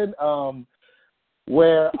I'm saying?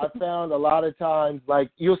 Where I found a lot of times,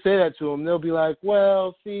 like, you'll say that to them, they'll be like,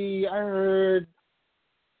 well, see, I heard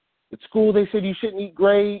at school they said you shouldn't eat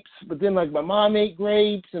grapes, but then, like, my mom ate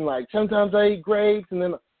grapes, and, like, sometimes I eat grapes,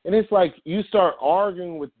 and it's like you start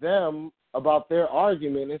arguing with them about their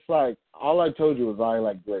argument. It's like, all I told you was I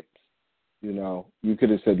like grapes. You know, you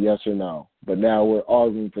could have said yes or no, but now we're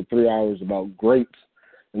arguing for 3 hours about grapes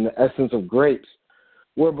and the essence of grapes.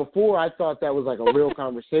 Where before I thought that was like a real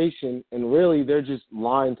conversation, and really they're just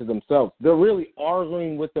lying to themselves. They're really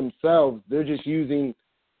arguing with themselves. They're just using,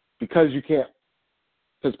 because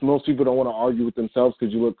most people don't want to argue with themselves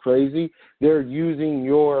because you look crazy, they're using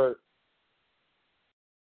your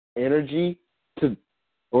energy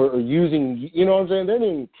or using, you know what I'm saying? They don't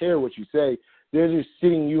even care what you say. They're just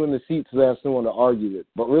sitting you in the seat so they have someone to argue with.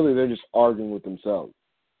 But really they're just arguing with themselves.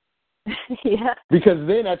 Yeah. Because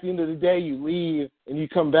then at the end of the day, you leave and you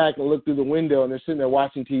come back and look through the window and they're sitting there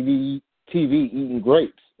watching TV eating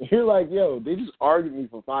grapes. And you're like, yo, they just argued with me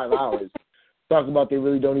for 5 hours, talking about they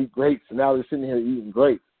really don't eat grapes, and now they're sitting here eating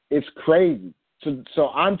grapes. It's crazy. So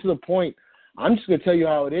I'm to the point, I'm just going to tell you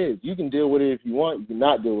how it is. You can deal with it if you want. You can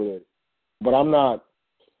not deal with it. But I'm not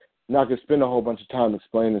going to spend a whole bunch of time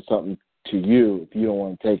explaining something to you if you don't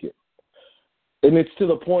want to take it. And it's to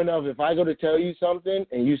the point of, if I go to tell you something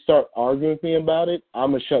and you start arguing with me about it, I'm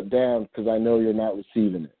going to shut down because I know you're not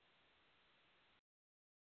receiving it.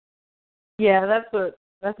 Yeah,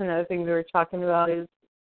 that's another thing we were talking about, is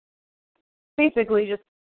basically just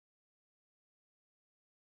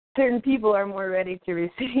certain people are more ready to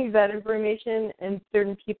receive that information, and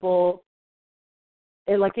certain people,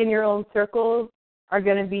 like in your own circles, are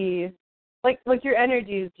going to be like your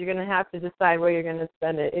energies. You're going to have to decide where you're going to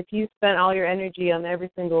spend it. If you spent all your energy on every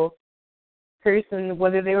single person,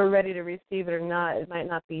 whether they were ready to receive it or not, it might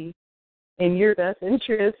not be in your best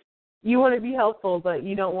interest. You want to be helpful, but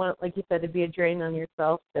you don't want, like you said, to be a drain on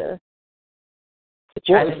yourself to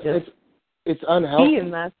try to just it's unhealthy. be in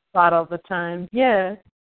that spot all the time. Yeah.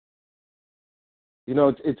 You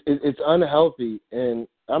know, it's unhealthy, and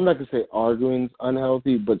I'm not going to say arguing's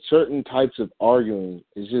unhealthy, but certain types of arguing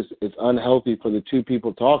it's unhealthy for the two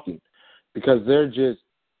people talking, because they're just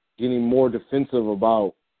getting more defensive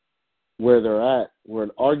about where they're at, where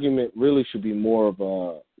an argument really should be more of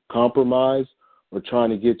a compromise or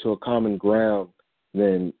trying to get to a common ground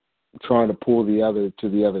than trying to pull the other to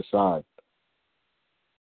the other side.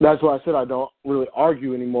 That's why I said I don't really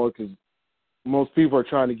argue anymore, because most people are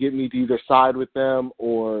trying to get me to either side with them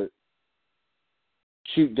or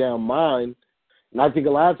shoot down mine. And I think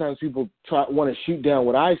a lot of times people want to shoot down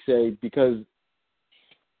what I say because,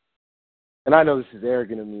 and I know this is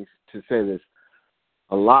arrogant of me to say this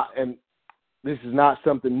a lot, and this is not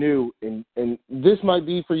something new, and this might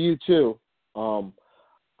be for you too.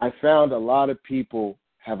 I found a lot of people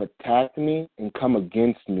have attacked me and come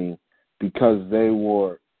against me because they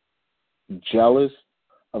were jealous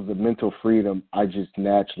of the mental freedom I just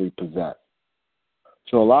naturally possess.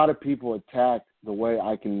 So a lot of people attack the way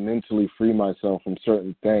I can mentally free myself from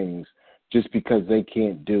certain things just because they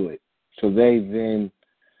can't do it. So they then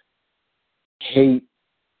hate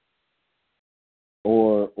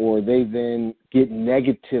or they then get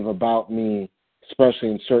negative about me,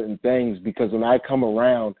 especially in certain things, because when I come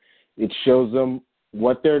around, it shows them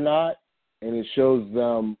what they're not, and it shows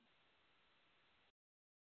them,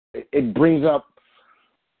 it brings up.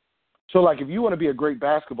 So, like, if you want to be a great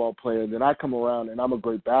basketball player, then I come around and I'm a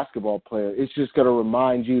great basketball player. It's just going to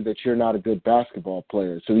remind you that you're not a good basketball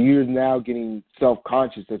player. So you're now getting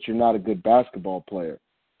self-conscious that you're not a good basketball player.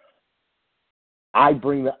 I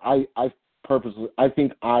bring that, I purposely, I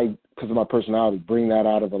think I, because of my personality, bring that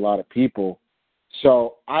out of a lot of people.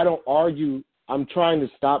 So I don't argue. I'm trying to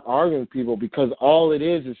stop arguing with people, because all it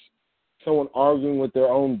is someone arguing with their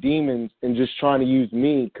own demons and just trying to use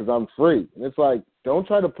me because I'm free. And it's like, don't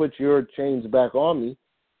try to put your chains back on me.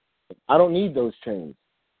 I don't need those chains.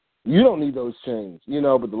 You don't need those chains, you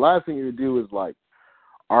know, but the last thing you do is, like,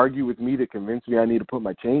 argue with me to convince me I need to put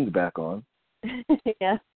my chains back on.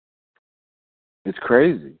 Yeah. It's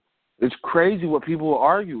crazy. It's crazy what people will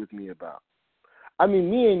argue with me about. I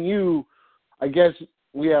mean, me and you, I guess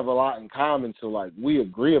we have a lot in common. So like we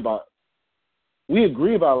agree about a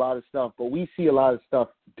lot of stuff, but we see a lot of stuff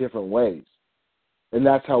different ways, and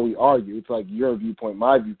that's how we argue. It's like your viewpoint,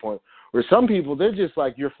 my viewpoint. Where some people, they're just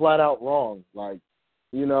like, you're flat out wrong, like,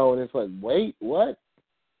 you know, and it's like, wait, what?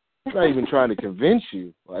 I'm not even trying to convince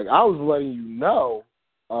you. Like, I was letting you know.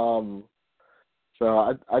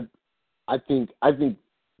 So I think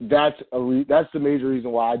that's the major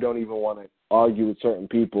reason why I don't even want to argue with certain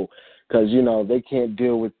people, because, you know, they can't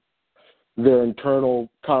deal with their internal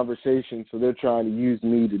conversation, so they're trying to use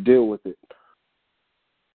me to deal with it.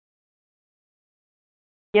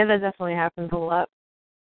 Yeah, that definitely happens a lot.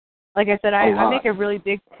 Like I said, I make a really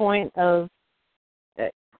big point of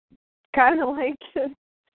kind of like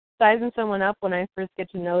sizing someone up when I first get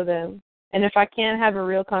to know them. And if I can't have a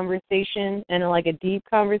real conversation and like a deep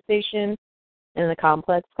conversation and a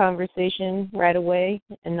complex conversation right away,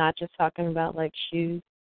 and not just talking about like shoes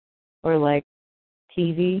or like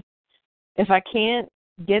TV, if I can't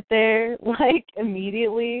get there like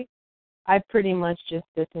immediately, I pretty much just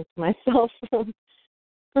distance myself from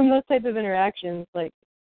those types of interactions. Like,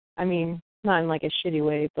 I mean, not in like a shitty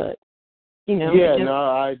way, but you know. Yeah, no,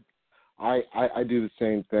 I do the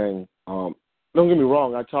same thing. Don't get me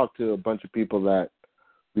wrong. I talk to a bunch of people that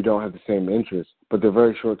we don't have the same interests, but they're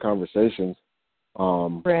very short conversations.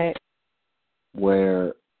 Right.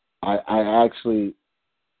 Where I actually,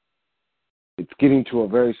 it's getting to a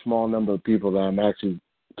very small number of people that I'm actually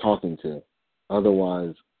talking to.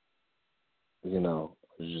 Otherwise, you know,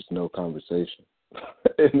 there's just no conversation.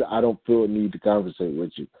 And I don't feel a need to conversate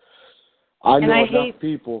with you. I know enough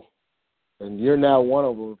people, and you're now one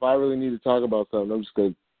of them. If I really need to talk about something, I'm just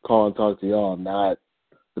going to call and talk to y'all, not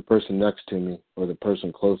the person next to me or the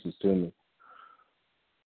person closest to me.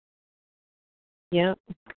 Yeah.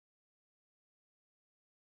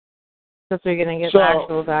 Because we're going to get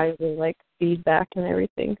actual valuable, like, feedback and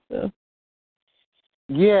everything, so.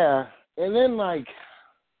 Yeah, and then, like,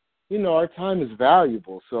 you know, our time is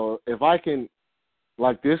valuable. So if I can,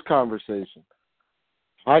 like this conversation,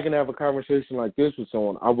 if I can have a conversation like this with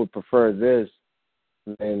someone, I would prefer this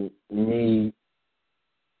than me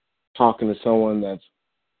talking to someone that's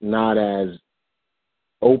not as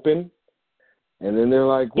open. And then they're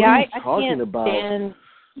like, what are you talking about?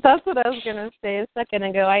 That's what I was going to say a second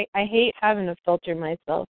ago. I hate having to filter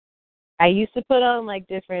myself. I used to put on, like,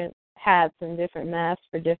 different hats and different masks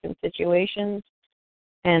for different situations,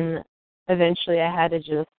 and eventually I had to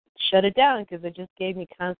just shut it down because it just gave me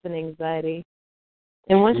constant anxiety.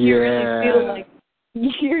 And once you really feel like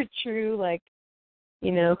you're true, like,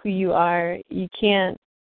 you know, who you are, you can't,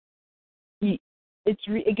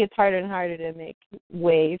 it gets harder and harder to make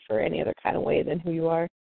way for any other kind of way than who you are.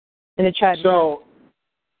 And to try to... So,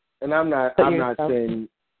 and I'm not saying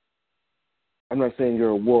you're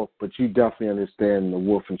a wolf, but you definitely understand the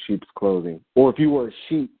wolf in sheep's clothing. Or if you were a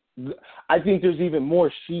sheep, I think there's even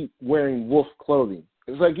more sheep wearing wolf clothing.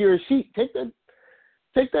 It's like, you're a sheep. Take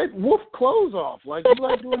that wolf clothes off. Like, you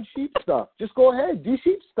like doing sheep stuff. Just go ahead, do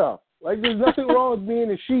sheep stuff. Like, there's nothing wrong with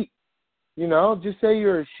being a sheep. You know, just say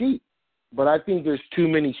you're a sheep. But I think there's too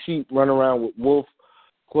many sheep running around with wolf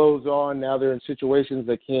clothes on. Now they're in situations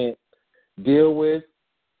they can't deal with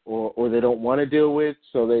or they don't want to deal with,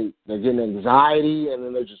 so they're getting anxiety, and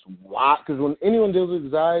then they're just wild. Because when anyone deals with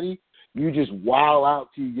anxiety, you just wow out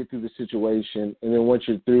till you get through the situation, and then once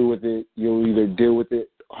you're through with it, you'll either deal with it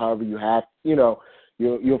however you have, you know,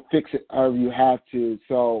 you'll fix it however you have to.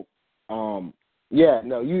 So, yeah,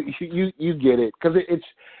 no, you get it, because it's.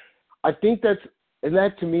 I think that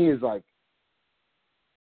to me is like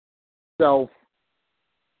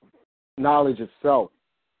knowledge of self.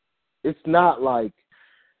 It's not like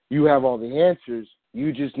you have all the answers.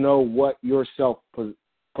 You just know what yourself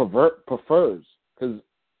prefers, because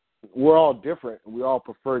we're all different. We all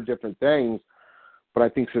prefer different things, but I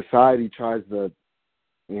think society tries to,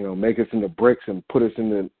 you know, make us into bricks and put us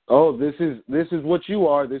into, oh, this is what you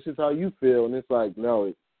are. This is how you feel, and it's like,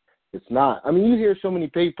 no, it's not. I mean, you hear so many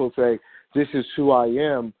people say, this is who I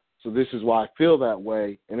am, so this is why I feel that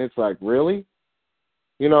way, and it's like, really?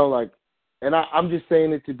 You know, like, and I'm just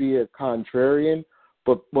saying it to be a contrarian,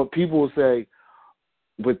 but what people will say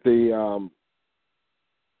with the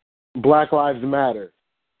Black Lives Matter,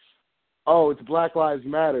 oh, it's Black Lives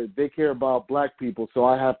Matter. They care about black people, so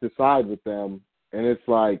I have to side with them. And it's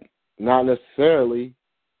like, not necessarily.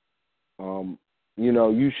 You know,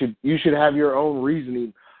 you should have your own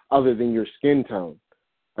reasoning other than your skin tone.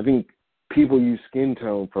 I think people use skin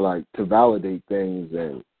tone for, like, to validate things,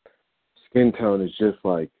 and skin tone is just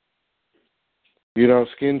like, you know,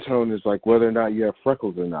 skin tone is like whether or not you have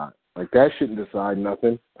freckles or not. Like, that shouldn't decide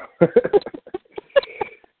nothing.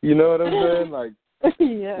 You know what I'm saying? Like,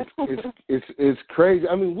 yeah. It's crazy.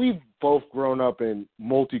 I mean, we've both grown up in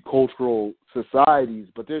multicultural societies,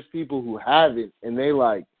 but there's people who haven't, and they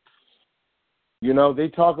like, you know, they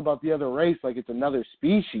talk about the other race like it's another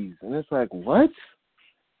species, and it's like, what?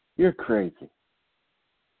 You're crazy.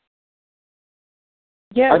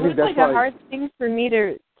 Yeah, it was like a hard thing for me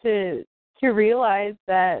to realize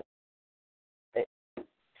that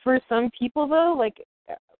for some people, though, like,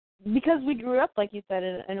 because we grew up, like you said,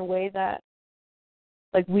 in a way that,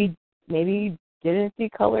 like, we maybe didn't see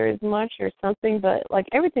color as much or something, but, like,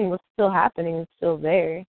 everything was still happening and still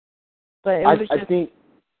there. But it was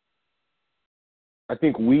I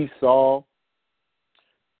think we saw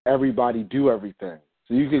everybody do everything.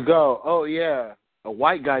 So you could go, oh, yeah, a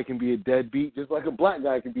white guy can be a deadbeat just like a black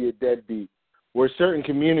guy can be a deadbeat. Where certain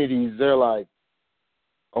communities, they're like,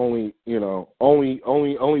 only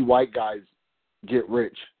white guys get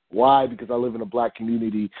rich. Why? Because I live in a black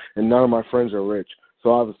community and none of my friends are rich.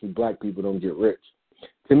 So obviously black people don't get rich.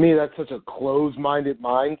 To me, that's such a closed-minded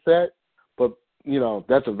mindset, but, you know,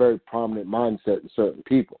 that's a very prominent mindset in certain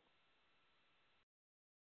people.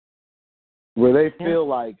 Where they feel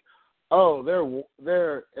like, oh,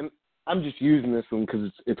 they're and I'm just using this one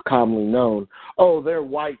because it's commonly known, oh, they're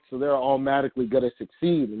white, so they're automatically going to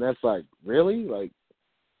succeed. And that's like, really? Like,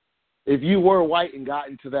 if you were white and got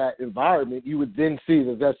into that environment, you would then see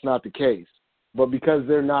that that's not the case. But because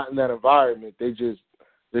they're not in that environment,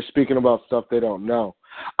 they're speaking about stuff they don't know.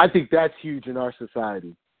 I think that's huge in our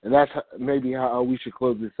society, and that's maybe how we should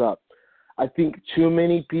close this up. I think too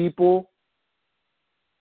many people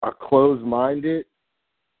are closed-minded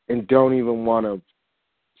and don't even want to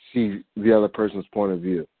see the other person's point of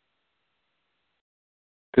view,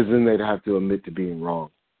 because then they'd have to admit to being wrong.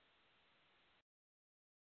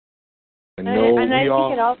 And I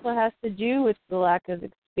think it also has to do with the lack of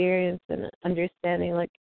experience and understanding. Like,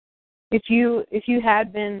 if you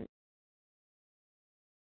had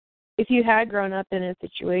grown up in a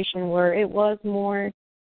situation where it was more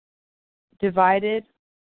divided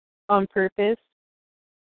on purpose,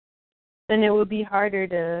 then it would be harder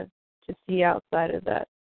to see outside of that,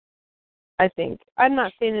 I think. I'm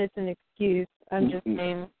not saying it's an excuse. I'm just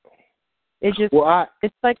saying it's just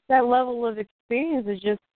it's like that level of experience is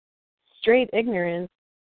just straight ignorance.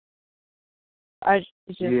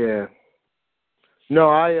 Yeah. No,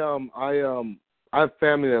 I have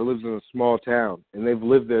family that lives in a small town, and they've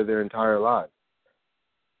lived there their entire lives.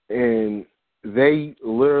 And they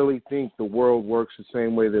literally think the world works the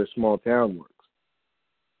same way their small town works.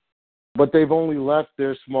 But they've only left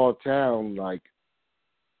their small town, like,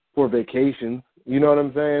 for vacation. You know what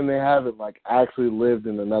I'm saying? They haven't, like, actually lived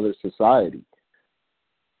in another society.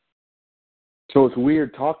 So it's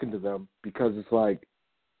weird talking to them because it's like,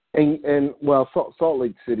 well, Salt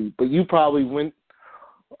Lake City, but you've probably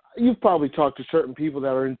talked to certain people that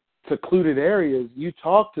are in secluded areas. You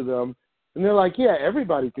talk to them, and they're like, yeah,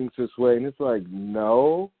 everybody thinks this way. And it's like,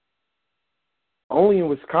 no. Only in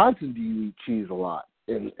Wisconsin do you eat cheese a lot.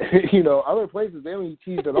 And, you know, other places, they don't eat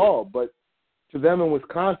cheese at all. But to them in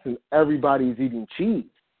Wisconsin, everybody's eating cheese.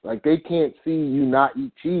 Like, they can't see you not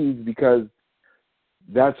eat cheese because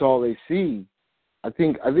that's all they see. I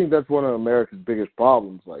think that's one of America's biggest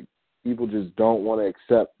problems. Like, people just don't want to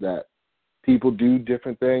accept that people do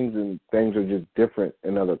different things and things are just different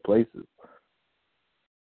in other places.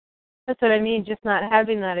 That's what I mean, just not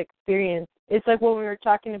having that experience. It's like when we were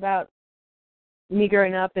talking about me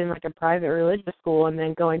growing up in, like, a private religious school and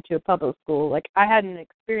then going to a public school. Like, I hadn't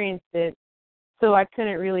experienced it, so I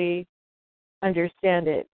couldn't really understand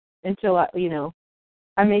it until, I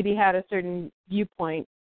maybe had a certain viewpoint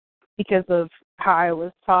because of how I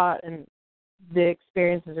was taught and the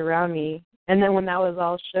experiences around me. And then when that was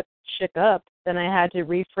all shook up, then I had to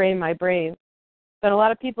reframe my brain. But a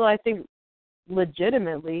lot of people, I think,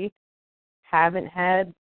 legitimately haven't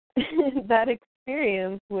had that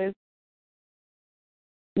experience with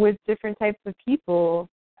different types of people.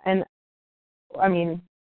 And, I mean,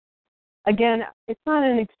 again, it's not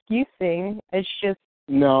an excuse thing. It's just...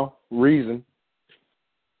 No, reason.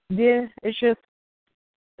 Yeah, it's just...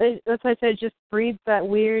 That's why I said it just breeds that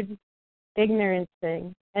weird ignorance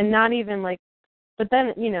thing. And not even, like... But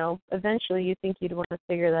then, eventually you think you'd want to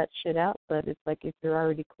figure that shit out, but it's like if you're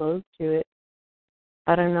already closed to it,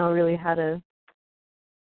 I don't know really how to...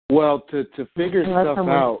 Well, to figure stuff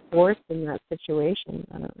out... forced in that situation,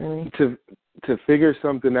 I don't really... To figure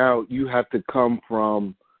something out, you have to come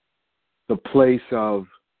from the place of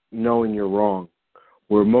knowing you're wrong,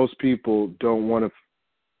 where most people don't want to...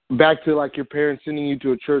 Back to, like, your parents sending you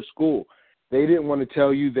to a church school. They didn't want to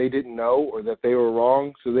tell you they didn't know or that they were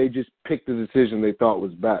wrong, so they just picked the decision they thought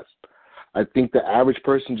was best. I think the average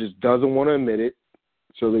person just doesn't want to admit it,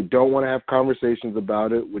 so they don't want to have conversations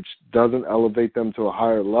about it, which doesn't elevate them to a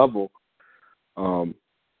higher level. I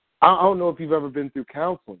don't know if you've ever been through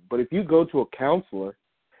counseling, but if you go to a counselor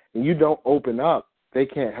and you don't open up, they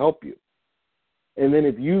can't help you. And then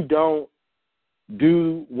if you don't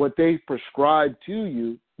do what they prescribe to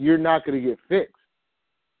you, you're not going to get fixed.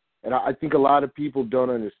 And I think a lot of people don't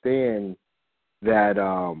understand that,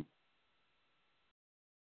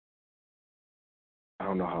 I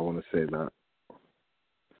don't know how I want to say that.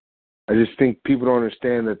 I just think people don't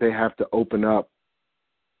understand that they have to open up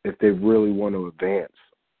if they really want to advance,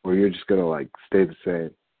 or you're just going to, like, stay the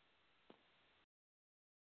same.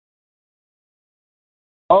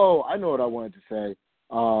 Oh, I know what I wanted to say.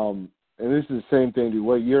 And this is the same thing to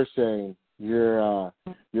what you're saying. Your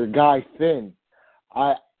guy, Finn.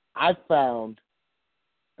 I found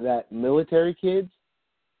that military kids,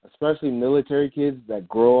 especially military kids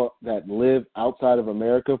that live outside of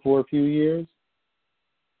America for a few years,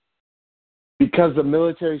 because the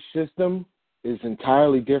military system is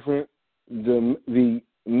entirely different. The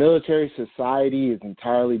military society is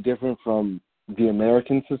entirely different from the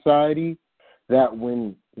American society. That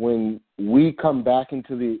when we come back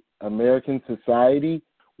into the American society,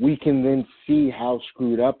 we can then see how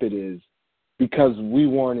screwed up it is because we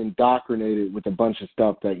weren't indoctrinated with a bunch of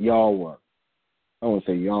stuff that y'all were. I don't want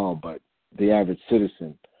to say y'all, but the average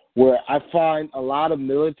citizen. Where I find a lot of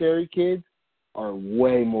military kids are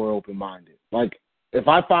way more open-minded. Like, if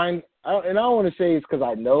I find, and I don't want to say it's because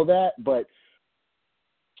I know that, but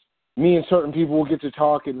me and certain people will get to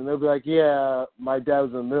talking, and they'll be like, yeah, my dad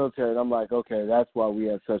was in the military. And I'm like, okay, that's why we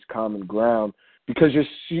have such common ground. Because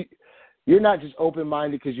you're not just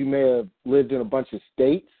open-minded because you may have lived in a bunch of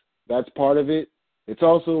states. That's part of it. It's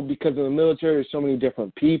also because in the military there's so many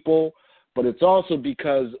different people. But it's also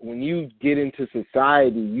because when you get into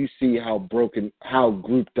society, you see how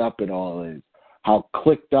grouped up it all is, how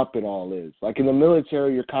clicked up it all is. Like in the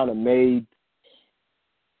military, you're kind of made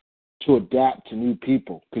to adapt to new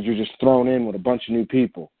people because you're just thrown in with a bunch of new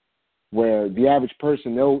people. Where the average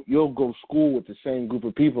person, you'll go to school with the same group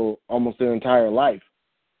of people almost their entire life.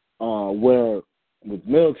 Where with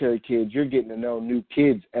military kids, you're getting to know new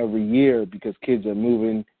kids every year because kids are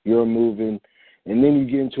moving, you're moving. And then you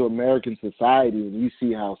get into American society and you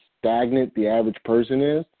see how stagnant the average person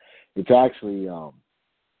is. It's actually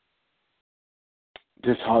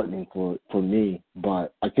disheartening for me.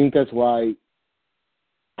 But I think that's why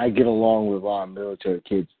I get along with a lot of military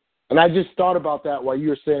kids. And I just thought about that while you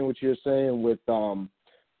were saying what you were saying with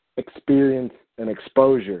experience and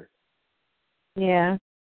exposure. Yeah.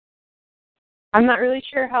 I'm not really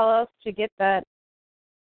sure how else to get that.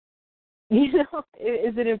 You know,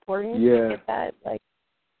 is it important to get that? Like,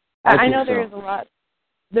 I know there's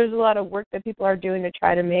a lot of work that people are doing to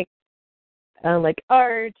try to make like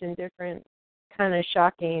art and different kind of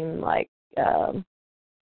shocking like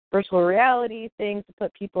virtual reality things to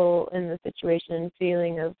put people in the situation and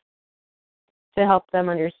feeling of to help them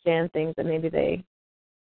understand things that maybe they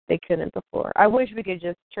couldn't before. I wish we could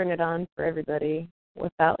just turn it on for everybody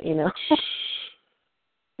without, you know,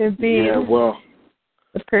 it being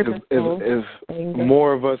if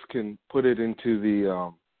more of us can put it into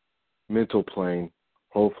the mental plane,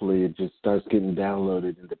 hopefully it just starts getting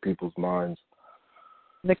downloaded into people's minds.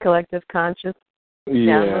 The collective conscious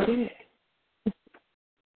downloading.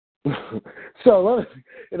 So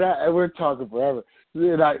we're talking forever.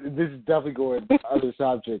 This is definitely going to other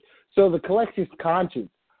subjects. So the collective conscience,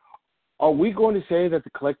 are we going to say that the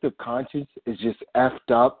collective conscience is just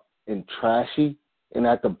effed up and trashy and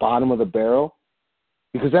at the bottom of the barrel?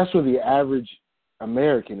 Because that's where the average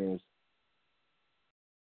American is.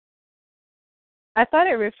 I thought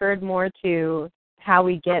it referred more to how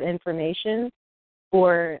we get information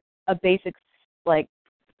or a basic, like,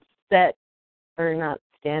 set, or not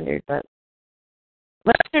standard, but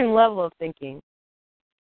a certain level of thinking.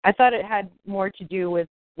 I thought it had more to do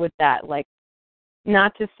with that, like,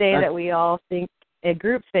 not to say that we all think a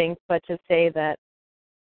group think, but to say that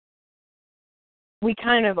we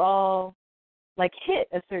kind of all, like, hit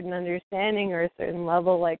a certain understanding or a certain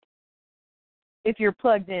level, like, if you're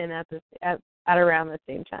plugged in at around the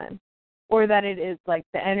same time. Or that it is, like,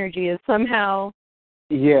 the energy is somehow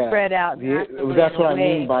spread out. That's what I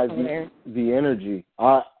mean by the energy.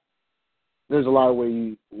 There's a lot of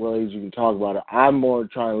ways you can talk about it. I'm more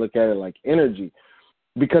trying to look at it like energy.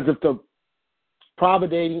 Because if the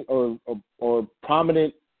propagating or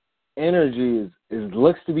prominent energy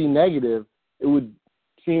looks to be negative, it would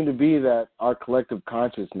seem to be that our collective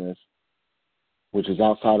consciousness, which is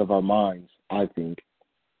outside of our minds, I think,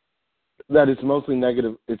 that it's mostly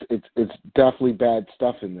negative. It's definitely bad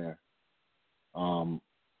stuff in there. Because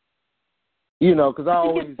I think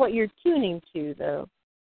always it's what you're tuning to, though.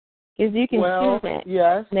 Because you can tune it.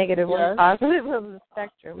 Yes. Negative yes. or positive of the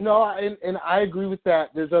spectrum. No, and I agree with that.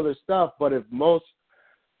 There's other stuff, but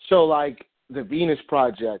like the Venus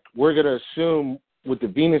Project, we're going to assume with the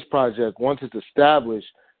Venus Project, once it's established,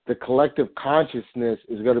 the collective consciousness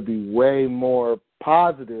is going to be way more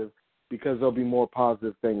positive because there'll be more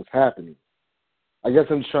positive things happening. I guess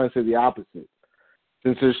I'm just trying to say the opposite.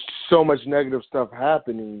 Since there's so much negative stuff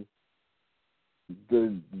happening,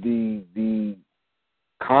 the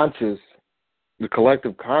conscious, the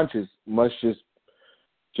collective conscious must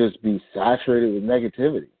just be saturated with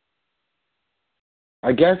negativity.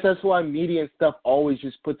 I guess that's why media and stuff always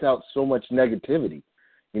just puts out so much negativity.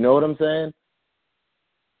 You know what I'm saying?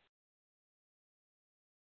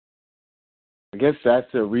 I guess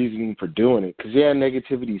that's the reasoning for doing it. Because, yeah,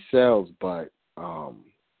 negativity sells, but... I'm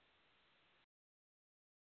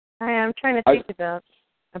trying to think about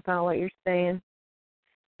what you're saying.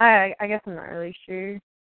 I guess I'm not really sure.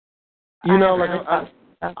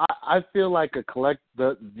 I feel like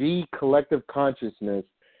the collective consciousness...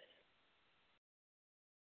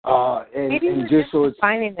 maybe and we're just so it's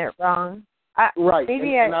defining it wrong. Right.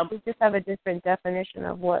 Maybe I just have a different definition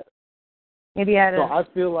of what. Maybe I don't. So I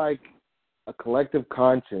feel like a collective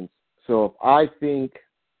conscience. So if I think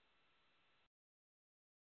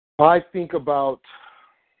about,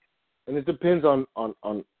 and it depends on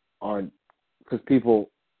because people.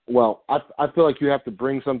 Well, I feel like you have to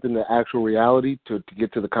bring something to actual reality to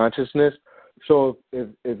get to the consciousness. So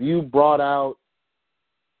if you brought out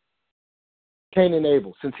Cain and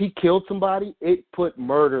Abel, since he killed somebody, it put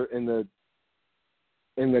murder in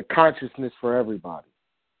the consciousness for everybody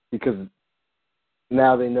because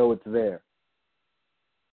now they know it's there.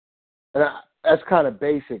 And that's kind of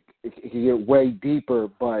basic. It can get way deeper,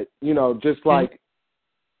 but just like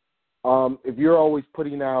if you're always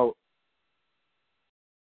putting out,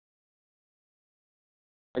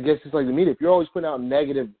 I guess it's like the media. If you're always putting out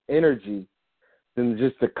negative energy, then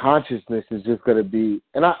just the consciousness is just going to be.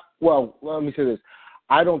 And let me say this: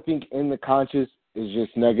 I don't think in the conscious is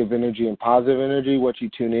just negative energy and positive energy. What you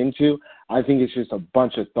tune into, I think it's just a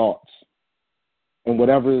bunch of thoughts, and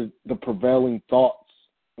whatever the prevailing thoughts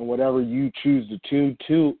and whatever you choose to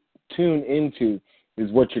tune into is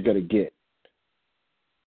what you're going to get.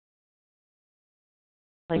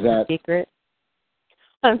 Like the secret.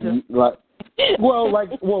 I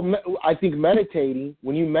think meditating,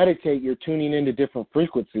 when you meditate, you're tuning into different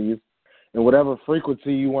frequencies, and whatever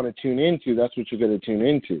frequency you want to tune into, that's what you're going to tune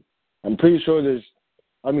into. I'm pretty sure the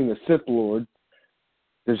Sith Lord,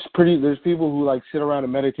 there's people who like sit around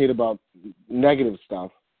and meditate about negative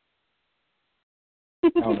stuff. I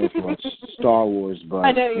don't know too much Star Wars, but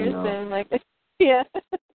I know you're saying like, yeah.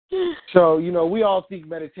 So we all think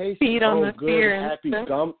meditation. Feed on the good, fear happy and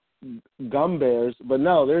gum bears, but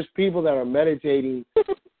no, there's people that are meditating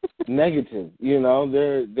negative.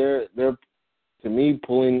 They're to me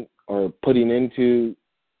pulling or putting into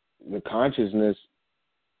the consciousness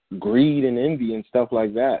greed and envy and stuff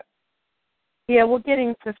like that. Yeah, we're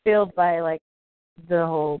getting fulfilled by like the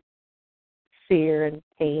whole fear and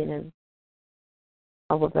pain and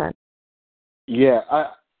all of that. Yeah,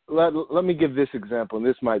 let me give this example, and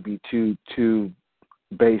this might be too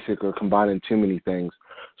basic or combining too many things.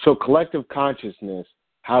 So collective consciousness,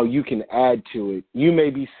 how you can add to it. You may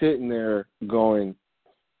be sitting there going,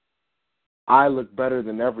 I look better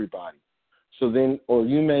than everybody. So then, or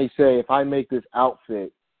you may say, if I make this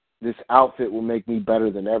outfit will make me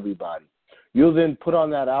better than everybody. You'll then put on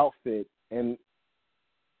that outfit and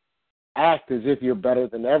act as if you're better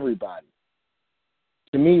than everybody.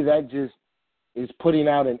 To me, that just is putting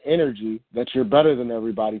out an energy that you're better than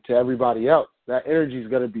everybody to everybody else. That energy is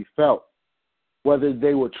going to be felt, whether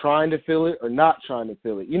they were trying to feel it or not trying to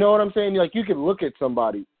feel it. You know what I'm saying? Like, you can look at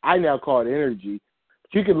somebody, I now call it energy,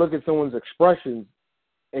 but you can look at someone's expressions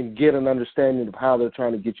and get an understanding of how they're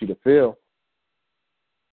trying to get you to feel.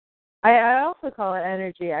 I also call it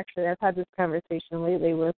energy, actually. I've had this conversation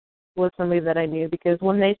lately with somebody that I knew, because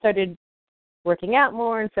when they started working out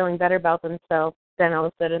more and feeling better about themselves, then all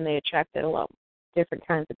of a sudden they attracted a lot different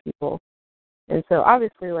kinds of people. And so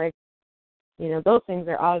obviously, like, those things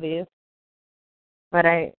are obvious. But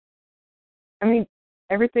I mean,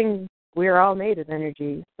 everything, we're all made of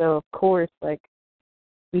energy. So, of course, like,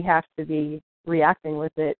 we have to be reacting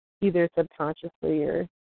with it, either subconsciously or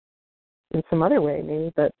in some other way,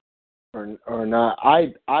 maybe, but or not.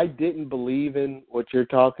 I didn't believe in what you're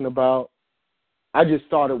talking about. I just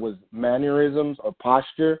thought it was mannerisms or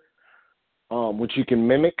posture, which you can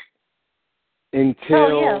mimic until.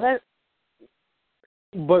 Oh yeah,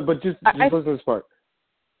 But just listen to this part.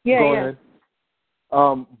 Yeah, Go yeah. ahead.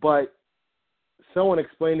 But someone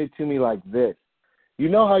explained it to me like this. You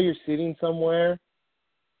know how you're sitting somewhere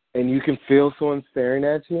and you can feel someone staring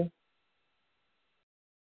at you?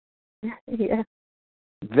 Yeah.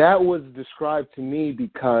 That was described to me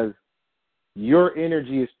because your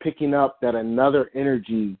energy is picking up that another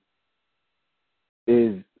energy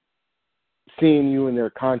is seeing you in their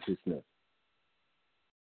consciousness.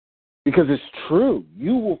 Because it's true.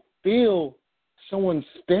 You will feel someone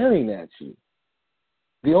staring at you.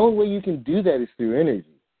 The only way you can do that is through energy.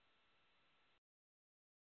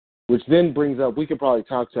 Which then brings up, we could probably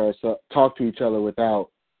talk to each other without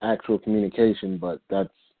actual communication, but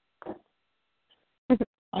that's,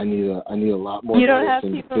 I need a lot more. You don't have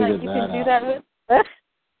people that you can do that with?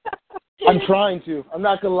 I'm trying to. I'm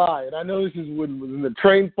not going to lie. And I know this is when the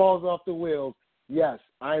train falls off the wheels. Yes,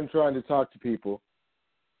 I am trying to talk to people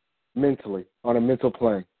mentally, on a mental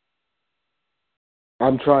plane.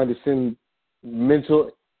 I'm trying to send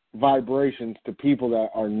mental vibrations to people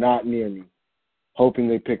that are not near me, hoping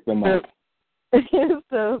they pick them up.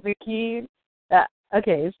 So the key,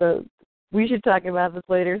 okay, so we should talk about this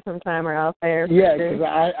later sometime or off air. Yeah, because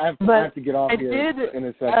I have to get off here in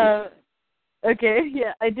a second. Okay,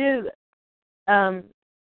 yeah, I did a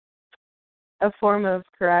form of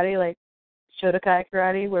karate, like Shotokai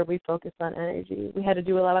karate, where we focus on energy. We had to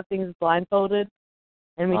do a lot of things blindfolded,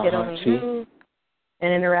 and we could only move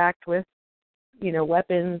and interact with,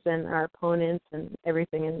 weapons and our opponents and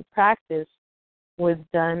everything. In practice was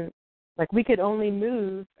done, like we could only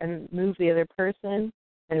move and move the other person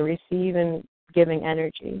and receive and giving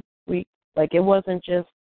energy. It wasn't just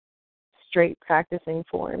straight practicing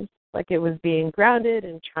forms. Like it was being grounded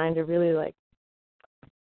and trying to really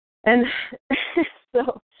and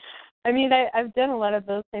so, I mean, I've done a lot of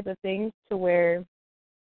those type of things to where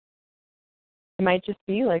it might just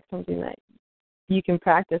be like something that you can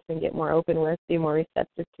practice and get more open with, be more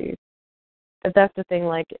receptive to. But that's the thing,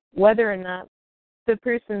 like whether or not the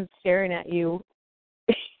person staring at you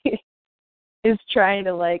is trying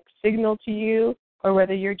to signal to you, or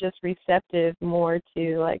whether you're just receptive more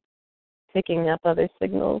to picking up other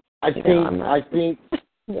signals. I think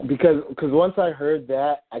because once I heard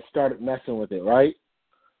that, I started messing with it, right?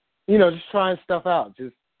 Just trying stuff out,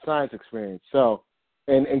 just science experience. So,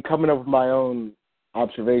 and coming up with my own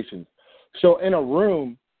observations. So in a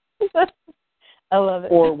room, I love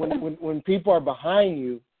it. Or when people are behind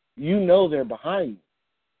you, they're behind you.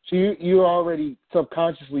 So you're already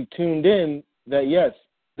subconsciously tuned in that yes,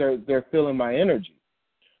 they're feeling my energy.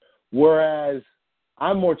 Whereas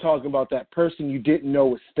I'm more talking about that person you didn't know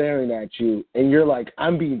was staring at you, and you're like,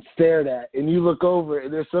 I'm being stared at, and you look over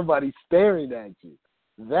and there's somebody staring at you.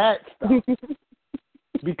 That stuff.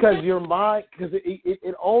 Because your mind, because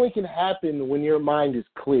it only can happen when your mind is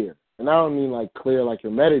clear. And I don't mean clear like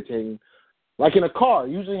you're meditating. Like in a car,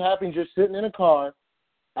 it usually happens you're sitting in a car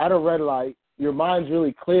at a red light, your mind's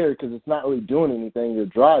really clear because it's not really doing anything, you're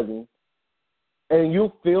driving, and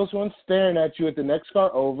you'll feel someone staring at you at the next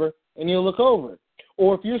car over, and you'll look over.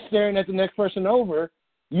 Or if you're staring at the next person over,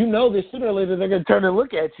 that sooner or later they're going to turn and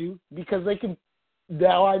look at you because they can,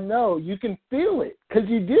 now I know, you can feel it because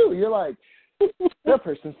you do. You're like, that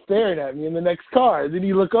person's staring at me in the next car. And then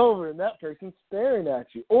you look over and that person's staring at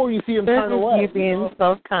you. Or you see them turn away. You being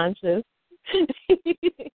self-conscious.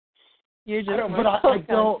 You're just I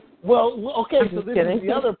don't. Well, okay, so this is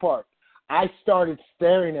the other part. I started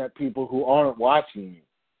staring at people who aren't watching me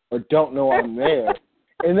or don't know I'm there.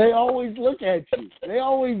 And they always look at you. They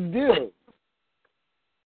always do.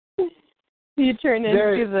 You turn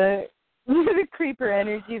into the creeper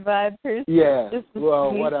energy vibe person. Yeah.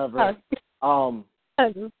 Well, whatever. I'm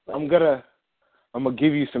gonna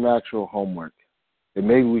give you some actual homework, and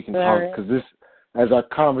maybe we can talk because this, as our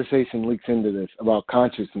conversation leaks into this about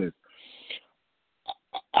consciousness.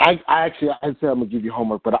 I said I'm gonna give you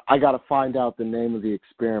homework, but I got to find out the name of the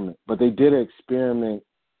experiment. But they did an experiment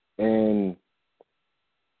in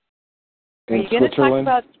Are you going to talk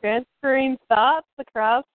about transferring thoughts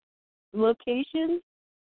across locations?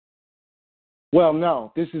 Well,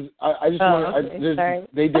 no. This is I just want. Okay.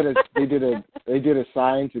 They did a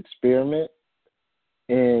science experiment,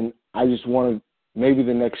 and I just want to, maybe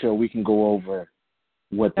the next show we can go over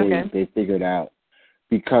what they figured out,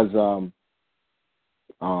 because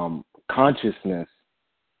consciousness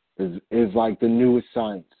is like the newest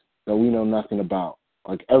science that we know nothing about.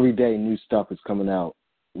 Like every day, new stuff is coming out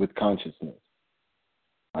with consciousness.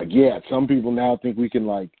 Some people now think we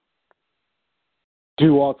can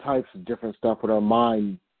do all types of different stuff with our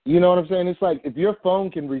mind. You know what I'm saying? It's like if your phone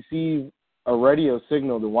can receive a radio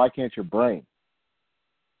signal, then why can't your brain?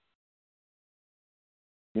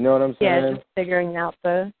 You know what I'm saying? Yeah, just figuring out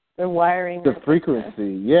the the wiring. The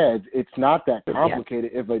frequency, yeah, it's not that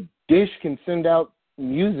complicated. If a dish can send out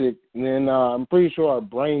music, then I'm pretty sure our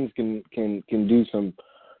brains can do some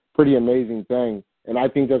pretty amazing things. And I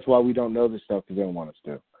think that's why we don't know this stuff, because they don't want us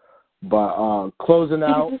to. But closing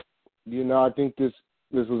out, I think this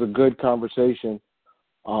was a good conversation.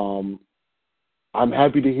 I'm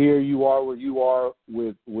happy to hear you are where you are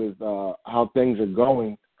with how things are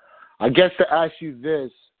going. I guess to ask you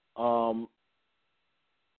this,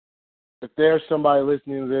 if there's somebody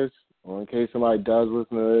listening to this, or in case somebody does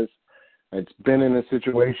listen to this, that's been in a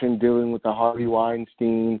situation dealing with a Harvey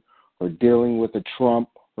Weinstein, or dealing with a Trump,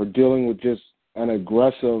 or dealing with just an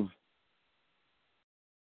aggressive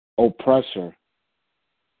oppressor,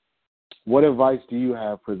 what advice do you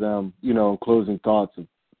have for them, closing thoughts of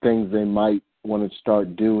things they might want to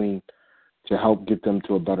start doing to help get them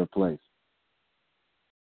to a better place?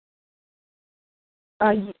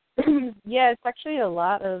 Yeah, it's actually a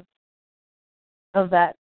lot of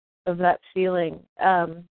that feeling.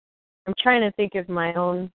 I'm trying to think of my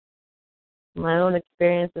own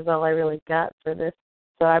experience is all I really got for this.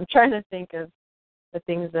 So I'm trying to think of the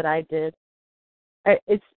things that I did.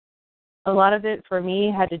 It's a lot of it for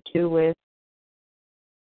me had to do with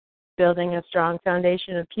building a strong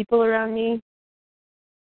foundation of people around me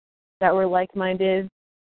that were like-minded,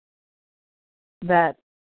 that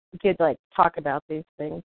could talk about these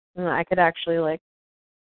things, and I could actually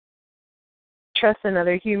trust in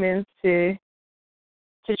other humans to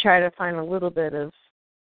try to find a little bit of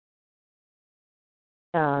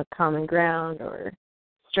common ground, or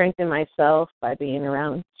strengthen myself by being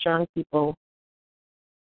around strong people.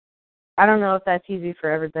 I don't know if that's easy for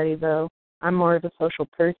everybody, though. I'm more of a social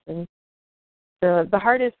person. The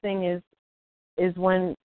hardest thing is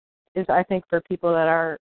I think for people that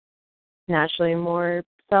are naturally more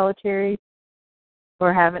solitary,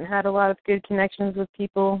 or haven't had a lot of good connections with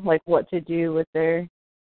people, what to do with their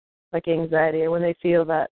anxiety, or when they feel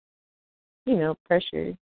that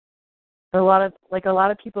pressure. A lot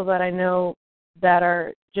of people that I know that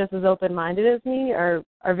are just as open-minded as me are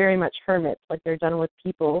very much hermits, they're done with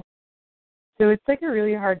people. So it's a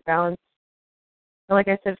really hard balance. And like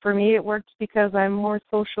I said, for me it worked because I'm more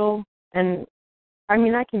social, and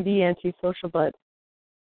I can be antisocial, but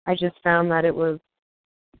I just found that it was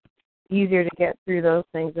easier to get through those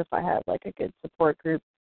things if I had a good support group.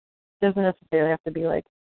 It doesn't necessarily have to be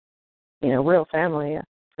real family.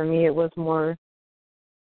 For me it was more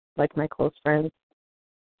my close friends.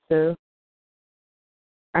 So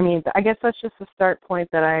I guess that's just a start point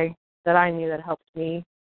that I knew that helped me.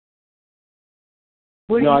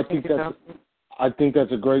 What do you think about? I think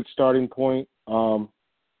that's a great starting point, and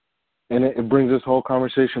it brings this whole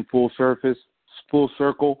conversation full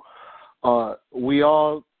circle. We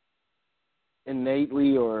all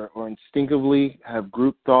innately or instinctively have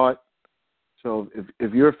group thought. So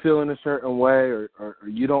if you're feeling a certain way, or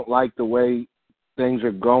you don't like the way things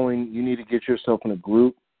are going, you need to get yourself in a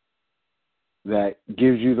group that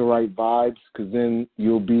gives you the right vibes, because then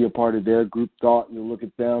you'll be a part of their group thought. You'll look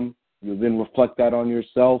at them. You'll then reflect that on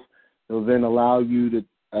yourself. It'll then allow you to,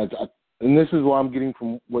 and this is what I'm getting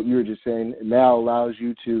from what you were just saying, it now allows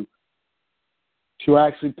you to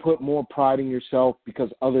actually put more pride in yourself,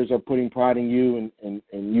 because others are putting pride in you, and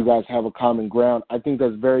you guys have a common ground. I think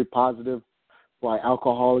that's very positive. Why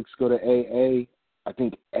alcoholics go to AA. I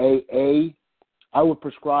think AA, I would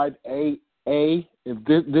prescribe AA. If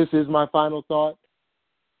this is my final thought,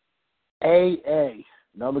 AA,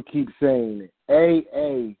 and I'm going to keep saying it,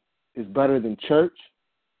 AA is better than church,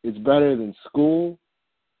 it's better than school,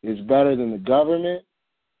 it's better than the government.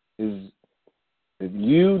 If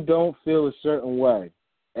you don't feel a certain way,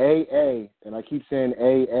 AA, and I keep saying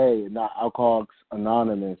AA, not Alcoholics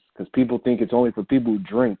Anonymous, because people think it's only for people who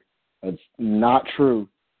drink. That's not true.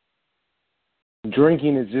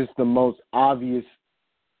 Drinking is just the most obvious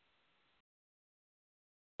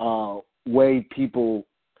way people,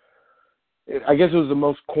 I guess it was the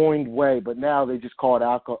most coined way, but now they just call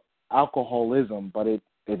it alcoholism, but it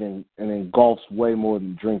engulfs way more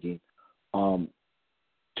than drinking.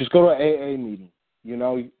 Just go to an AA meeting.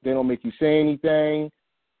 They don't make you say anything.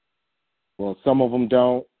 Well, some of them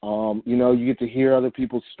don't. You get to hear other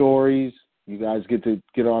people's stories. You guys get to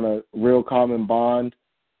get on a real common bond.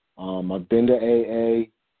 I've been to AA.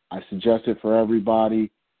 I suggest it for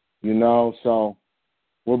everybody. So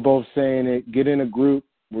we're both saying it. Get in a group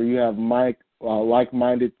where you have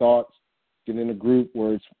like-minded thoughts. Get in a group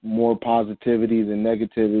where it's more positivity than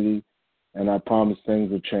negativity, and I promise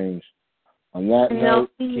things will change. On that note,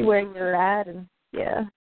 they'll see where you're at, and yeah,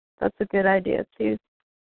 that's a good idea too.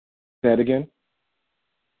 Say it again.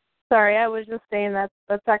 Sorry, I was just saying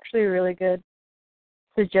that's actually really good.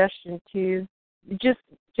 suggestion too. Just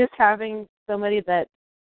having somebody that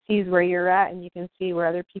sees where you're at and you can see where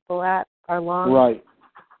other people are along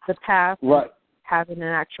the path. Right. Having an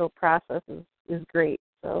actual process is great.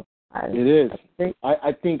 So it is.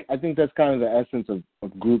 I think that's kind of the essence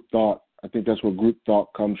of group thought. I think that's where group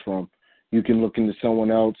thought comes from. You can look into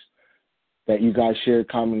someone else that you guys share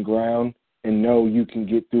common ground and know you can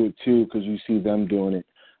get through it too because you see them doing it.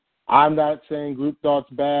 I'm not saying group thought's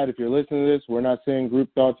bad. If you're listening to this, we're not saying group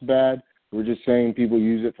thought's bad. We're just saying people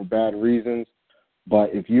use it for bad reasons.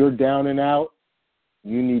 But if you're down and out,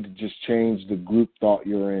 you need to just change the group thought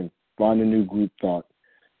you're in. Find a new group thought.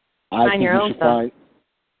 Find your own thought.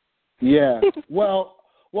 Yeah. Well,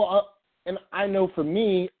 and I know for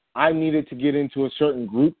me, I needed to get into a certain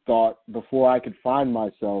group thought before I could find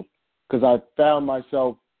myself because I found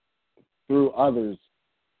myself through others.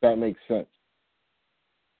 That makes sense.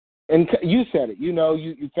 And you said it. You know,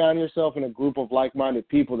 you found yourself in a group of like-minded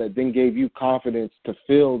people that then gave you confidence to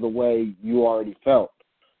feel the way you already felt.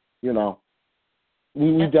 You know,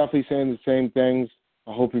 we definitely saying the same things.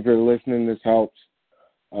 I hope if you're listening, this helps.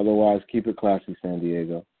 Otherwise, keep it classy, San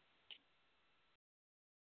Diego.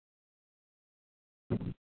 It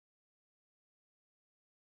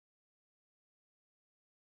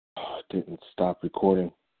didn't stop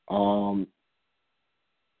recording.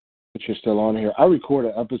 But you're still on here. I record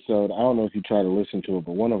an episode. I don't know if you try to listen to it,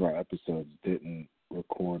 but one of our episodes didn't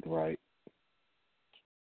record right.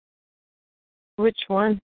 Which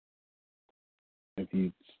one? If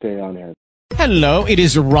you stay on here. Hello, it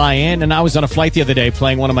is Ryan, and I was on a flight the other day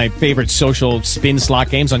playing one of my favorite social spin slot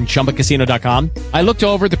games on ChumbaCasino.com. I looked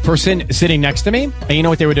over at the person sitting next to me, and you know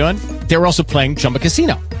what they were doing? They were also playing Chumba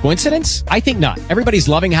Casino. Coincidence? I think not. Everybody's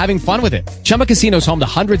loving having fun with it. Chumba Casino is home to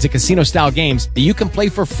hundreds of casino-style games that you can play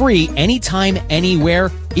for free anytime,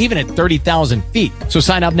 anywhere, even at 30,000 feet. So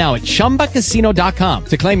sign up now at ChumbaCasino.com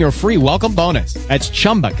to claim your free welcome bonus. That's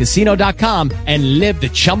ChumbaCasino.com and live the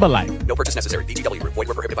Chumba life. No purchase necessary. VGW. Void where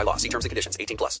prohibited by law. See terms and conditions. 18+.